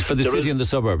for the city and the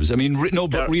suburbs? I mean,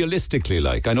 but realistically,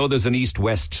 like, I know there's an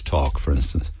east-west talk, for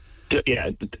instance. Yeah,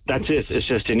 that's it. It's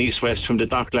just in east-west from the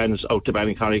Docklands out to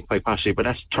Ballincollig by Passy, but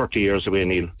that's 30 years away,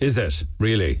 Neil. Is it?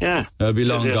 Really? Yeah. It'll be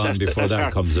long gone before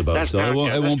that comes about, so I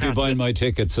won't be buying my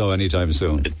ticket anytime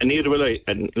soon. Neither will I.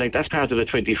 And that's part of the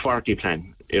 2040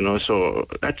 plan, so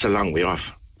that's a long way off.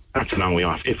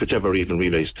 If it's ever even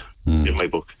realised in my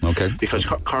book. Okay. Because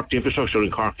Cork, the infrastructure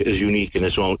in Cork is unique in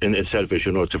itself. It's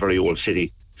a very old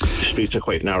city. The streets are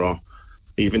quite narrow.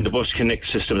 Even the bus connect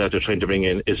system that they're trying to bring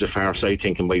in is a farce, I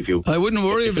think, in my view. I wouldn't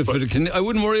worry about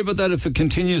that if it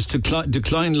continues to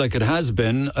decline like it has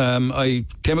been. I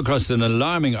came across an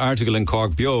alarming article in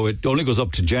Cork Bio. It only goes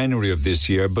up to January of this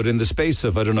year, but in the space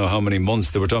of I don't know how many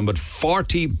months, they were talking about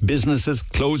 40 businesses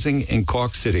closing in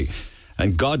Cork City,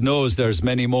 and God knows there's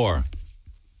many more.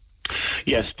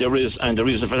 Yes, there is, and the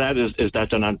reason for that is that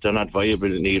they're not viable,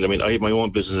 Neil. I mean, I have my own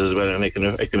business as well, and I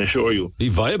can assure you. Be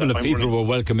viable if people were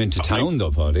welcome into town,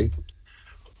 though, Paddy.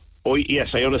 Oh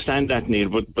yes, I understand that, Neil,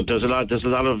 but there's a lot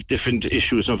of different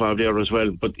issues involved there as well.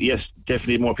 But yes,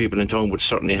 definitely more people in town would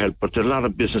certainly help. But there's a lot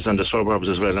of business in the suburbs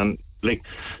as well, and like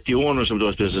the owners of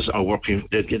those businesses are working.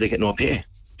 They get no pay.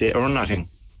 They earn nothing.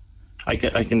 I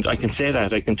can say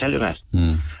that. I can tell you that.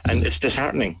 And it's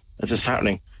disheartening. It's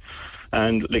disheartening.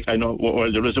 And like I know,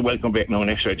 well, there is a welcome back now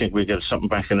next year. I think we get something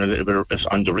back in a little bit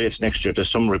on the rates next year. There's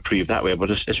some reprieve that way,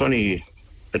 but it's only.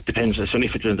 It depends. It's only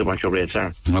fits into what your rates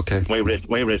are. Okay. My rates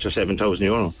are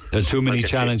 €7,000. There's too many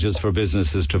challenges for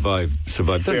businesses to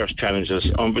survive. Fierce challenges,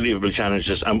 unbelievable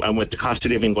challenges, and with the cost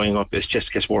of living going up, it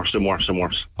just gets worse and worse and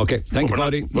worse. Okay, thank you,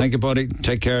 buddy.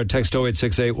 Take care. Text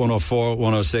 0868 104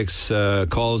 106.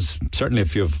 Calls, certainly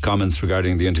if you have comments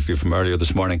regarding the interview from earlier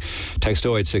this morning. Text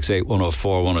 0868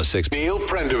 104 106. Neil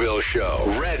Prendeville Show,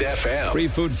 Red FM. Free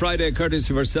Food Friday,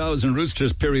 courtesy of ourselves and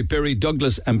Roosters, Piri Piri,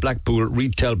 Douglas and Blackpool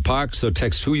Retail Park. So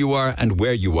text who you are and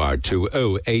where you are to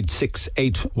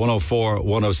 0868 104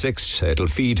 106. It'll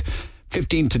feed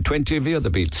 15 to 20 of you.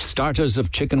 There'll be starters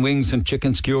of chicken wings and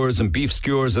chicken skewers and beef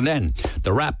skewers, and then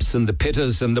the wraps and the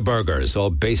pittas and the burgers, all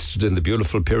basted in the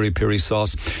beautiful piri piri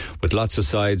sauce with lots of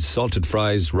sides, salted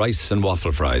fries, rice and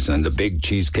waffle fries, and the big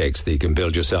cheesecakes that you can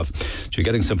build yourself. So you're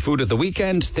getting some food at the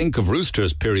weekend. Think of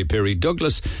Roosters, Piri Piri,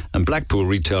 Douglas and Blackpool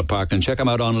Retail Park, and check them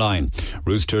out online,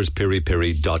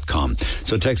 roosterspiripiri.com.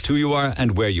 So text who you are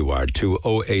and where you are to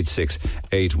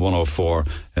 0868 104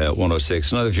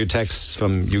 106. Another few texts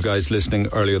from you guys listening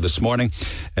earlier this morning.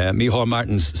 Micheál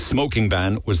Martin's smoking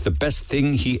ban was the best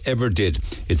thing he ever did.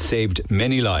 It saved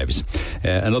many lives.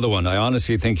 Another one, I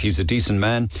honestly think he's a decent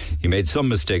man. He made some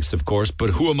mistakes, of course,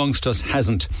 but who amongst us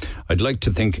hasn't? I'd like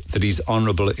to think that he's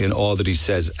honourable in all that he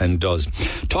says and does.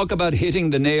 Talk about hitting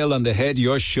the nail on the head.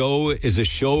 Your show is a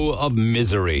show of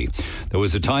misery. There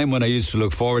was a time when I used to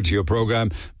look forward to your programme,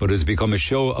 but it has become a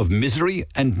show of misery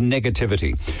and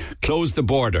negativity. Close the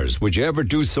borders. Would you ever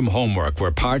do some homework?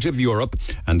 We're part of Europe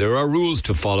and there are rules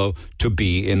to follow to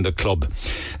be in the club.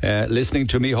 Listening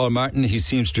to Micheál Martin, he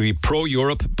seems to be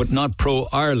pro-Europe but not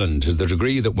pro-Ireland, to the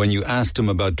degree that when you asked him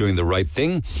about doing the right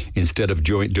thing instead of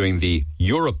doing the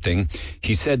Europe thing,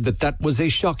 he said that was a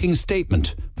shocking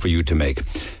statement for you to make.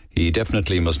 He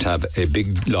definitely must have a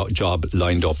big job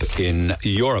lined up in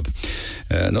Europe.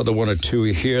 Another one or two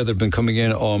here that have been coming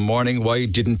in all morning. Why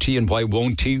didn't he and why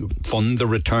won't he fund the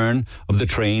return of the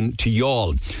train to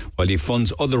Youghal while he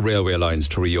funds other railway lines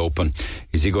to reopen?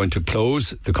 Is he going to close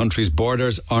the country's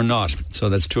borders or not? So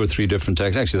that's two or three different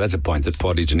texts. Actually, that's a point that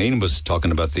Paddy Janine was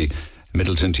talking about, the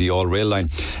Middleton to Youghal rail line.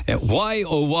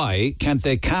 Why can't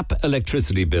they cap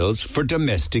electricity bills for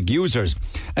domestic users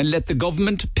and let the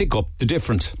government pick up the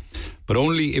difference? But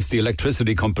only if the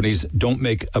electricity companies don't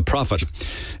make a profit.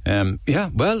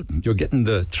 Well, you're getting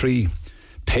the three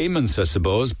payments, I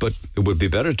suppose, but it would be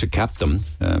better to cap them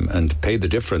and pay the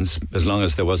difference as long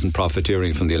as there wasn't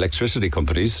profiteering from the electricity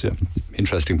companies.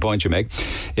 Interesting point you make.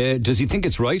 Does he think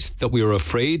it's right that we are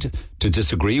afraid to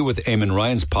disagree with Eamon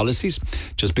Ryan's policies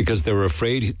just because they're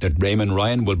afraid that Eamon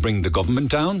Ryan will bring the government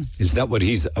down? Is that what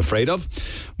he's afraid of?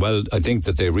 Well, I think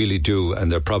that they really do,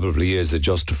 and there probably is a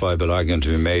justifiable argument to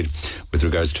be made with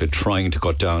regards to trying to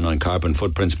cut down on carbon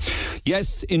footprints.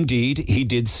 Yes, indeed, he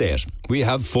did say it. We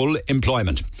have full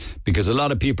employment because a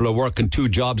lot of people are working two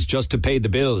jobs just to pay the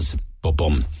bills.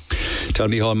 Bum. Tell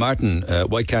Micheál Martin,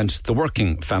 why can't the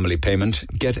working family payment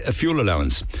get a fuel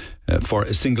allowance for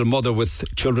a single mother with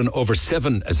children over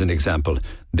 7, as an example?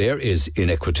 There is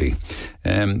inequity.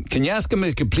 Can you ask him,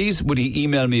 please, would he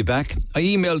email me back? I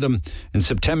emailed him in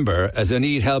September as I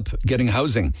need help getting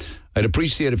housing. I'd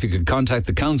appreciate if you could contact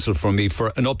the council for me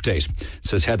for an update,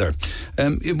 says Heather.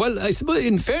 Well, I suppose,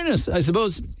 in fairness,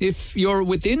 if you're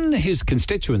within his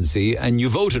constituency and you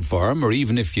voted for him, or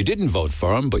even if you didn't vote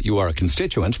for him, but you are a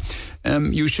constituent,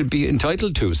 you should be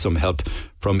entitled to some help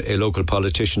from a local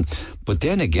politician. But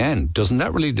then again, doesn't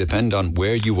that really depend on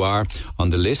where you are on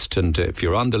the list? And if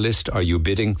you're on the list, are you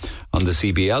bidding on the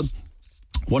CBL?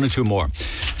 One or two more,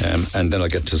 and then I'll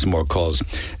get to some more calls.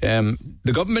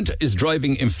 The government is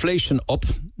driving inflation up.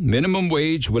 Minimum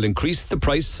wage will increase the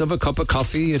price of a cup of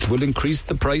coffee. It will increase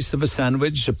the price of a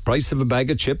sandwich, the price of a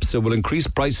bag of chips. It will increase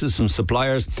prices from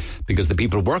suppliers because the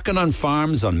people working on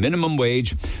farms on minimum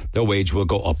wage, their wage will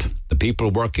go up. The people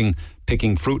working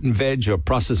picking fruit and veg or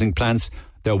processing plants,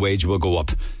 their wage will go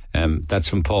up. That's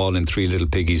from Paul in Three Little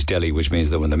Piggies Deli, which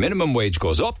means that when the minimum wage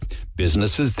goes up,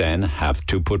 businesses then have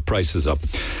to put prices up.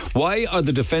 Why are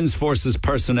the Defence Forces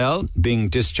personnel being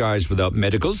discharged without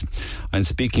medicals? I'm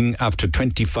speaking after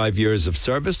 25 years of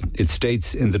service. It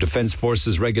states in the Defence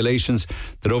Forces regulations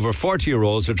that over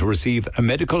 40-year-olds are to receive a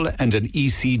medical and an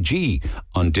ECG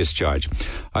on discharge.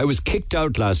 I was kicked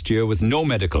out last year with no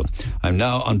medical. I'm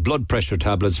now on blood pressure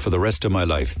tablets for the rest of my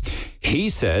life. He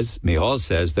says, Micheál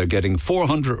says, they're getting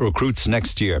 400 recruits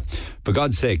next year. For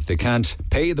God's sake, they can't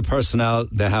pay the personnel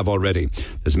they have already.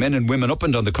 There's men and women up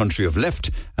and down the country who have left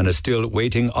and are still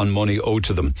waiting on money owed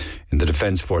to them in the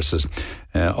Defence Forces.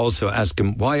 Also ask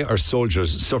him, why are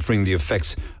soldiers suffering the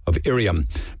effects of Irium,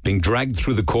 being dragged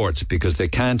through the courts because they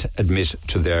can't admit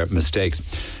to their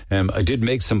mistakes? I did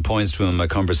make some points to him in my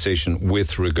conversation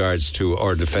with regards to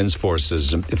our Defence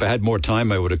Forces. If I had more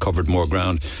time, I would have covered more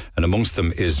ground, and amongst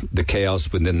them is the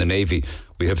chaos within the Navy.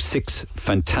 We have 6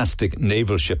 fantastic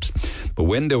naval ships, but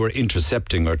when they were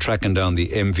intercepting or tracking down the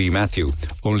MV Matthew,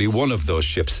 only one of those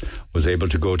ships was able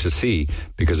to go to sea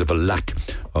because of a lack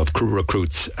of crew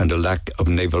recruits and a lack of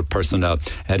naval personnel.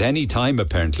 At any time,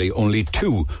 apparently, only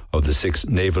 2 of the 6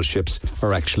 naval ships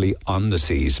are actually on the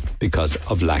seas because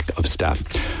of lack of staff.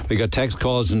 We got text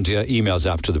calls and emails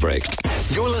after the break.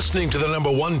 You're listening to the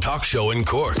 #1 talk show in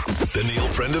Cork, the Neil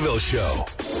Prendeville Show.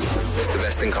 It's the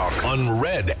best in Cork. On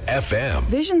Red FM.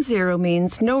 Vision Zero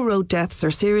means no road deaths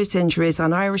or serious injuries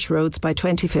on Irish roads by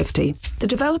 2050. The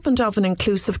development of an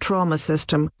inclusive trauma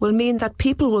system will mean that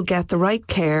people will get the right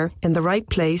care in the right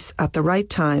place at the right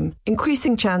time,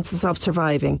 increasing chances of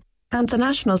surviving. And the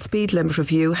National Speed Limit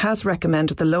Review has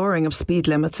recommended the lowering of speed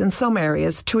limits in some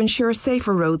areas to ensure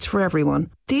safer roads for everyone.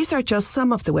 These are just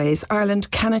some of the ways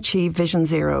Ireland can achieve Vision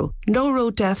Zero. No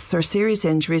road deaths or serious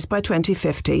injuries by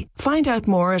 2050. Find out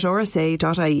more at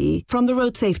rsa.ie from the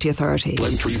Road Safety Authority.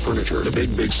 Glentree Furniture, the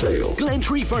big sale.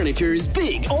 Glentree Furniture's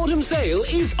big autumn sale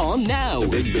is on now.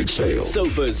 The big sale.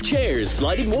 Sofas, chairs,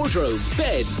 sliding wardrobes,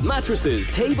 beds, mattresses,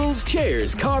 tables,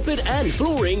 chairs, carpet and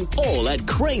flooring, all at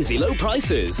crazy low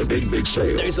prices. The big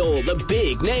sale. There's all the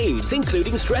big names,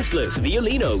 including Stressless,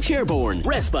 Violino, Sherborne,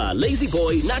 Respa, Lazy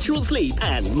Boy, Natural Sleep,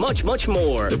 and much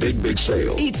more. The big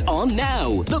sale. It's on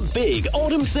now. The big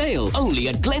autumn sale. Only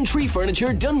at Glentree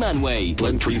Furniture, Dunmanway.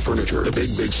 Glentree Furniture. The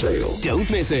big sale. Don't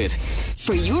miss it.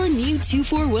 For your new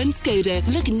 241 Skoda,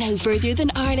 look no further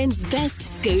than Ireland's best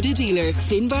Skoda dealer,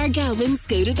 Finbar Galvin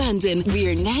Skoda Bandon. We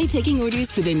are now taking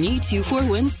orders for the new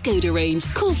 241 Skoda range.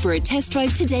 Call for a test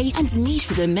drive today and meet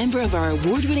with a member of our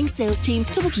award-winning sales team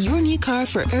to book your new car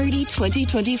for early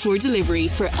 2024 delivery.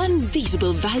 For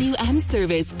unbeatable value and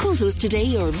service, call to us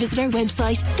today or visit our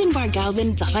website,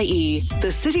 finbargalvin.ie.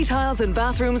 The City Tiles and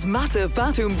Bathrooms massive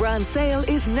bathroom brand sale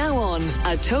is now on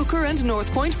at Toker and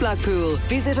North Point Blackpool.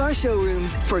 Visit our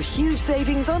showrooms for huge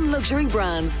savings on luxury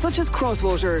brands such as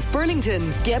Crosswater,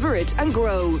 Burlington, Geberit and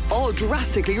Grow, all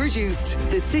drastically reduced.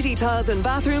 The City Tiles and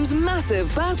Bathrooms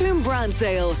massive bathroom brand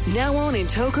sale now on in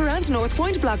Toker and North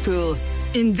Point Blackpool.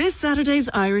 In this Saturday's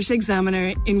Irish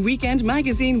Examiner, in Weekend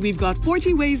Magazine, we've got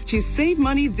 40 ways to save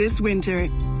money this winter.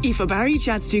 Aoife Barry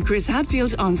chats to Chris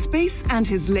Hadfield on space and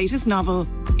his latest novel.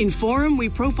 In Forum, we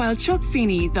profile Chuck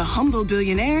Feeney, the humble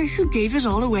billionaire who gave it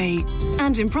all away.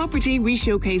 And in Property, we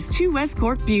showcase 2 West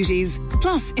Cork beauties.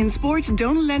 Plus, in sport,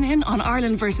 Donal Lenihan on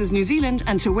Ireland versus New Zealand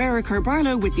and Tawera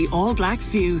Kerbarlow with the All Blacks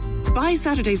view. Buy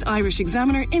Saturday's Irish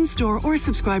Examiner in-store or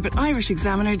subscribe at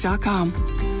irishexaminer.com.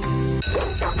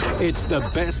 It's the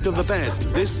best of the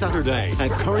best this Saturday at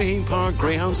Curraheen Park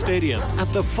Greyhound Stadium at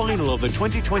the final of the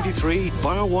 2023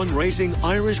 Bar 1 Racing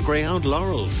Irish Greyhound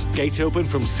Laurels. Gates open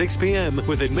from 6 p.m.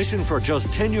 with admission for just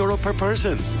 €10 per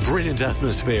person. Brilliant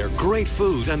atmosphere, great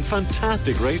food and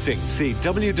fantastic racing. See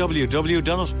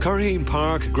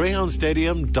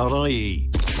www.curraheenparkgreyhoundstadium.ie.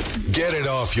 Get it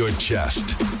off your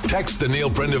chest. Text the Neil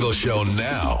Prendeville Show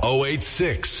now.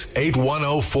 086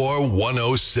 8104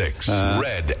 106.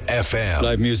 Red FM.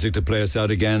 Live music to play us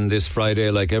out again this Friday,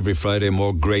 like every Friday.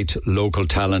 More great local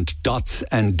talent. Dots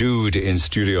and Dude in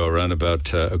studio around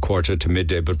about a quarter to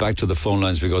midday. But back to the phone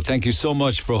lines we go. Thank you so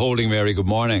much for holding, Mary. Good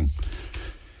morning.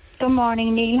 Good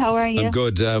morning, Neil. How are you? I'm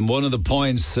good. One of the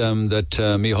points that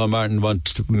Micheál Martin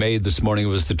made this morning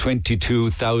was the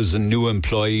 22,000 new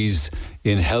employees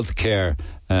in healthcare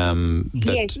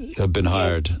that have been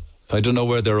hired. Yes. I don't know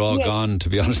where they're all gone, to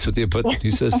be honest with you, but he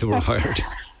says they were hired.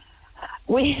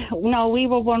 We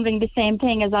were wondering the same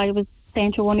thing as I was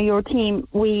saying to one of your team.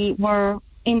 We were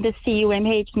in the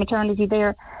CUMH maternity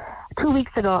there 2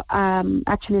 weeks ago,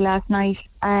 actually last night,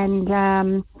 and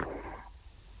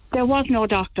there was no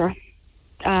doctor.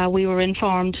 we were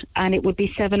informed, and it would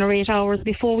be 7 or 8 hours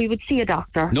before we would see a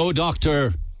doctor. No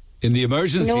doctor in the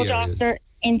emergency area? No doctor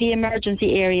in the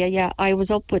emergency area, yeah. I was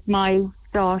up with my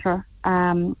daughter.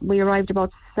 We arrived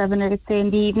about 7, let's say,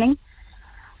 in the evening.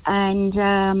 And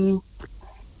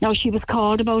now she was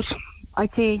called about, I'd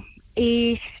say,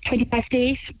 20 past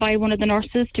 8 by one of the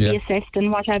nurses to be assessed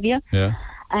and what have you. Yeah.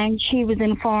 And she was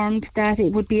informed that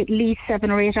it would be at least 7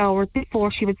 or 8 hours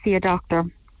before she would see a doctor.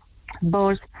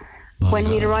 But when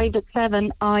we arrived at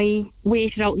 7, I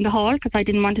waited out in the hall because I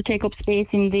didn't want to take up space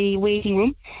in the waiting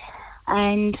room.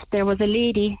 And there was a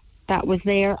lady that was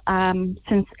there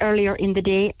since earlier in the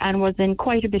day and was in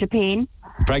quite a bit of pain.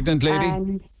 Pregnant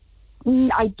lady?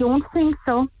 I don't think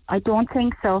so.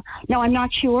 Now, I'm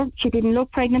not sure. She didn't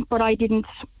look pregnant, but I didn't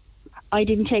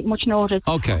take much notice.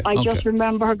 Okay. I just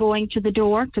remember her going to the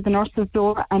door, to the nurse's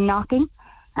door, and knocking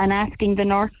and asking the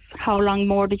nurse how long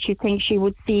more did she think she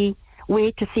would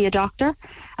wait to see a doctor.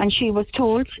 And she was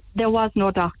told there was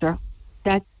no doctor,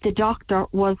 that the doctor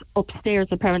was upstairs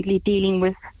apparently dealing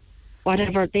with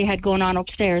whatever they had going on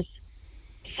upstairs.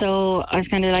 So I was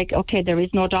kind of like, okay, there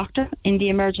is no doctor in the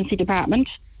emergency department.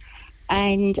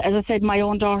 And as I said, my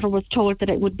own daughter was told that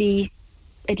it would be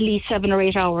at least 7 or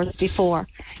 8 hours before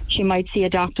she might see a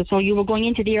doctor. So you were going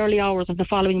into the early hours of the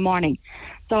following morning.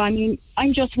 So, I mean,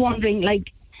 I'm just wondering,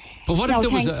 like... But what if there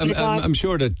was... I'm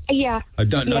sure that... Yeah. I'm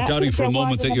not doubting for a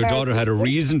moment that your daughter had a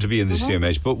reason to be in the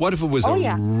CMH, but what if it was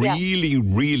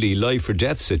really life or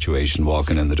death situation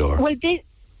walking in the door? Well,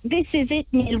 this is it,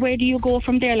 Neil. Where do you go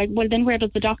from there? Like, well, then where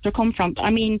does the doctor come from? I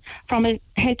mean, from a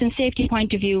health and safety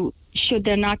point of view, should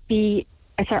there not be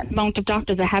a certain amount of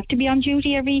doctors that have to be on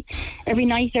duty every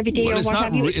night, every day, well, or what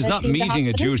have you? It's not meeting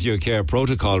a duty or care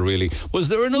protocol, really. Was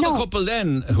there another couple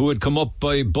then who had come up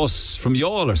by bus from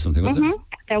Youghal or something, was it?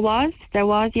 There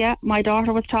was, yeah. My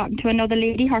daughter was talking to another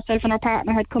lady, herself and her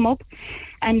partner had come up,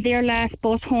 and their last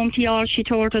bus home to Youghal, she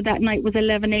told her that night was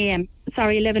 11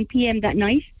 p.m. that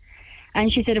night. And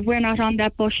she said, if we're not on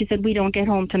that bus, she said, we don't get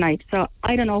home tonight. So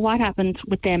I don't know what happened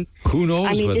with them. Who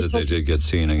knows whether they did get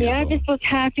seen again? Yeah, this was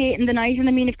 8:30 in the night. And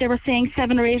I mean, if they were saying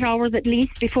 7 or 8 hours at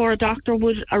least before a doctor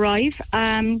would arrive,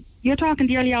 you're talking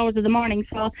the early hours of the morning.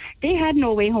 So they had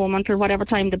no way home until whatever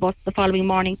time the bus the following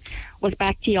morning was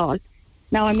back to Youghal.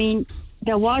 Now, I mean,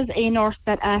 there was a nurse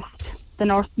that asked the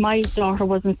nurse my daughter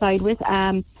was inside with,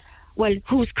 well,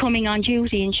 who's coming on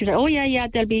duty? And she said, oh, yeah,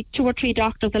 there'll be 2 or 3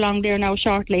 doctors along there now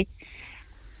shortly.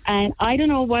 And I don't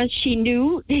know, was she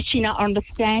new? Did she not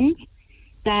understand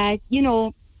that,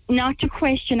 not to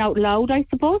question out loud, I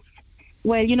suppose?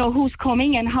 Well, who's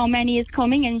coming and how many is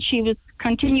coming? And she was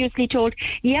continuously told,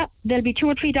 there'll be 2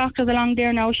 or 3 doctors along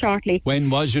there now shortly.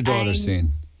 When was your daughter seen?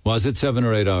 Was it 7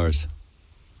 or 8 hours?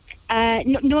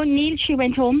 No, Neil, she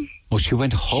went home. Oh, she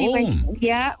went home?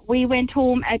 We went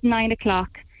home at 9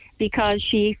 o'clock because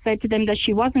she said to them that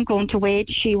she wasn't going to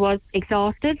wait. She was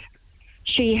exhausted.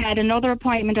 She had another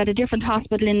appointment at a different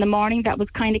hospital in the morning that was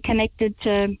kind of connected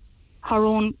to her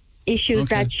own issues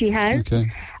that she has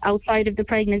outside of the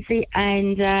pregnancy,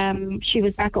 and she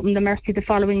was back up in the Mercy the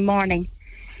following morning.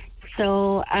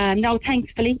 So now,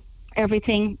 thankfully,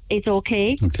 everything is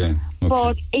okay. Okay.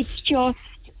 But it's just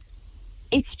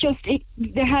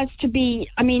there has to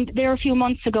be, I mean, there a few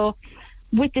months ago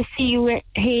with the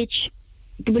CUH,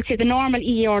 which is the normal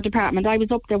ER department, I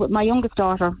was up there with my youngest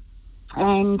daughter,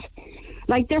 and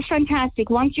like, they're fantastic.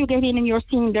 Once you get in and you're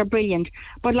seeing, they're brilliant.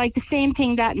 But like the same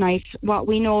thing that night, what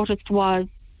we noticed was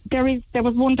there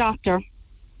was one doctor.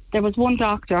 There was one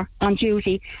doctor on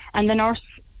duty, and the nurse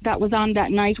that was on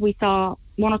that night, we saw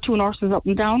 1 or 2 nurses up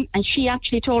and down, and she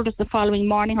actually told us the following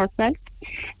morning herself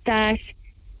that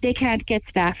they can't get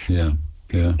staff. Yeah.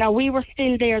 Now, we were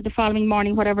still there the following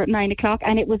morning, whatever, at 9 o'clock,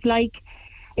 and it's like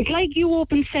you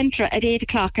open Centra at 8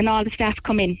 o'clock and all the staff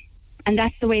come in. And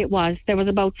that's the way it was. There was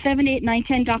about 7, 8, 9,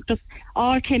 10 doctors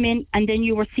all came in, and then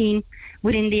you were seen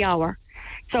within the hour.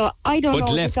 So I don't know.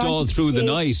 But left all through the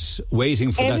night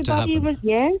waiting for that to happen. Everybody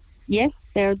was, yes.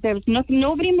 There was nothing.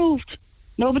 Nobody moved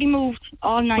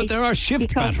all night. But there are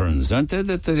shift patterns, aren't there,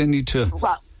 that they need to...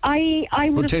 Well, I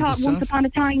would have thought once upon a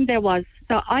time there was.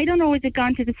 So I don't know, has it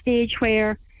gone to the stage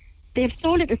where they've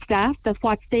so little staff that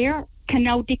what's there can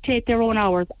now dictate their own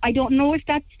hours. I don't know if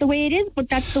that's the way it is, but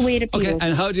that's the way it appears. Okay,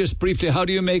 and how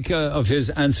do you make of his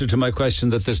answer to my question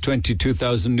that there's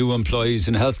 22,000 new employees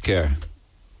in healthcare?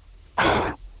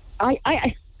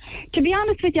 I to be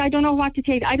honest with you, I don't know what to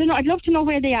take. I don't know. I'd love to know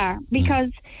where they are,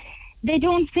 because they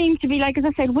don't seem to be, like, as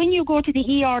I said, when you go to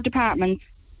the ER departments,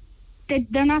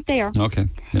 they're not there. Okay,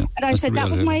 yeah. And I said that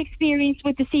was my experience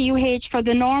with the CUH for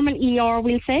the normal ER,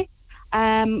 we'll say,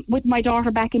 with my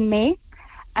daughter back in May.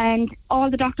 And all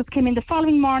the doctors came in the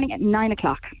following morning at 9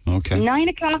 o'clock. Okay. 9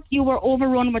 o'clock, you were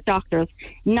overrun with doctors.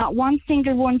 Not one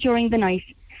single one during the night.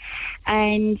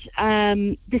 And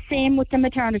the same with the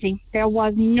maternity. There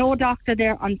was no doctor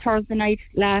there on Thursday night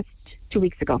last 2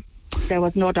 weeks ago. There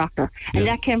was no doctor. And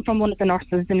that came from one of the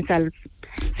nurses themselves.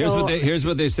 Here's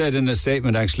what they said in a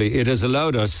statement, actually. It has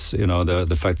allowed us,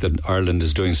 the fact that Ireland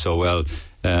is doing so well.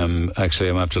 Actually,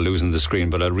 I'm after losing the screen,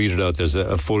 but I'll read it out. There's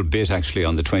a full bit, actually,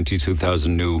 on the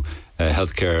 22,000 new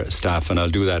healthcare staff, and I'll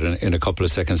do that in a couple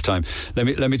of seconds' time. Let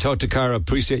me talk to Cara.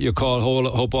 Appreciate your call.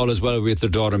 Hope all is well with their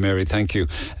daughter, Mary. Thank you.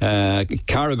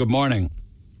 Cara, good morning.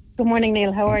 Good morning,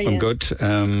 Neil. How are you? I'm good.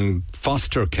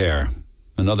 Foster care,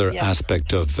 another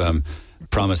aspect of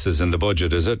promises in the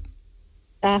budget, is it?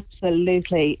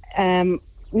 Absolutely.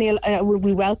 Neil,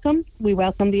 we welcome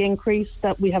the increase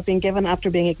that we have been given after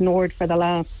being ignored for the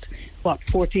last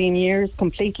 14 years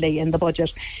completely in the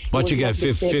budget. What you get,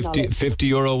 50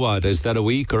 euro what? Is that a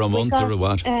week or a month or a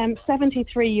what?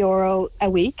 73 euro a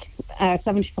week,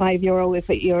 75 euro if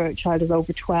your child is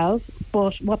over 12.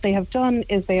 But what they have done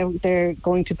is they're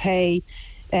going to pay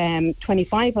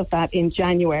 25 of that in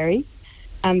January,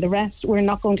 and the rest we're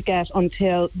not going to get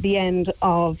until the end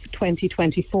of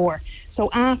 2024. So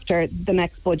after the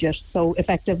next budget, so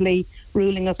effectively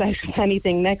ruling us out of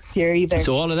anything next year either.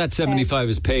 So all of that 75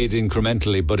 is paid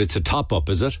incrementally, but it's a top-up,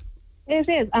 is it? It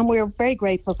is, and we're very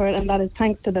grateful for it, and that is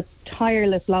thanks to the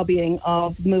tireless lobbying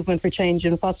of Movement for Change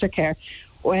in foster care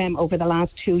over the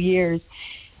last 2 years.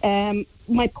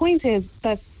 My point is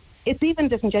that it's even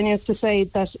disingenuous to say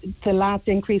that the last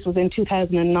increase was in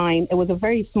 2009. It was a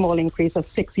very small increase of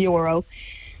 €6.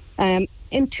 In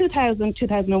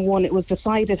 2001, it was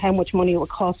decided how much money it would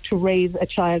cost to raise a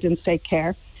child in state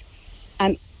care.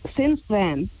 And since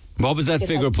then... What was that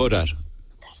figure put at?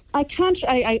 I can't...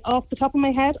 I off the top of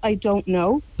my head, I don't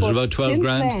know. Was it about 12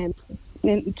 grand? Then,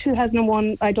 in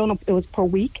 2001, I don't know if it was per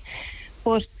week.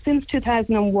 But since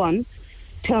 2001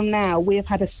 till now, we have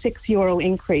had a €6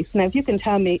 increase. Now, if you can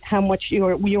tell me how much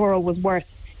euro was worth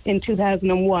in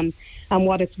 2001 and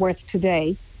what it's worth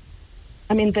today...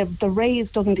 I mean, the raise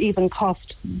doesn't even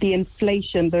cost the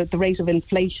inflation, the rate of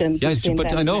inflation. Yeah,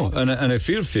 but I know, and I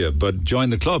feel for you, but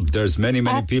join the club. There's many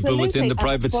people within the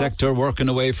private sector working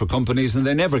away for companies, and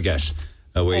they never get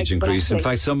a wage increase. In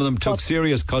fact, some of them took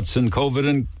serious cuts in COVID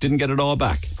and didn't get it all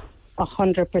back.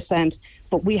 100%.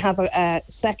 But we have a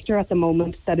sector at the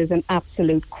moment that is in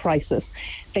absolute crisis.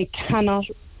 They cannot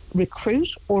recruit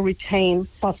or retain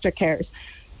foster carers.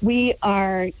 We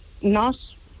are not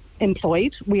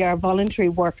employed. We are voluntary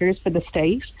workers for the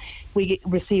state. We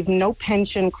receive no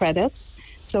pension credits.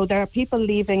 So there are people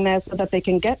leaving now so that they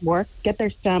can get work, get their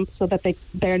stamp, so that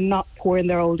they're not poor in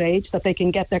their old age, that they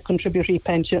can get their contributory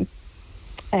pension.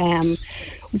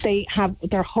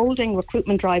 They're holding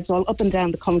recruitment drives all up and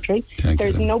down the country.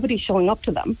 There's nobody showing up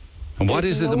to them. And what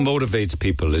is it that motivates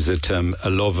people? Is it a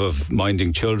love of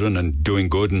minding children and doing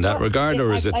good in that regard,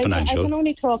 or is it financial? I can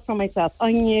only talk for myself.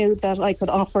 I knew that I could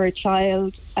offer a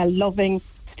child a loving,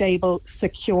 stable,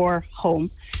 secure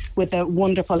home with a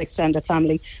wonderful extended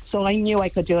family. So I knew I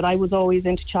could do it. I was always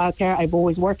into childcare. I've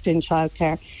always worked in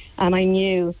childcare. And I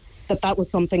knew that was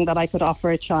something that I could offer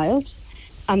a child.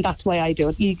 And that's why I do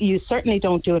it. You certainly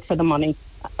don't do it for the money.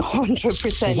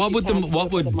 100%.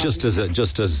 What would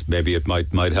just as maybe it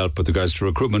might help with regards to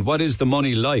recruitment, what is the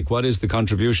money like? What is the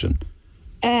contribution?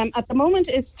 At the moment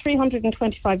it's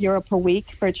 €325 per week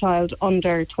for a child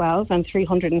under 12 and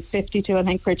 352 I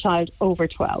think for a child over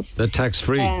 12. Is that tax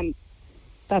free?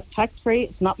 That's tax free.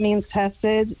 It's not means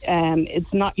tested.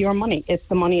 It's not your money. It's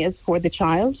the money is for the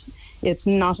child. It's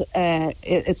not.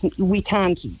 We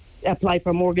can't apply for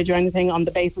a mortgage or anything on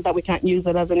the basis that we can't use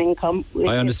it as an income.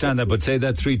 I understand that, but say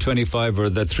that 325 or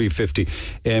that 350,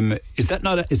 is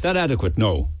that adequate?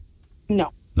 No.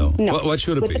 What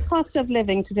should it be? With the cost of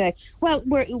living today, well,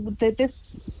 this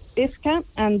IFCA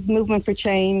and Movement for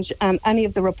Change and any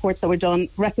of the reports that were done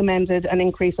recommended an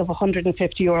increase of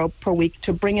 €150 per week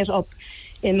to bring it up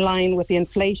in line with the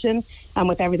inflation and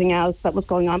with everything else that was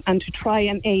going on, and to try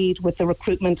and aid with the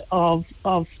recruitment of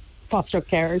foster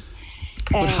carers.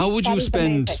 But how would you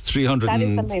spend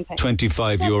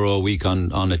 €325 a week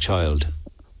on a child?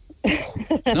 No,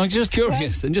 I'm just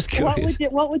curious.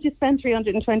 What would you spend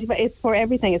 325? It's for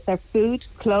everything. It's their food,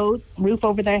 clothes, roof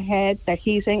over their head, their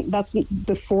heating. That's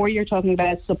before you're talking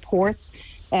about support,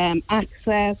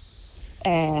 access.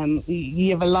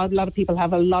 You have a lot of people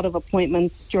have a lot of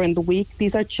appointments during the week.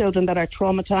 These are children that are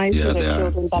traumatized. Yeah, They're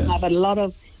children that have a lot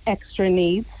of extra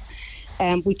needs.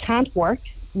 We can't work.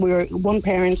 One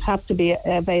parent has to be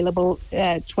available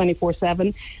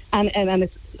 24/7, and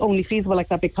it's only feasible like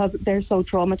that because they're so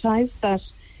traumatized that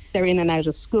they're in and out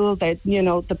of school. That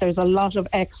there's a lot of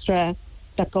extra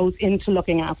that goes into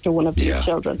looking after one of these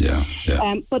children.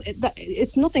 But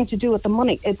it's nothing to do with the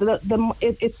money. It's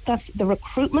that the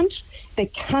recruitment. They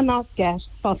cannot get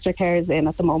foster carers in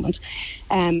at the moment.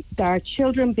 There are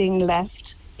children being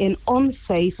left in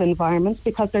unsafe environments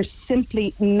because there's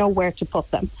simply nowhere to put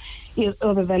them.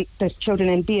 Other than there's children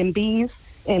in B&Bs,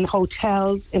 in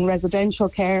hotels, in residential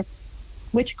care,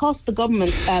 which costs the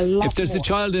government a lot. If there's more. a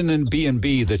child in a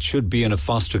B&B that should be in a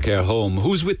foster care home,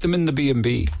 who's with them in the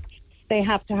B&B? They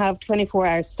have to have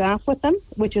 24-hour staff with them,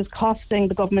 which is costing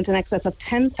the government in excess of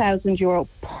 €10,000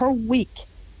 per week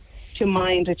to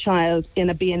mind a child in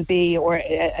a B&B or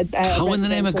a How in the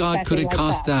name of God could it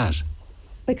cost that?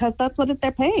 Because that's what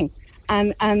they're paying.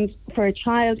 And for a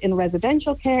child in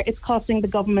residential care, it's costing the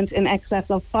government in excess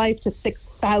of €5,000 to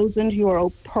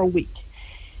 €6,000 per week.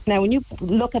 Now, when you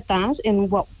look at that in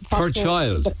what... Per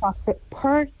child?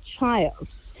 Per child.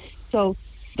 So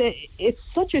it's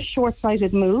such a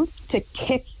short-sighted move to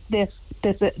kick this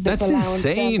that's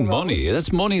insane money.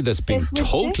 That's money that's being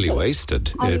totally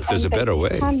wasted. If there's a better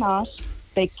way.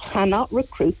 They cannot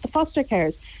recruit the foster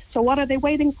carers. So what are they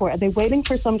waiting for? Are they waiting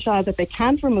for some child that they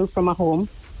can't remove from a home,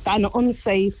 an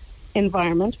unsafe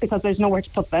environment because there's nowhere to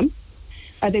put them?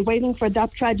 Are they waiting for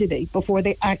that tragedy before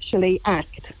they actually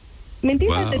act? I mean,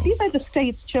 these are the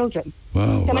state's children.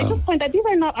 Can I just point out, these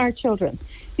are not our children.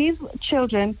 These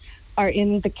children are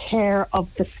in the care of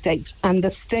the state, and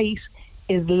the state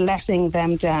is letting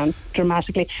them down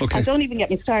dramatically. And don't even get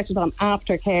me started on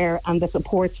aftercare and the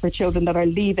supports for children that are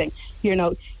leaving. You're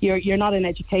not in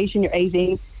education, you're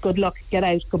 18, good luck, get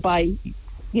out, goodbye.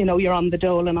 You're on the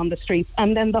dole and on the streets,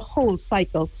 and then the whole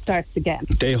cycle starts again.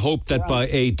 They hope that by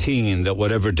 18 that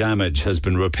whatever damage has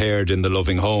been repaired in the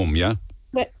loving home, yeah?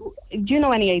 But do you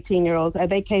know any 18-year-olds? Are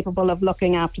they capable of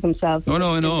looking after themselves? Oh,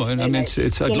 no, I know. I mean,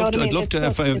 I'd love to,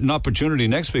 if I have an opportunity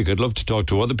next week, I'd love to talk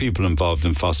to other people involved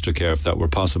in foster care if that were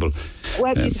possible.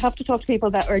 Well, you'd have to talk to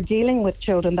people that are dealing with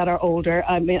children that are older.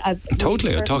 I mean,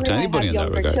 totally. I'd talk to anybody in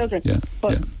that regard.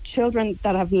 Children, children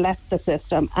that have left the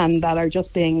system and that are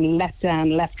just being let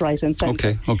down left, right and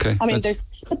centre. Okay. I mean,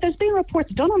 there's been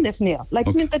reports done on this, Neil. I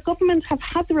mean, the government have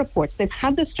had the reports. They've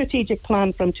had the strategic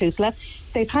plan from TUSLA.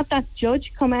 They've had that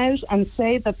judge come out and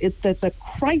say that there's a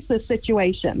crisis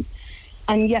situation,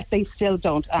 and yet they still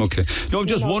don't act. Okay. No, I'm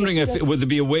just wondering would there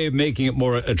be a way of making it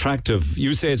more attractive?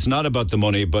 You say it's not about the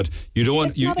money, but you don't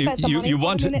want you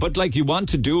want to, but like you want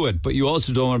to do it, but you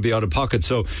also don't want to be out of pocket.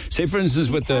 So, say for instance,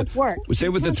 with the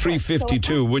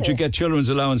 352, would you get children's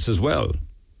allowance as well?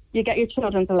 You get your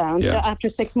children's allowance. After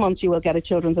 6 months, you will get a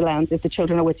children's allowance if the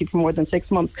children are with you for more than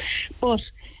 6 months. But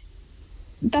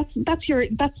that's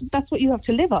what you have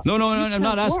to live on. No, I'm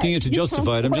not asking you to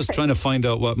justify it. I'm just trying to find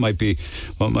out what might be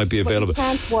available. It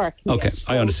can't work. Okay,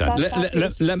 I understand.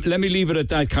 Let me leave it at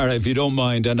that, Cara, if you don't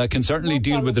mind, and I can certainly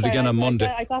deal with it again on Monday.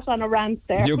 I got on a rant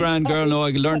there. You're grand, girl. No, I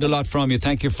learned a lot from you.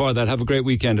 Thank you for that. Have a great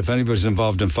weekend. If anybody's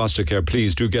involved in foster care,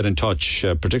 please do get in touch,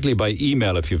 particularly by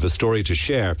email if you have a story to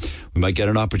share. We might get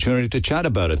an opportunity to chat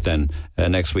about it then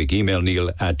next week. Email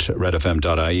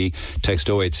neil@redfm.ie. Text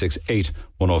 0868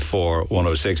 104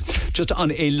 106. Just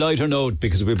on a lighter note,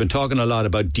 because we've been talking a lot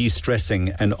about de-stressing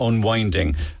and unwinding,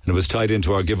 and it was tied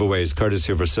into our giveaways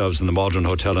courtesy of ourselves in the Maldron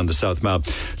Hotel in the South Mall.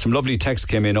 Some lovely texts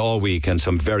came in all week and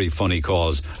some very funny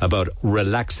calls about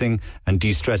relaxing and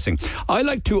de-stressing. I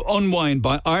like to unwind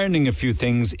by ironing a few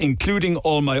things, including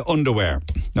all my underwear.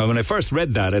 Now, when I first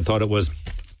read that, I thought it was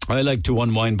I like to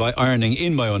unwind by ironing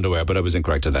in my underwear, but I was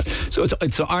incorrect on that. So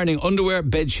it's ironing underwear,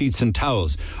 bed sheets and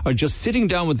towels, or just sitting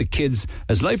down with the kids.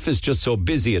 As life is just so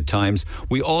busy at times,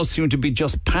 we all seem to be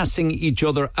just passing each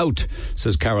other out,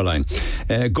 says Caroline.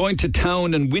 Going to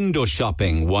town and window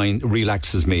shopping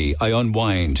relaxes me. I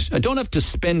unwind. I don't have to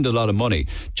spend a lot of money.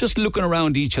 Just looking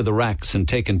around each of the racks and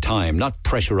taking time, not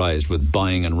pressurised with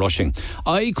buying and rushing.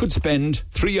 I could spend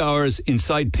 3 hours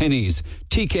inside Penny's,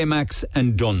 TK Maxx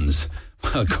and Dunn's.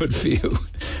 Well, good for you.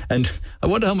 And I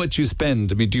wonder how much you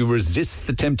spend. I mean, do you resist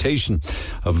the temptation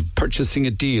of purchasing a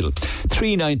deal?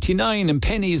 $3.99 in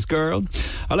Pennies, girl.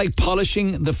 I like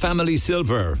polishing the family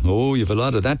silver. Oh, you have a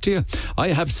lot of that, do you? I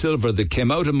have silver that came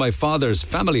out of my father's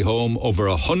family home over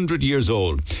 100 years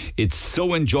old. It's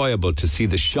so enjoyable to see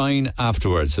the shine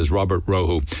afterwards, says Robert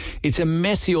Rohu. It's a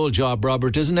messy old job,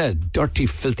 Robert, isn't it? Dirty,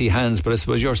 filthy hands, but I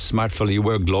suppose you're a smart fella, you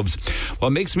wear gloves.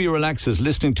 What makes me relax is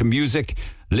listening to music,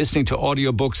 listening to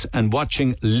audiobooks and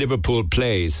watching Liverpool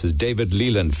play, says David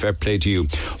Leland. Fair play to you.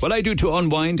 What I do to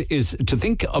unwind is to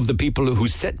think of the people who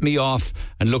set me off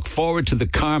and look forward to the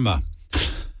karma.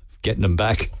 Getting them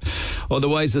back.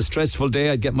 Otherwise, a stressful day,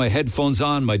 I'd get my headphones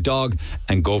on, my dog,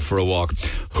 and go for a walk.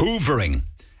 Hoovering.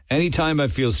 Anytime I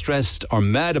feel stressed or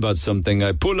mad about something,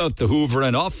 I pull out the Hoover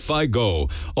and off I go.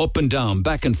 Up and down,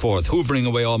 back and forth, hoovering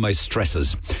away all my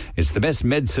stresses. It's the best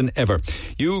medicine ever.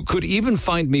 You could even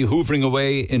find me hoovering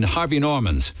away in Harvey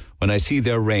Norman's when I see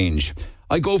their range.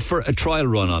 I go for a trial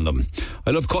run on them.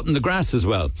 I love cutting the grass as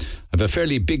well. I have a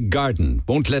fairly big garden.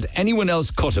 Won't let anyone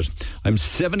else cut it. I'm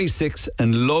 76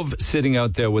 and love sitting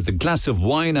out there with a glass of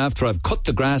wine after I've cut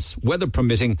the grass, weather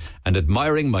permitting, and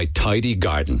admiring my tidy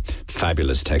garden.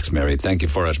 Fabulous text, Mary. Thank you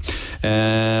for it. Keep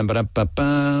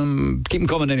them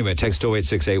coming anyway. Text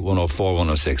 0868 104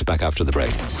 106. Back after the break.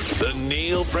 The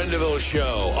Neil Prendeville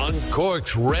Show on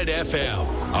Cork's Red FM.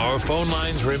 Our phone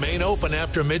lines remain open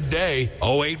after midday.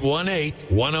 0818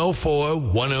 104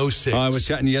 106. I was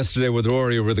chatting yesterday with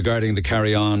Rory regarding the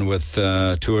carry-on with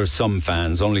some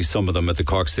fans, only some of them, at the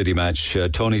Cork City match.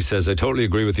 Tony says, I totally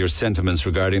agree with your sentiments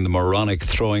regarding the moronic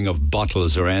throwing of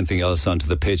bottles or anything else onto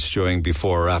the pitch during,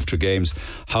 before or after games.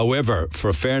 However,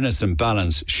 for fairness and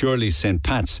balance, surely St.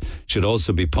 Pat's should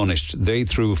also be punished. They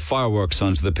threw fireworks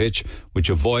onto the pitch, which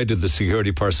avoided the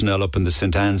security personnel up in the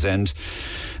St. Anne's end.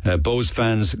 Bows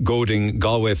fans goading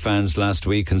Galway fans last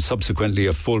week, and subsequently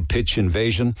a full pitch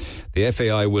invasion. The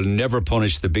FAI will never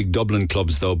punish the big Dublin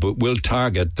clubs though, but will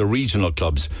target the regional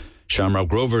clubs.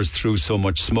 Shamrock Rovers threw so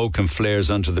much smoke and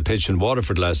flares onto the pitch in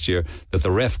Waterford last year that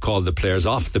the ref called the players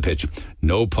off the pitch.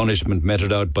 No punishment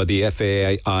meted out by the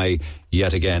FAI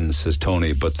yet again, says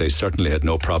Tony, but they certainly had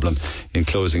no problem in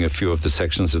closing a few of the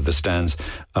sections of the stands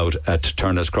out at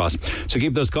Turner's Cross. So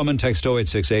keep those coming. Text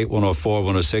 0868 104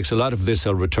 106. A lot of this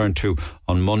I'll return to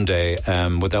on Monday,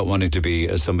 without wanting to be,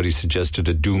 as somebody suggested,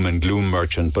 a doom and gloom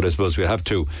merchant, but I suppose we have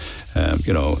to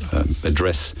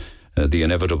address the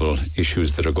inevitable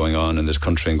issues that are going on in this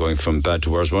country and going from bad to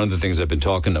worse. One of the things I've been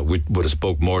talking that would have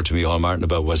spoke more to me, Hall Martin,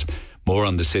 about was more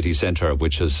on the city centre,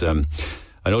 which is, I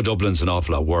know Dublin's an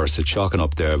awful lot worse. It's shocking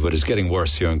up there, but it's getting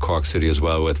worse here in Cork City as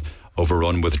well, with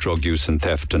overrun with drug use and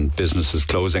theft and businesses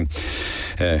closing,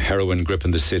 heroin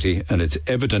gripping the city, and it's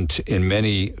evident in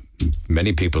many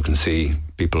people can see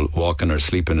people walking or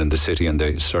sleeping in the city, and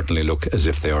they certainly look as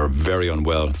if they are very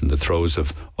unwell from the throes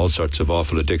of all sorts of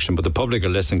awful addiction. But the public are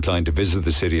less inclined to visit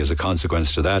the city as a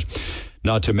consequence to that.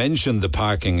 Not to mention the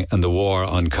parking and the war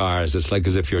on cars. It's like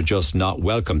as if you're just not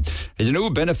welcome. And you know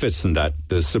who benefits from that?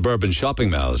 The suburban shopping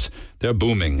malls. They're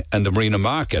booming, and the Marina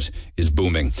Market is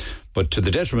booming, but to the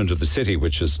detriment of the city,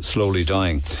 which is slowly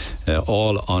dying,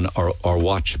 all on our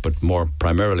watch, but more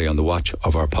primarily on the watch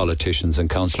of our politicians and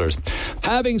councillors.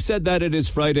 Having said that, it is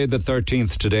Friday the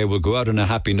 13th today. We'll go out on a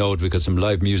happy note. We've got some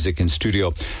live music in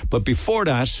studio. But before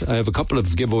that, I have a couple of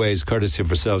giveaways courtesy of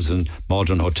ourselves in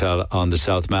Maldron Hotel on the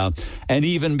South Mall. And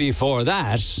even before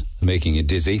that, making you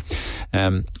dizzy,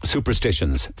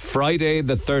 superstitions. Friday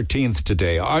the 13th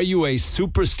today. Are you a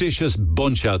superstitious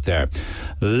bunch out there?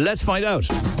 Let's find out.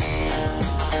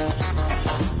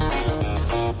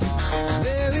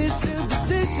 Very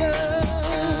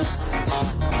superstitious.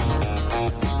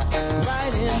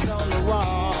 Writings on the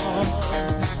wall.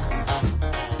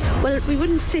 Well, we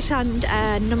wouldn't sit on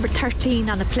number 13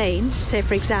 on a plane, say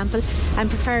for example, and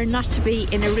prefer not to be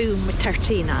in a room with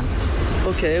 13 on.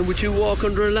 Okay, and would you walk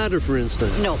under a ladder, for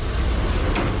instance? No,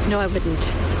 I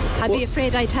wouldn't. I'd be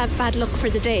afraid I'd have bad luck for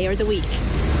the day or the week.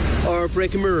 Or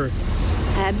break a mirror?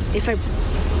 If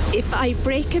I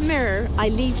break a mirror, I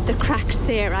leave the cracks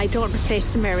there. I don't replace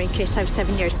the mirror in case I have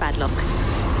 7 years bad luck.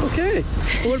 Okay.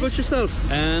 What about yourself?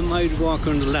 I'd walk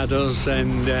under ladders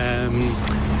and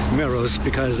mirrors,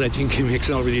 because I think it makes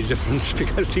no really difference,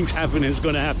 because things happen and it's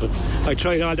going to happen. I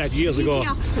tried all that years ago. The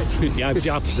opposite. Yeah, the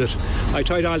opposite. I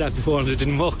tried all that before and it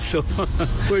didn't work, so...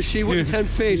 Where she wouldn't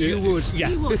tempt fate, you would. Yeah.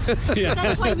 You would. Yeah. So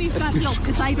that's why we've got luck,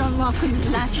 because I don't walk under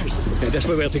the ladders. Yeah, that's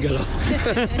why we're together.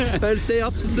 Well, stay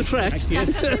opposite the tracks.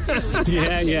 That's what they do.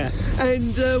 Yeah.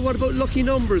 And what about lucky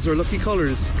numbers or lucky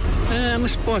colours? I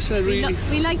suppose I really...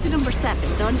 We like the number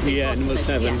 7, don't we? Yeah, number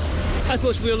 7. Yeah. I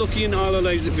suppose we're lucky in all our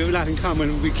lives that we have a lot in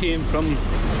common. We came from,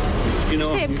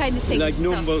 same kind of things. Like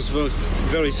numbers were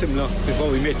very similar before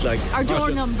we met. Like our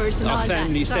door numbers and all that. Our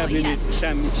family, so,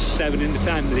 7 in the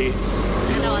family.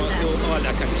 And all that. All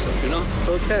that kind of stuff,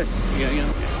 Okay.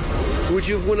 Yeah. Would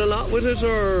you have won a lot with it,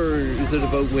 or is it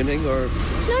about winning, or...?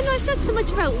 No, it's not so much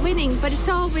about winning, but it's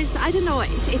always, I don't know,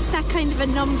 it's that kind of a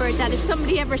number that if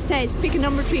somebody ever says pick a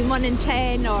number between 1 and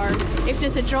 10, or if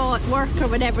there's a draw at work or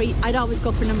whatever, I'd always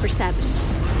go for number 7.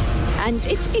 And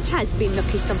it has been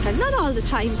lucky sometimes, not all the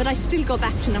time, but I still go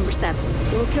back to number 7.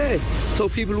 Okay, so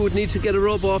people would need to get a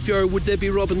rub off you, or would they be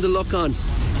rubbing the luck on?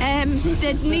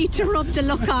 They'd need to rub the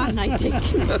luck on, I think.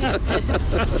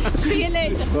 See you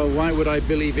later. Well, why would I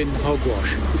believe in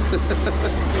hogwash?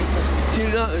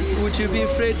 Would you be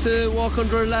afraid to walk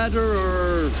under a ladder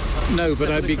or? No, but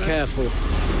I'd be careful.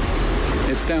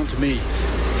 It's down to me.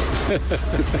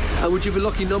 And would you have a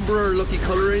lucky number or a lucky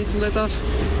colour or anything like that?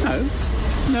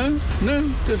 No.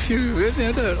 A few.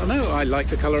 No, I like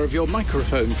the colour of your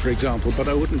microphone, for example, but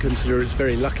I wouldn't consider it's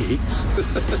very lucky.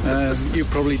 You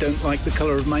probably don't like the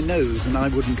colour of my nose, and I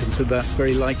wouldn't consider that's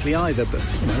very likely either. But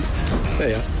there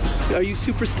you are. Are you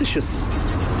superstitious?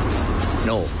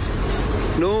 No.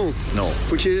 No.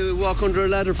 Would you walk under a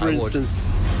ladder, for instance?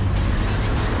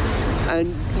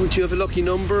 And would you have a lucky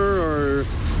number or?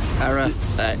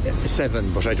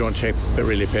 7, but I don't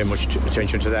really pay much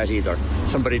attention to that either.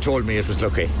 Somebody told me it was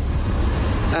lucky.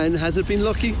 And has it been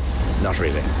lucky? Not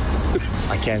really.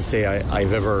 I can't say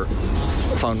I've ever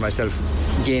found myself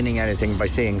gaining anything by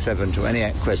saying 7 to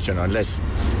any question, unless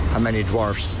how many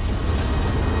dwarfs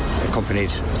accompanied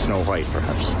Snow White,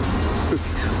 perhaps.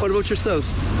 What about yourself?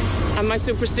 Am I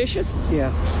superstitious?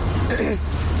 Yeah.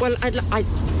 Well,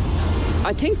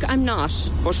 I think I'm not,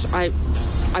 but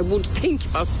I would think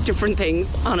of different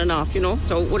things on and off,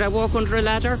 So would I walk under a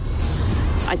ladder?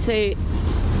 I'd say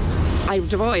I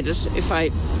would avoid it if I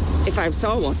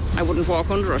saw one. I wouldn't walk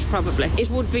under it, probably. It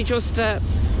would be just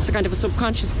it's a kind of a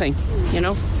subconscious thing, I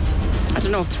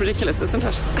don't know, it's ridiculous, isn't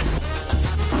it?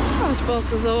 I suppose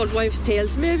there's old wives'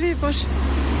 tales maybe, but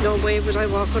no way would I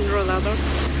walk under a ladder.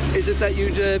 Is it that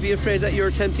you'd be afraid that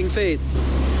you're tempting fate?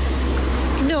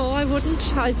 No, I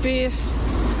wouldn't. I'd be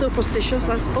superstitious,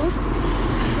 I suppose.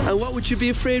 And what would you be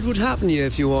afraid would happen to you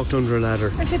if you walked under a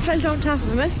ladder? If it fell down top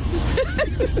of me.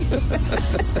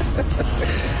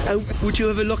 And would you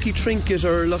have a lucky trinket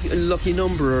or a lucky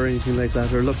number or anything like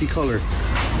that, or a lucky colour?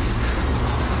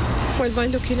 Well, my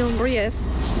lucky number, yes.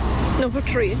 Number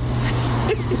 3.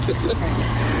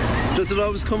 Does it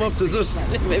always come up, does it?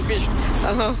 Maybe.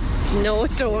 No,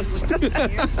 it don't.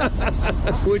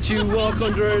 Would you walk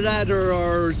under a ladder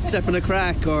or step in a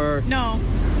crack or? No,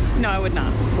 I would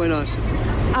not. Why not?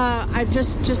 I've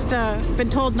just been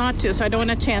told not to, so I don't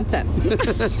want to chance it.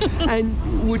 And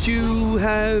would you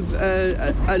have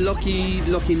a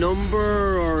lucky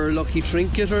number or a lucky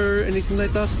trinket or anything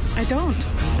like that? I don't.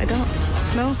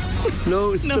 No.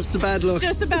 No, it's just a bad luck.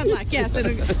 Just a bad luck, yes.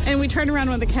 And we turn around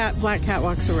when the black cat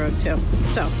walks the road too.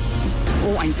 So.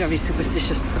 Oh, I'm very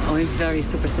superstitious.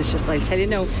 I'll tell you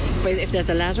now. But if there's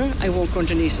a ladder, I won't go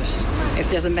underneath it. If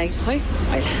there's a magpie,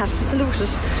 I'll have to salute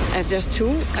it. If there's 2,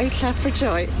 I'll clap for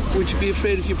joy. Would you be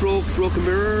afraid if you broke a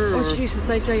mirror? Oh, Jesus,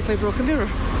 I'd die if I broke a mirror.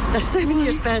 That's 7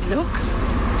 years bad luck.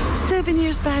 7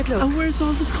 years bad luck. And where's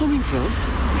all this coming from?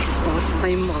 I suppose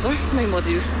my mother. My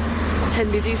mother used to tell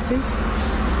me these things.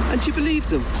 And you believe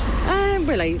them?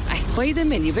 Well, I buy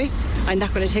them anyway. I'm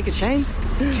not going to take a chance.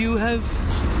 Do you have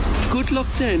good luck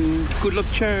then? Good luck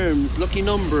charms, lucky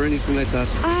number, anything like that?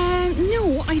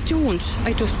 No, I don't.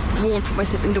 I just won't put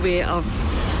myself in the way of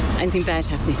anything bad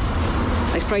happening.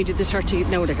 Like Friday the 13th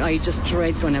now, I just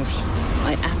dread going out.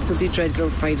 I absolutely dread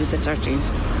going Friday the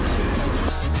 13th.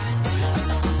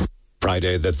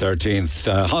 Friday the 13th.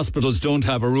 Hospitals don't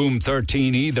have a room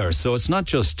 13 either, so it's not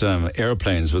just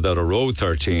airplanes without a row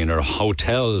 13 or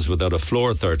hotels without a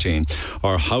floor 13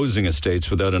 or housing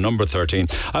estates without a number 13.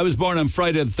 I was born on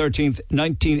Friday the 13th,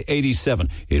 1987.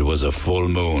 It was a full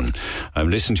moon.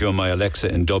 I'm listening to you on my Alexa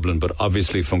in Dublin, but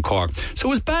obviously from Cork. So it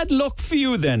was bad luck for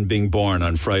you then, being born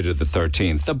on Friday the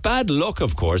 13th. The bad luck,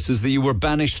 of course, is that you were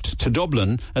banished to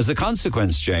Dublin as a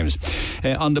consequence, James.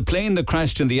 On the plane that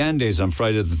crashed in the Andes on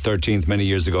Friday the 13th, many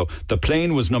years ago, the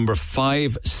plane was number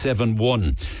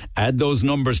 571. Add those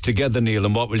numbers together, Neil,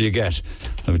 and what will you get?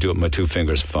 Let me do it with my 2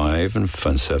 fingers. 5 and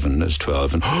 7 is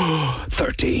 12 and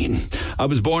 13. I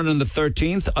was born on the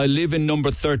 13th. I live in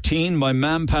number 13. My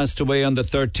mum passed away on the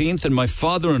 13th, and my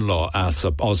father-in-law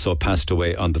also passed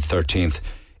away on the 13th.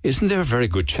 Isn't there a very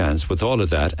good chance with all of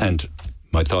that, and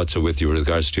my thoughts are with you with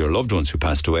regards to your loved ones who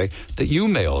passed away, that you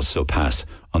may also pass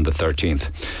on the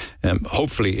 13th.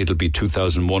 Hopefully it'll be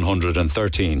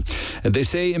 2113. They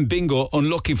say in bingo,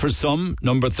 unlucky for some,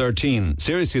 number 13.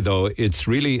 Seriously though, it's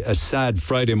really a sad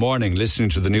Friday morning listening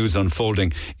to the news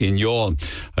unfolding in Youghal.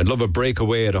 I'd love a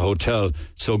breakaway at a hotel,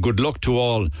 so good luck to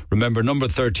all. Remember, number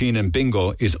 13 in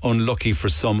bingo is unlucky for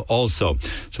some also.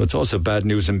 So it's also bad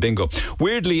news in bingo.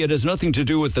 Weirdly, it has nothing to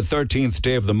do with the 13th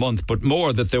day of the month, but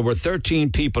more that there were 13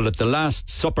 people at the Last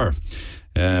Supper.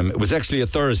 It was actually a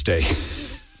Thursday.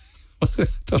 I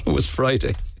thought it was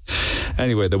Friday.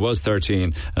 Anyway, there was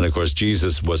 13, and of course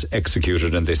Jesus was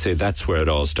executed, and they say that's where it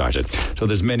all started. So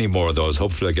there's many more of those.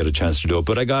 Hopefully I get a chance to do it.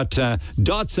 But I got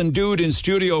Dots and Dude in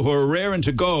studio who are raring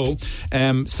to go.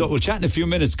 So we'll chat in a few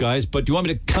minutes, guys. But do you want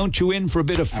me to count you in for a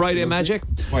bit of Friday magic?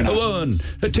 Why not? A 1,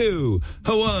 a 2,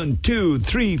 a 1, 2,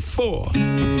 3, 4.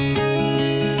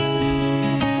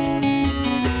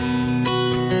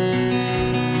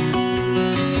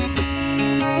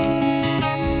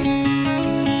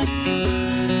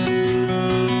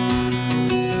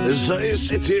 As I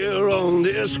sit here on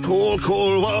this cold,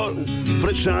 cold wall for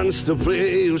a chance to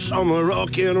play you some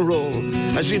rock and roll.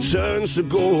 As he turns to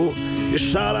go, you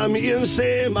shout at me and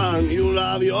say, man, you'll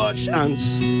have your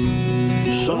chance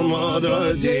some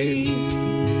other day,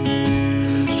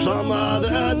 some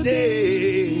other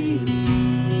day.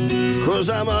 'Cause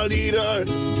I'm a leader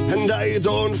and I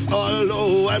don't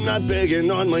follow. I'm not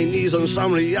begging on my knees on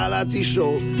some reality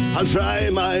show. I'll try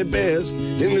my best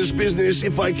in this business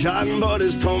if I can, but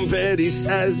as Tom Petty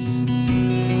says,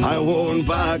 I won't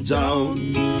back down.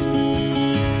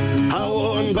 I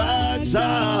won't back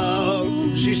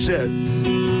down. She said,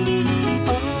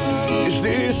 is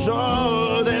this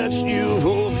all that you've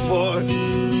hoped for?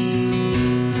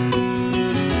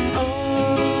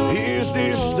 Is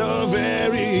this the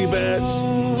very best?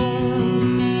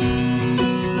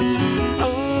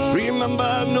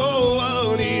 Remember, no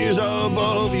one is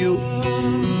above you.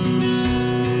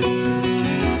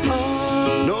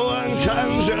 No one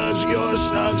can judge your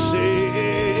success.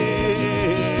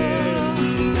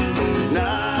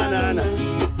 Na na na,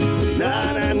 na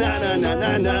na na na na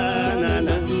na na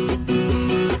na,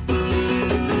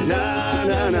 na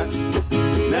na na,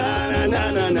 na na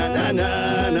na na na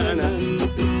na na.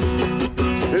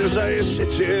 As I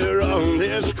sit here on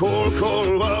this cold,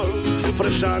 cold wall for a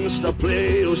chance to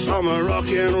play you some rock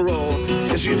and roll.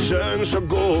 As you turn to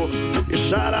go, you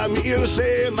shout at me and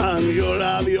say, man, you'll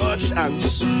have your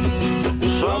chance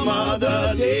some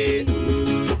other day,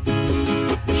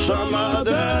 some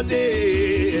other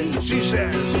day. She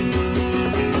says,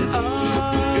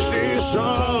 is this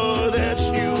all that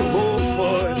you hope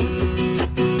for?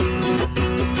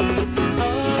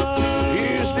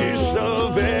 Is this the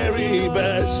very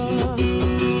best?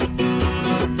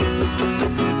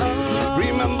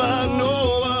 Remember, no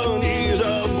one is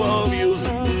above you.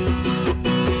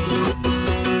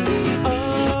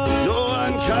 No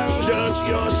one can judge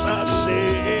your success.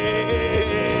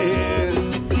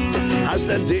 As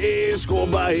the days go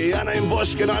by and I'm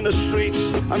busking on the streets,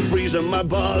 I'm freezing my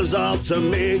balls off to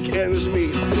make ends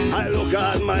meet. I look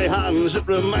at my hands, it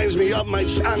reminds me of my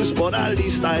chance, but at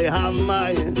least I have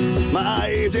my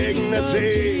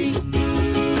dignity.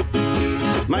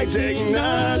 My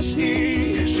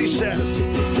dignity, she says,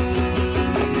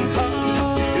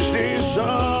 is this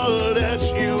all that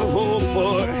you hope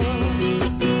for?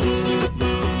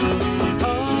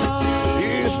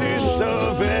 Is this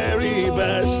the very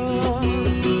best?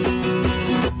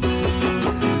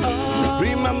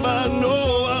 Remember, no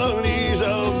one is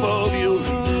above you.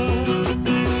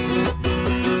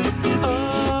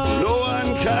 No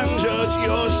one can judge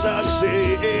your success.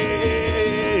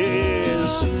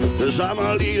 'Cause I'm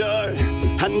a leader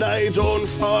and I don't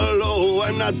follow.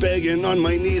 I'm not begging on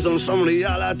my knees on some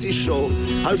reality show.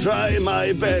 I'll try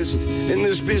my best in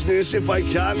this business if I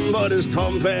can, but as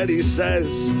Tom Petty says,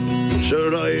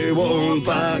 sure I won't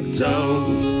back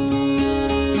down.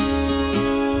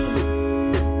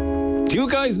 Do you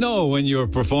guys know when you're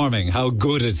performing how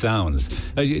good it sounds?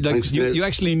 You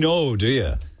actually know, do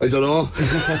you? I don't know.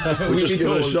 We just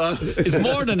give it a shot. It's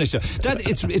more than a shot.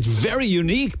 It's very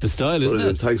unique, the style, isn't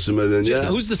it? Thanks a million. Yeah.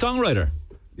 Who's the songwriter?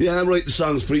 Yeah, I'm writing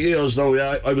songs for years now.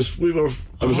 Yeah, I was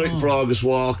writing for August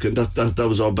Walk, and that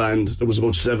was our band. There was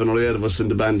about 7 or 8 of us in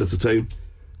the band at the time,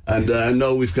 and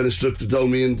now we've kind of stripped it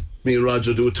down. Me and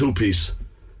Roger do a 2-piece.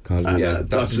 And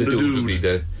that's the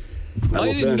dude.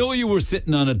 I didn't know you were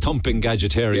sitting on a thumping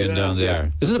gadgetarian down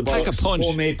there. Isn't it pack a punch?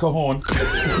 Homemade cajon.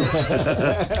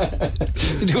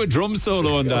 You do a drum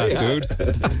solo on that, dude.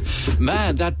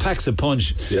 Man, that packs a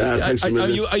punch. Yeah, thanks a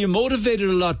million. Are you motivated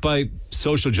a lot by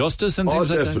social justice and things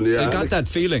like definitely, that? Yeah. I got that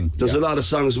feeling. There's a lot of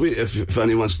songs. If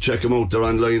anyone wants to check them out, they're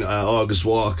online. August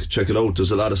Walk, check it out.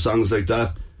 There's a lot of songs like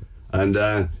that, and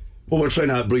Well, we're trying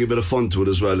to bring a bit of fun to it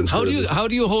as well. How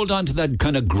do you hold on to that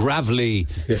kind of gravelly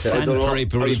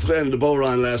sandpapery? I was playing the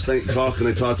Bowran last night in Cork, and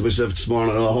I thought to myself this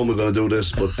morning, how am I going to do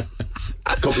this? But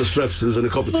a couple of strepsils and a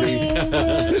cup of tea.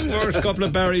 Or a couple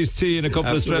of Barry's tea and a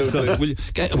couple of strepsils.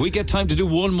 We get time to do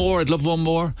one more. I'd love one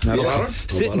more.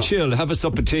 Sit and chill, have a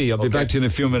sup of tea. I'll be back to you in a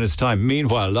few minutes' time.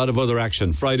 Meanwhile, a lot of other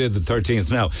action. Friday the 13th.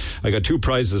 Now, I got 2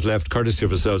 prizes left, courtesy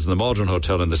of yourselves in the Maldron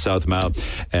Hotel in the South Mall.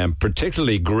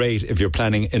 Particularly great if you're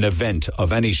planning an event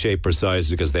of any shape or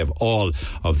size, because they have all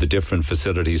of the different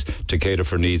facilities to cater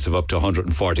for needs of up to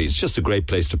 140. It's just a great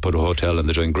place to put a hotel, and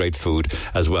they're doing great food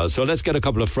as well. So let's get a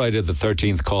couple of Friday the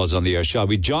 13th calls on the air, shall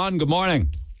we? John, good morning.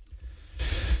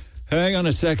 Hang on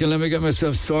a second, let me get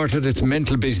myself sorted. It's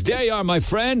mental busy. There you are, my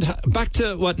friend. Back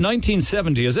to,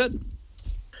 1970, is it?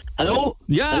 Hello?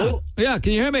 Yeah. Hello? Yeah,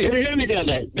 can you hear me? Can you hear me there,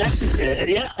 then?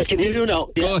 Yeah, I can hear you now.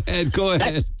 Yeah. Go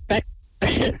ahead.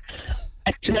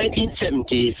 Back to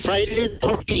 1970, Friday the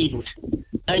 13th,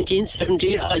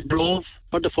 1970, I drove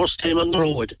for the first time on the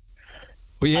road.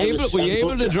 Were you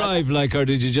able to drive, or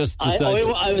did you just decide?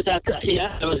 I was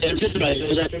able to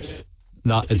drive.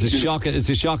 No, it's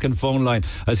a shocking phone line.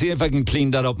 I'll see if I can clean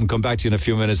that up and come back to you in a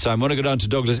few minutes' time. I want to go down to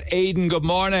Douglas. Aidan, good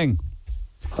morning.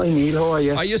 Hi, Neil, how are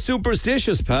you? Are you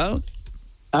superstitious, pal?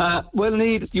 Well,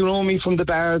 Neil, you know me from the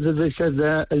bars, as I said,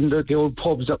 in the old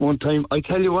pubs at one time. I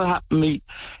tell you what happened to me.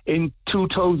 In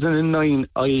 2009,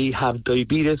 I have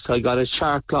diabetes. I got a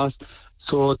sharp class.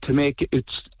 So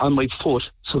it's on my foot.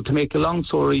 So to make a long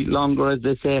story longer, as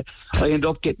they say, I ended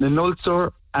up getting an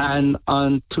ulcer. And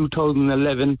on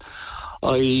 2011,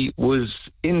 I was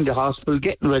in the hospital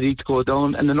getting ready to go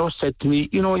down, and the nurse said to me,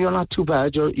 you know, you're not too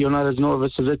bad, you're not as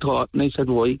nervous as I thought. And I said,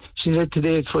 why? She said,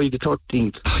 today is Friday the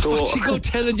 13th. So what's she go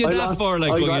telling you that for,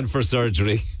 going in for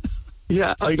surgery?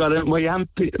 Yeah, I got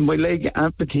my leg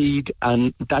amputated,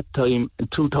 and that time in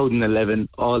 2011,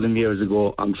 all them years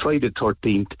ago, on Friday the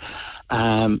 13th.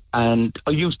 And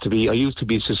I used to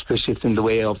be suspicious in the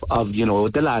way of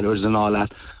the ladders and all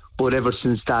that. But ever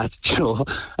since that,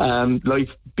 life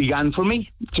began for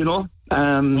me,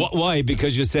 Why?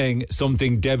 Because you're saying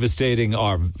something devastating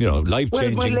or,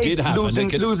 life-changing did happen.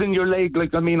 Losing your leg,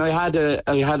 I had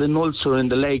an ulcer in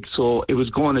the leg, so it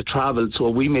was going to travel. So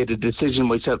we made a decision,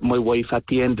 myself and my wife, at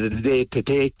the end of the day to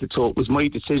take it. So it was my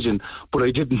decision, but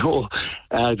I didn't know.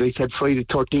 They said Friday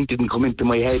 13th didn't come into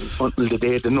my head until the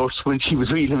day the nurse, when she was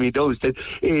reeling me down, said,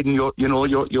 Aidan,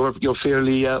 you're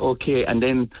fairly okay. And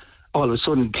then all of a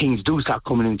sudden things do start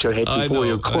coming into your head before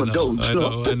you're going down.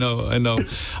 I know.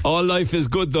 All life is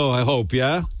good though, I hope,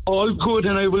 yeah? All good,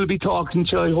 and I will be talking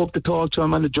to you. I hope to talk to you.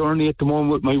 I'm on a journey at the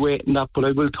moment with my weight and that, but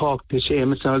I will talk to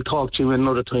Seamus, and I'll talk to you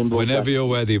another time. Whenever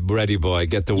you're ready, boy,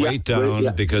 get the weight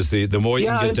down, because the more you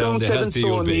can get down, the healthier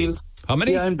you'll be. Neil. How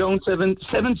many? Yeah, I'm down seven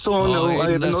stone now.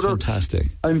 I have that's fantastic.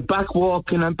 I'm back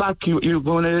walking. I'm back.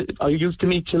 I used to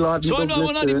meet you a lot. So I'm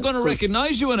not even going to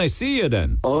recognise you when I see you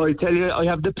then. Oh, I tell you, I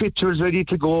have the pictures ready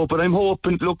to go, but I'm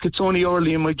hoping, look, it's only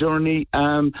early in my journey.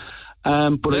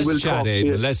 But let's chat,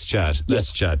 Aidan. Let's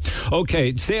chat.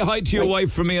 Okay, say hi to your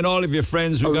wife for me and all of your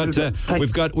friends.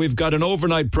 We've got an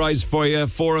overnight prize for you.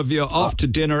 4 of you off to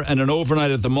dinner and an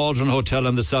overnight at the Maldron Hotel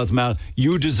in the South Mall.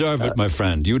 You deserve it, my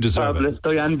friend. You deserve it.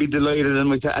 Diane, be delighted,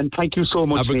 and thank you so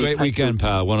much. Have a great weekend,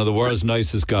 pal. One of the world's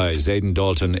nicest guys, Aidan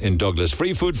Dalton in Douglas.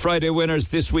 Free Food Friday winners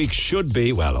this week should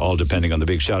be, well, all depending on the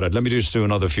big shout out. Let me just do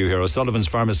another few here. O'Sullivan's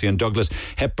Pharmacy in Douglas,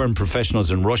 Hepburn Professionals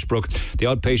in Rushbrook, the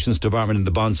Outpatients Department in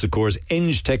the Bon Secours,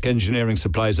 Inge Tech Engineering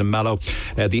Supplies in Mallow,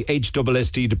 the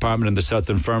HSSD Department in the South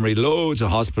Infirmary. Loads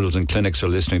of hospitals and clinics are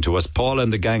listening to us. Paul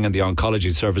and the gang and the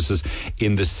Oncology Services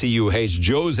in the CUH,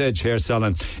 Joe's Edge Hair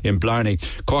Salon in Blarney,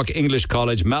 Cork English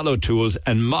College, Mallow Tools,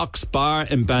 and Mox Bar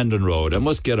in Bandon Road. I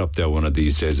must get up there one of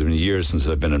these days. It's been years since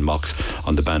I've been in Mox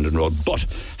on the Bandon Road. But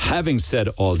having said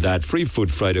all that, Free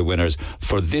Food Friday winners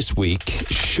for this week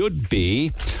should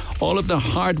be all of the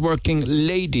hard-working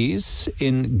ladies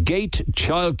in Gate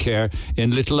Childcare in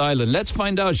Little Island. Let's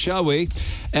find out, shall we?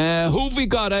 Who've we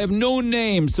got? I have no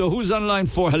name, so who's on line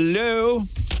 4? Hello?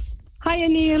 Hiya,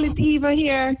 Neil. It's Eva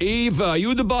here. Eva, are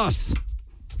you the boss?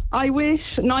 I wish.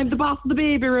 No, I'm the boss of the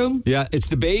baby room. Yeah, it's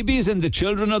the babies and the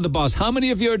children of the boss. How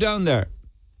many of you are down there?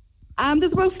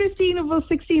 There's about 15 of us,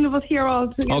 16 of us here all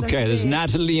together. Okay, there's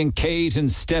Natalie and Kate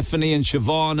and Stephanie and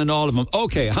Siobhan and all of them.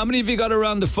 Okay, how many have you got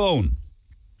around the phone?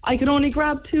 I can only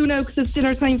grab 2 now because it's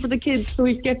dinner time for the kids, so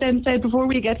we can get them fed before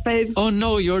we get fed. Oh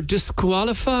no, you're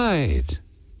disqualified.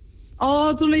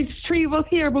 Oh, there's only 3 of us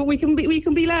here, but we can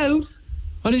be loud.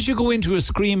 Why don't you go into a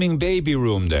screaming baby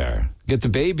room there? Get the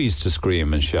babies to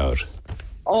scream and shout.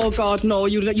 Oh God, no!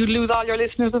 You'd lose all your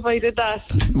listeners if I did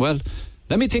that. Well,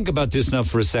 Let me think about this now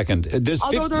for a second.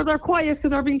 Although they're quiet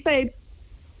because they're being fed.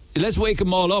 Let's wake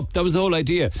them all up. That was the whole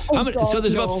idea. So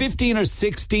there's about 15 or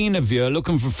 16 of you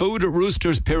looking for food at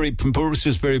Roosters Perry,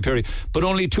 but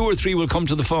only 2 or 3 will come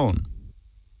to the phone.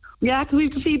 Yeah, because we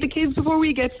have to feed the kids before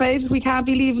we get fed. We can't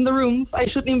be leaving the room. I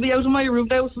shouldn't even be out of my room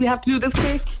now, so we have to do this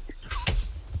quick.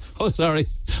 Oh, sorry.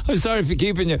 I'm sorry for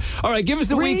keeping you. All right, give us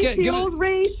the weekend.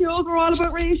 Ratios, we're all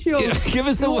about ratios. Yeah, give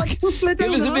us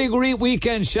a big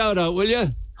weekend shout out, will you?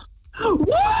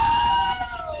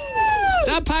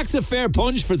 That packs a fair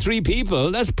punch for 3 people.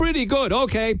 That's pretty good.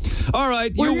 Okay. All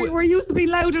right. We're used to be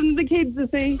louder than the kids, you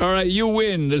see. All right, you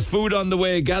win. There's food on the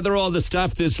way. Gather all the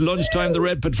staff this lunchtime. The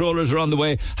Red Patrollers are on the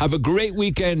way. Have a great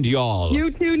weekend, y'all.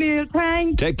 You too, Neil.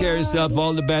 Thanks. Take care of yourself.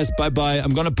 All the best. Bye-bye.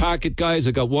 I'm going to park it, guys.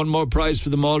 I got one more prize for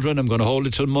the Maldron. I'm going to hold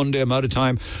it till Monday. I'm out of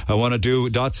time. I want to do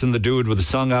Dots and the Dude with a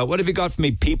song out. What have you got for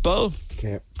me, people?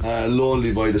 Okay.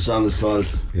 Lonely Boy, the song is called.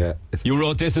 Yeah. You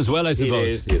wrote this as well, I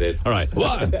suppose. You did. All right.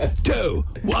 1, 2,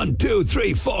 1, 2,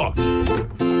 3, 4.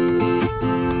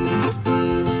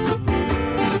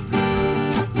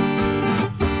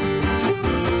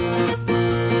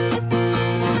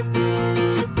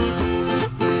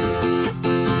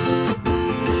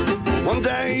 One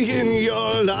day in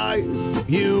your life,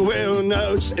 you will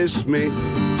notice me.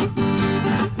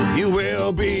 You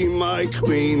will be my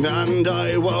queen and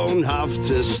I won't have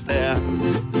to stare.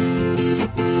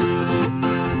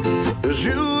 As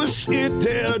you sit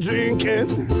there drinking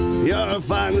your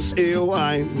fancy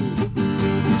wine,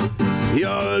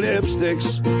 your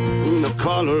lipstick's the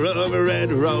colour of a red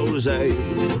rosé.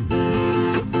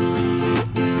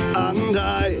 And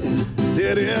I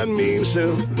didn't mean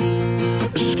to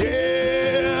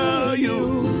scare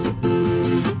you.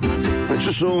 I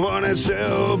just wanted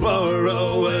to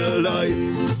borrow a light.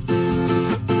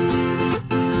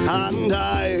 And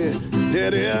I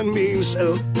didn't mean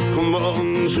to come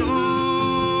on to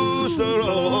the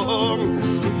wrong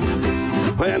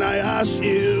when I asked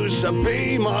you to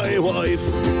be my wife.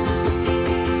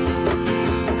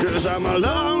 'Cause I'm a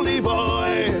lonely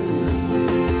boy,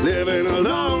 living a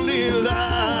lonely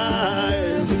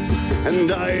life.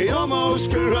 And I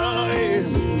almost cry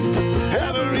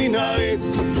every night.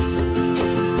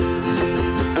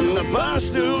 And the bar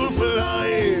stool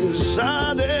flies,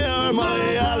 and they are my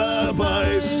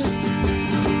alibis.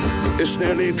 It's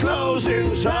nearly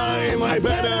closing time, I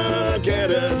better get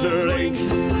a drink.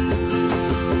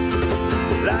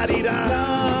 La-dee-da,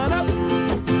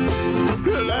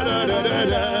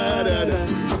 la-da-da-da-da-da,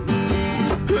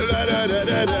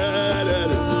 la-da-da-da-da-da,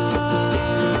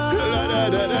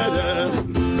 la-da-da-da-da.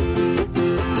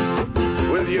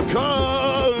 Will you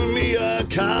call me a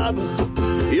cab,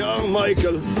 young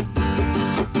Michael?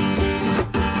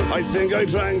 I think I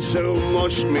drank too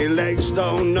much, me legs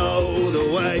don't know the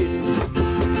way.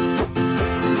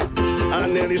 I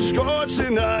nearly scored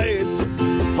tonight,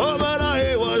 oh, but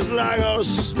I was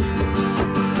lagos.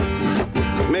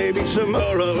 Maybe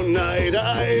tomorrow night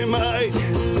I might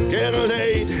get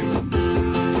laid.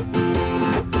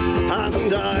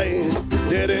 And I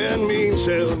didn't mean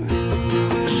to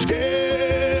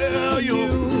scare you.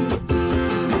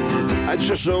 I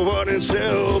just wanted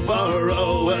to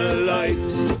borrow a light.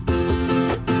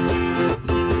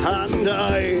 And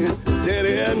I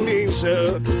didn't mean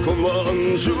to come on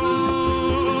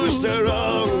Tuesday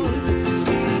wrong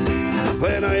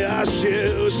when I asked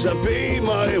you to be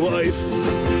my wife.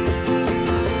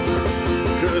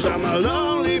 'Cause I'm a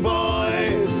lonely boy,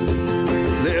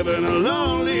 living a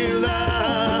lonely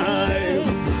life.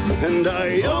 And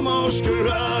I almost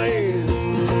cry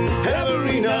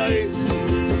every night.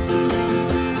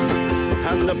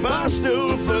 And the bar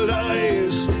stool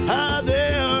flies, and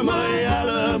they're my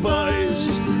alibis.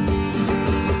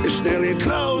 It's nearly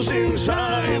closing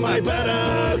time, I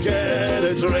better get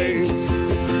a drink.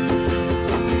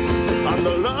 I'm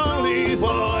the lonely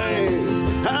boy,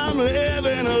 I'm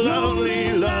living a lonely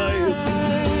life.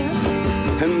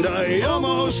 And I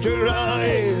almost cry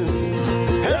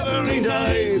every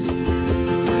night.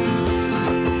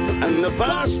 And the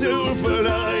bar stool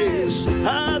flies,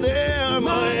 and they're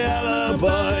my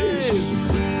alibis.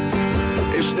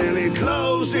 It's nearly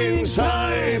closing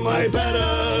time, I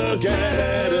better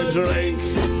get a drink.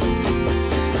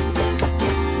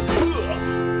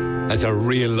 That's a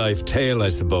real life tale, I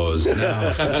suppose.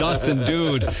 Now, Dots and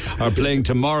Dude are playing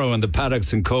tomorrow in the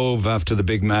Paddocks and Cove after the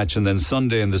big match, and then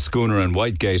Sunday in the Schooner and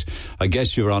Whitegate. I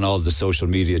guess you're on all the social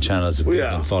media channels that people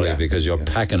can follow you because you're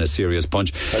packing a serious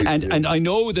punch. And I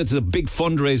know there's a big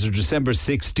fundraiser December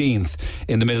 16th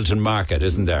in the Middleton Market,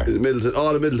 isn't there?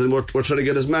 All of Middleton. We're trying to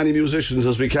get as many musicians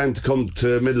as we can to come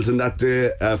to Middleton that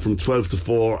day from 12 to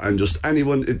 4, and just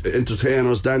anyone,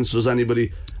 entertainers, dancers,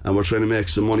 anybody. And we're trying to make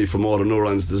some money for motor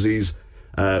neurons disease.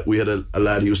 We had a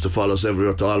lad who used to follow us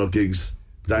everywhere to all our gigs,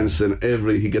 dancing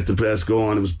he get the place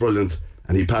going. It was brilliant,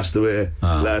 and he passed away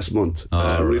last month.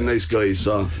 Really nice guy.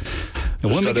 So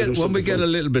and when we get a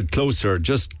little bit closer,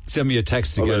 just send me a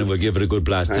text again and we'll give it a good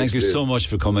blast. Thank you so much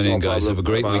for coming in, guys. Have a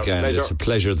great weekend. It's a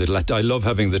pleasure. I love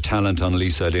having the talent on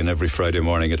Lisa in every Friday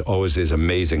morning. It always is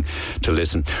amazing to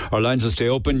listen. Our lines will stay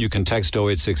open. You can text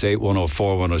 0868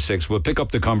 104 106. We'll pick up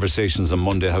the conversations on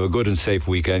Monday. Have a good and safe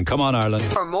weekend. Come on, Ireland.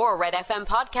 For more Red FM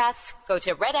podcasts, go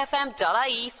to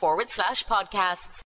redfm.ie/podcasts.